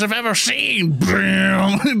all of us have ever seen.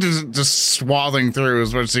 just swathing through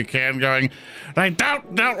as much as he can, going, like,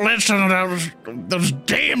 don't listen to those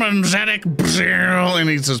demons, Zedek. And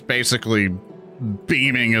he's just basically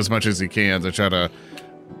beaming as much as he can to try to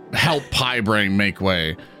help Pie Brain make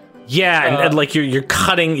way. Yeah, and like you're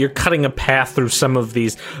cutting a path through some of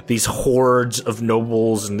these hordes of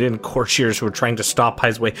nobles and then courtiers who are trying to stop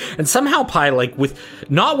Pie's way. And somehow Pie, like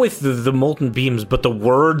not with the molten beams, but the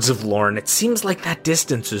words of Lorne, it seems like that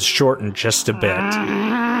distance is shortened just a bit.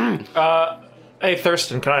 Hey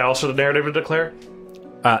Thurston, can I also narrative declare?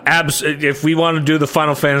 If we want to do the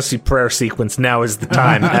Final Fantasy prayer sequence, now is the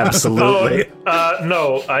time. Absolutely.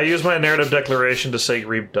 No, I use my narrative declaration to say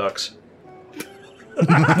Reeb ducks. All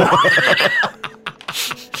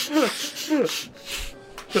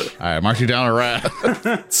right, mark you down a rat.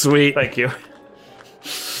 Sweet. Thank you.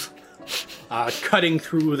 Cutting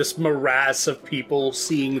through this morass of people,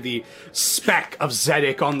 seeing the speck of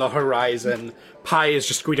Zedek on the horizon, Pi is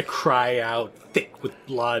just going to cry out, thick with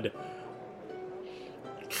blood.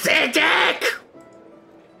 Zedek!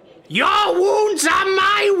 Your wounds are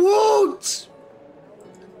my wounds!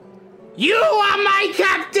 You are my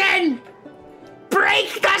captain!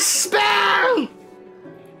 Break the spell!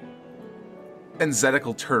 And Zedek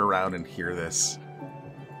will turn around and hear this.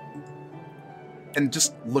 And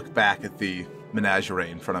just look back at the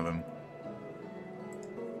menagerie in front of him.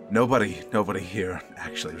 Nobody here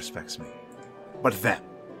actually respects me. But them.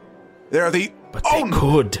 They're the only...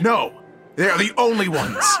 could. No! They are the only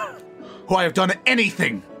ones who I have done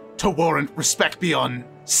anything to warrant respect beyond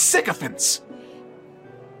sycophants.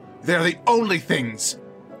 They're the only things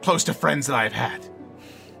close to friends that I've had.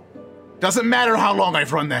 Doesn't matter how long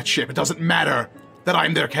I've run that ship. It doesn't matter that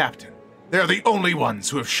I'm their captain. They're the only ones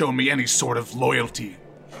who have shown me any sort of loyalty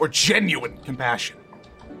or genuine compassion.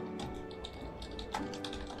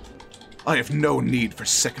 I have no need for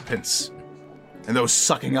sycophants and those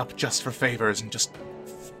sucking up just for favors and just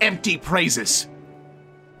empty praises.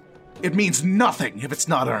 It means nothing if it's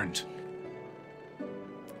not earned.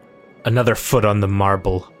 Another foot on the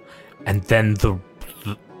marble, and then the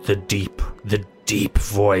deep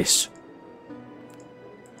voice.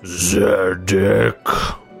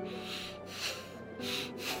 Zedek.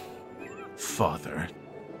 Father.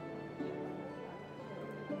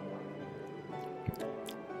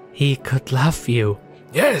 He could love you.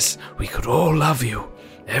 Yes, we could all love you.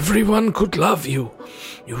 Everyone could love you.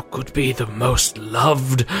 You could be the most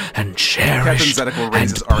loved and cherished Captain Zedek will raise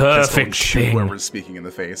and his arm pistol and perfect shoot thing. whoever's speaking in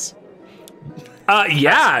the face.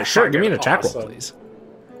 Yeah, sure. Give me an attack roll, awesome. please.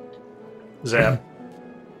 Zap.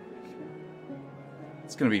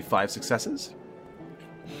 It's going to be 5 successes.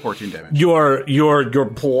 14 damage. Your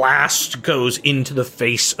blast goes into the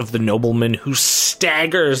face of the nobleman, who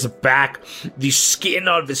staggers back, the skin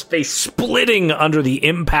of his face splitting under the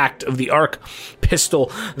impact of the arc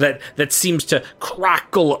pistol that seems to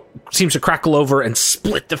crackle over and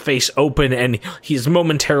split the face open, and he's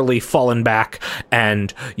momentarily fallen back,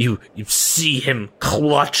 and you see him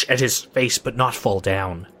clutch at his face but not fall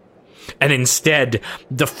down. And instead,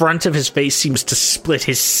 the front of his face seems to split.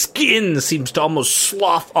 His skin seems to almost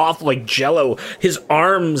slough off like jello. His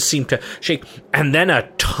arms seem to shake. And then a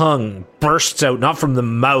tongue bursts out, not from the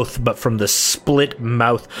mouth, but from the split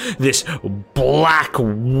mouth. This black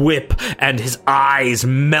whip, and his eyes,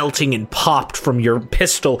 melting and popped from your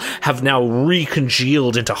pistol, have now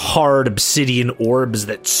recongealed into hard obsidian orbs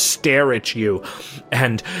that stare at you.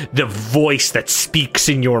 And the voice that speaks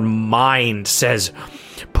in your mind says,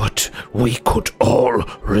 But we could all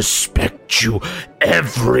respect you.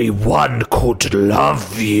 Everyone could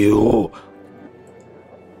love you.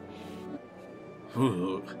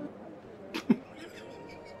 Ooh.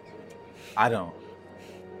 I don't.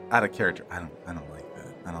 Out of character. I don't like that.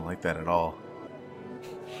 I don't like that at all.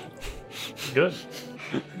 Good.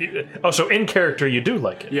 So in character, you do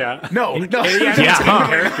like it. Yeah. No. Yeah,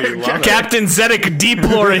 character, you love it. Captain Zedek, deep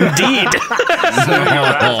lore indeed.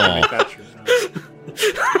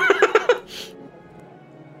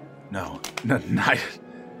 No,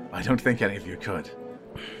 I don't think any of you could.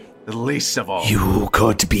 The least of all. You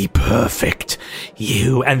could be perfect.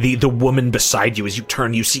 You and the woman beside you, as you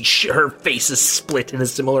turn, you see her face is split in a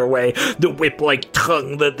similar way. The whip-like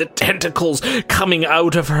tongue, the tentacles coming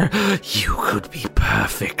out of her. You could be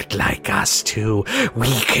perfect like us too.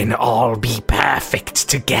 We can all be perfect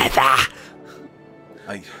together.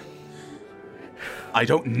 I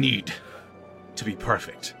don't need to be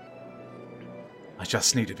perfect. I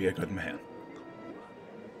just need to be a good man.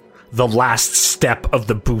 The last step of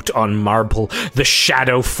the boot on marble, the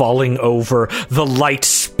shadow falling over, the light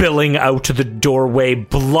spilling out the doorway,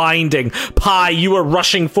 blinding. Pi, you are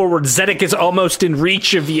rushing forward. Zedek is almost in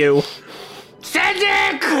reach of you.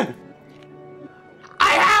 Zedek!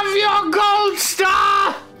 I have your gold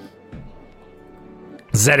star!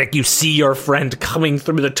 Zedek, you see your friend coming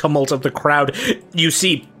through the tumult of the crowd. You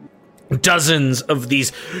see dozens of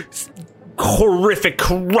these horrific,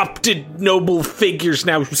 corrupted noble figures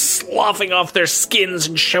now sloughing off their skins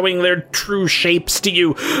and showing their true shapes to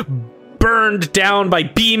you, burned down by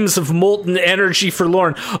beams of molten energy for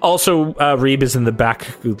Lorne. Also, Reeb is in the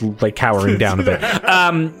back, like, cowering down a bit.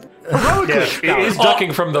 He's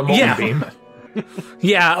ducking from the molten beam.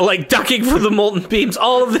 Yeah, like ducking for the molten beams.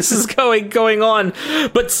 All of this is going on.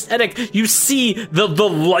 But Zedek, you see the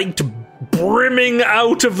light brimming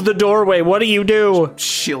out of the doorway. What do you do?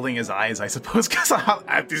 Shielding his eyes, I suppose, because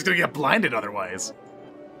he's going to get blinded otherwise.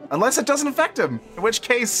 Unless it doesn't affect him, in which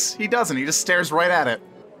case he doesn't. He just stares right at it.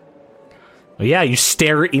 Yeah, you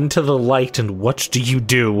stare into the light, and what do you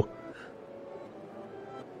do?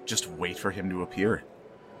 Just wait for him to appear.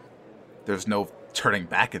 There's no turning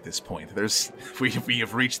back at this point. We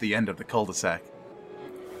have reached the end of the cul-de-sac.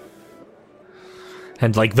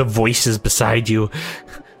 And like the voices beside you.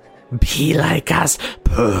 Be like us,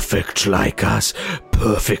 perfect like us,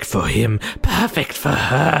 perfect for him, perfect for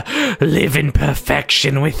her. Live in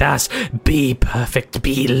perfection with us. Be perfect,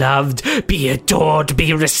 be loved, be adored,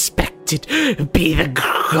 be respected, be the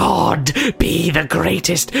god, be the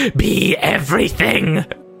greatest, be everything.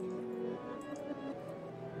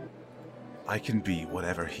 I can be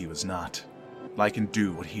whatever he was not. I can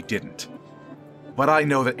do what he didn't. But I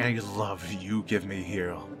know that any love you give me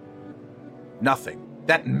here, nothing.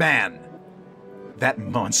 That man, that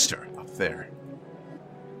monster up there.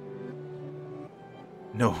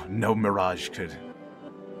 No mirage could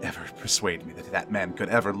ever persuade me that that man could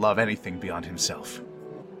ever love anything beyond himself.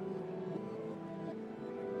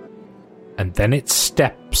 And then it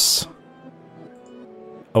steps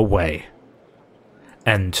away.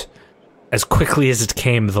 And as quickly as it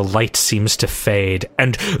came, the light seems to fade,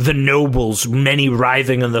 and the nobles, many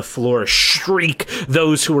writhing on the floor, shriek.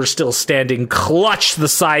 Those who are still standing clutch the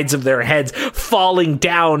sides of their heads, falling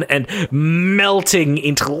down and melting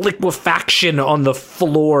into liquefaction on the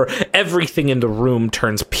floor. Everything in the room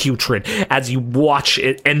turns putrid as you watch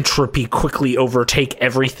it, entropy quickly overtake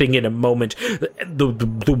everything in a moment.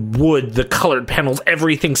 The wood, the colored panels,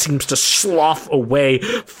 everything seems to slough away,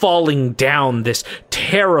 falling down. This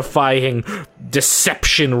terrifying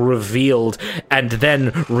deception revealed, and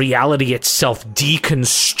then reality itself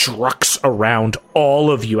deconstructs around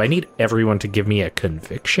all of you. I need everyone to give me a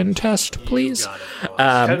conviction test, please.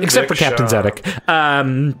 Except for Captain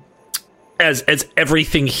Zedek. As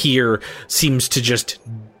everything here seems to just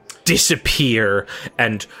disappear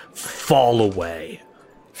and fall away.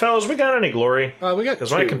 Fellas, we got any glory? We got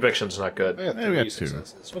because my conviction's not good. I got we got 2.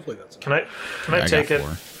 successes. Hopefully that's Can I take it? 4.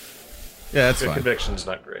 Yeah, that's Your fine. conviction's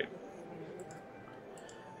not great.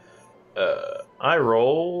 I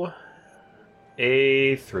roll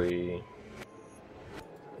a 3.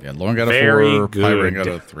 Yeah, Lauren got a Very 4, good. Pyron got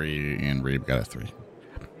a 3, and Reeb got a 3.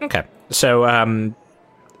 Okay, so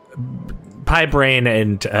Piebrain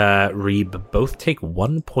and Reeb both take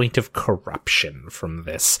 1 point of corruption from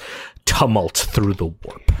this tumult through the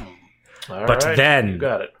warp. But All right, then, you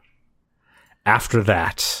got it. After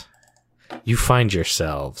that, you find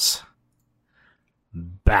yourselves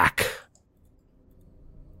back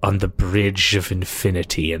on the bridge of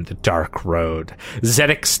infinity in the dark road.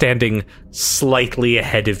 Zedek standing slightly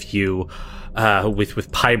ahead of you,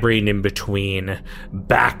 with Pybrain in between,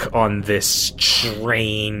 back on this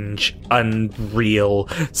strange, unreal,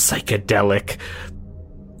 psychedelic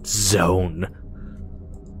zone.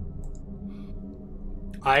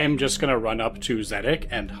 I am just gonna run up to Zedek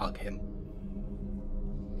and hug him.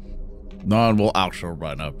 None will also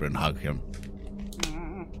run up and hug him.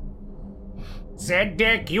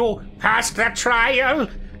 Zedek, you passed the trial,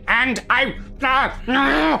 and I'm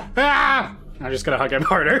just gonna hug him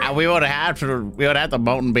harder. We would have to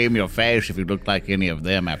mountain beam your face if you looked like any of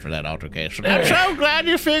them after that altercation. I'm so glad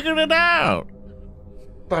you figured it out.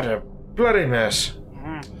 But a bloody mess.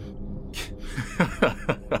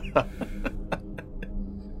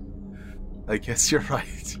 I guess you're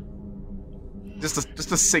right.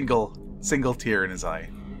 Just a single tear in his eye.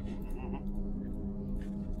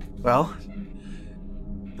 Well,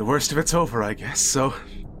 the worst of it's over, I guess, so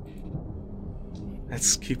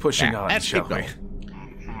let's keep pushing on, shall we?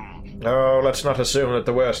 Oh, let's not assume that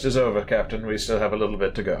the worst is over, Captain. We still have a little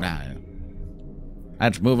bit to go. Nah.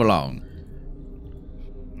 Let's move along.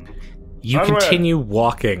 You continue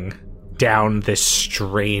walking down this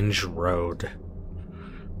strange road.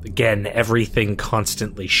 Again, everything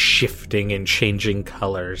constantly shifting and changing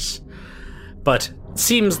colors. But it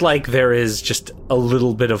seems like there is just a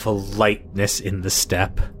little bit of a lightness in the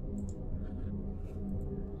step.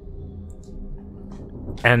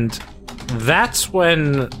 And that's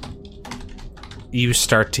when you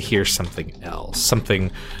start to hear something else.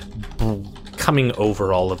 Something coming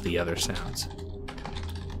over all of the other sounds.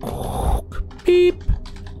 Beep.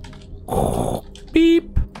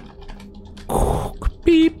 Beep.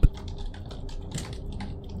 Beep.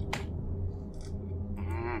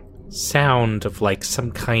 Sound of like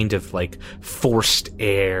some kind of like forced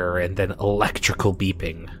air and then electrical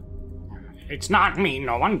beeping. it's not me.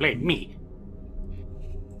 No one blame me.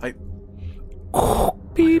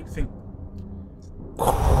 Beep. I think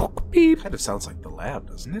Beep. kind of sounds like the lab,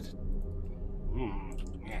 doesn't it?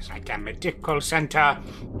 Yes, like a medical center.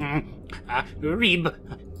 Reeb.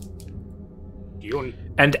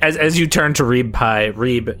 And as you turn to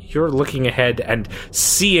Reeb, you're looking ahead and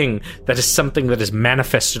seeing that is something that is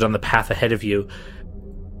manifested on the path ahead of you.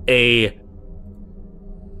 A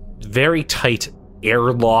very tight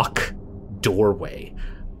airlock doorway.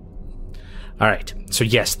 All right. So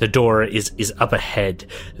yes, the door is up ahead.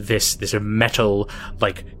 This metal,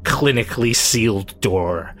 like, clinically sealed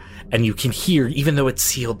door. And you can hear, even though it's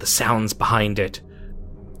sealed, the sounds behind it.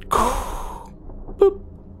 Boop. Boop.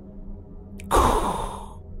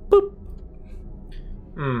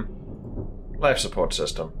 Life support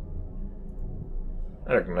system.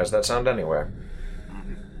 I recognize that sound anywhere.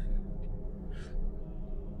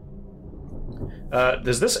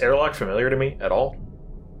 Is this airlock familiar to me at all?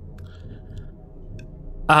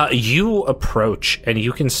 You approach, and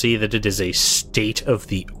you can see that it is a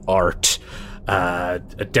state-of-the-art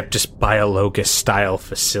Adeptus Biologus style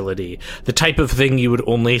facility. The type of thing you would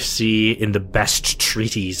only see in the best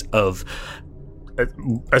treaties of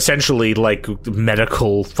essentially like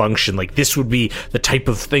medical function. Like, this would be the type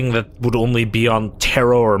of thing that would only be on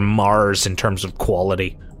Terra or Mars in terms of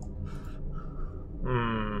quality.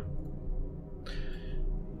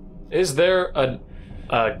 Is there a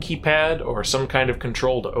keypad or some kind of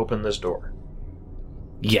control to open this door?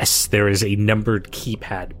 Yes, there is a numbered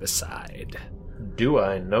keypad beside. Do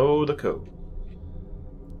I know the code?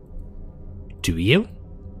 Do you?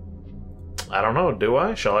 I don't know. Do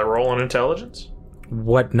I? Shall I roll an intelligence?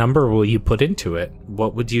 What number will you put into it?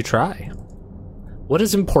 What would you try? What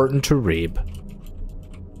is important to Reeb?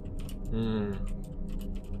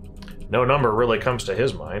 No number really comes to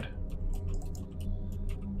his mind.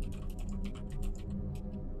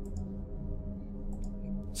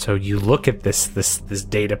 So you look at this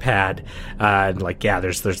data pad, and like, yeah,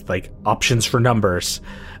 there's like options for numbers,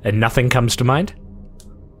 and nothing comes to mind.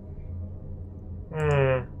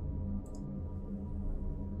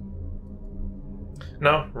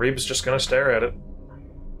 No, Reeb's just gonna stare at it.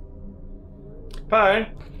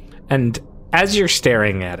 Bye. And as you're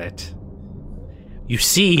staring at it, you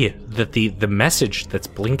see that the message that's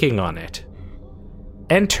blinking on it: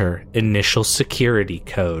 enter initial security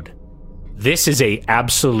code. This is a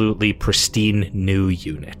absolutely pristine new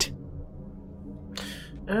unit.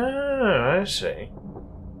 Ah, I see.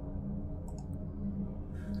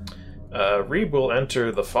 Reeb will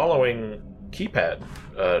enter the following keypad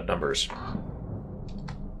numbers.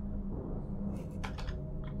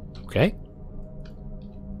 Okay.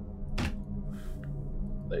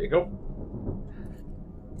 There you go.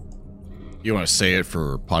 You want to say it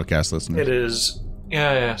for podcast listeners? It is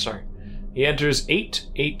Yeah, sorry. He enters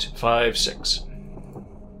 8856.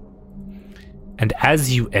 And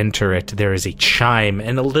as you enter it, there is a chime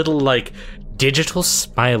and a little, like, digital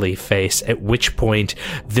smiley face, at which point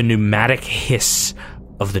the pneumatic hiss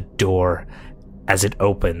of the door as it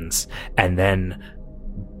opens, and then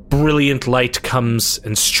brilliant light comes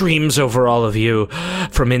and streams over all of you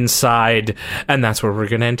from inside, and that's where we're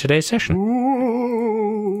going to end today's session.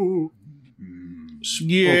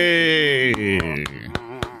 Yay!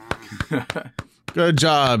 Good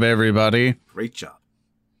job, everybody. Great job.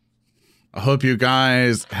 I hope you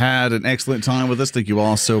guys had an excellent time with us. Thank you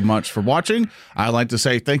all so much for watching. I'd like to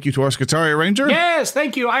say thank you to our Scutaria Ranger. Yes,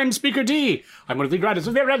 thank you. I'm Speaker D. I'm one of the lead writers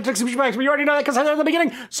of the Red. You already know that because I said it at the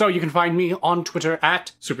beginning. So you can find me on Twitter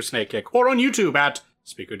at SuperSnakeKick or on YouTube at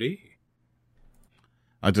Speaker D.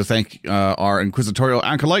 I'd like to thank our Inquisitorial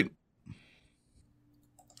Acolyte.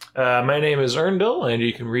 My name is Erndil, and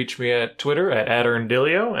you can reach me at Twitter at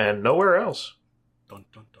 @Erndilio and nowhere else. Dun,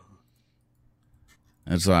 dun, dun.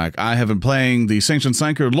 It's like I have been playing the Sanctioned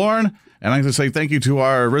Sanker Lauren, and I'd like to say thank you to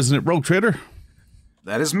our resident rogue trader.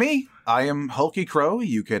 That is me. I am Hulky Crow.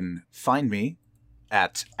 You can find me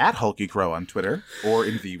at Hulky Crow on Twitter or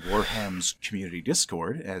in the Warhams community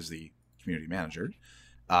Discord as the community manager.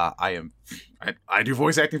 I do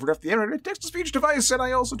voice acting for the internet text-to-speech device, and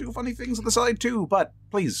I also do funny things on the side too. But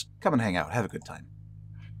please come and hang out, have a good time.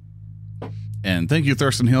 And thank you,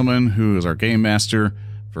 Thurston Hillman, who is our game master,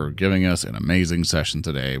 for giving us an amazing session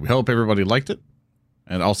today. We hope everybody liked it,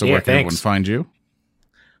 and also where can everyone find you?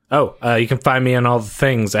 Oh, you can find me on all the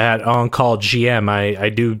things at On Call GM. I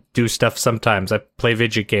do stuff sometimes. I play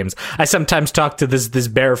video games. I sometimes talk to this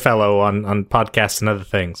bear fellow on podcasts and other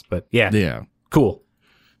things. But yeah, cool.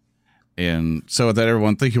 And so with that,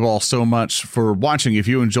 everyone, thank you all so much for watching. If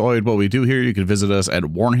you enjoyed what we do here, you can visit us at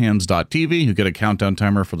warhams.tv. You get a countdown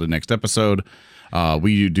timer for the next episode.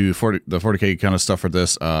 We do the 40K kind of stuff for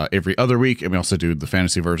this every other week, and we also do the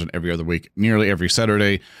fantasy version every other week, nearly every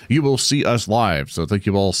Saturday. You will see us live. So thank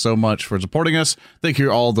you all so much for supporting us. Thank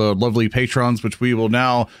you all the lovely patrons, which we will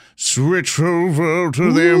now switch over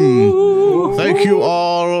to them. Thank you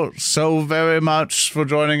all so very much for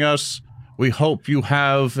joining us. We hope you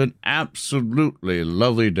have an absolutely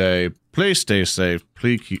lovely day. Please stay safe.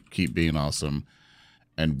 Please keep being awesome.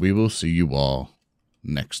 And we will see you all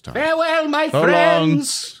next time. Farewell, my So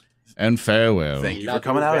friends. long, and farewell. Thank you for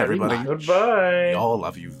coming out, everybody. Goodbye. We all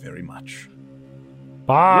love you very much.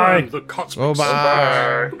 Bye. The cosmic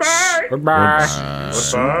Bye-bye. Goodbye.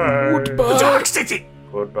 Goodbye. Dark City.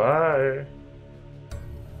 Goodbye.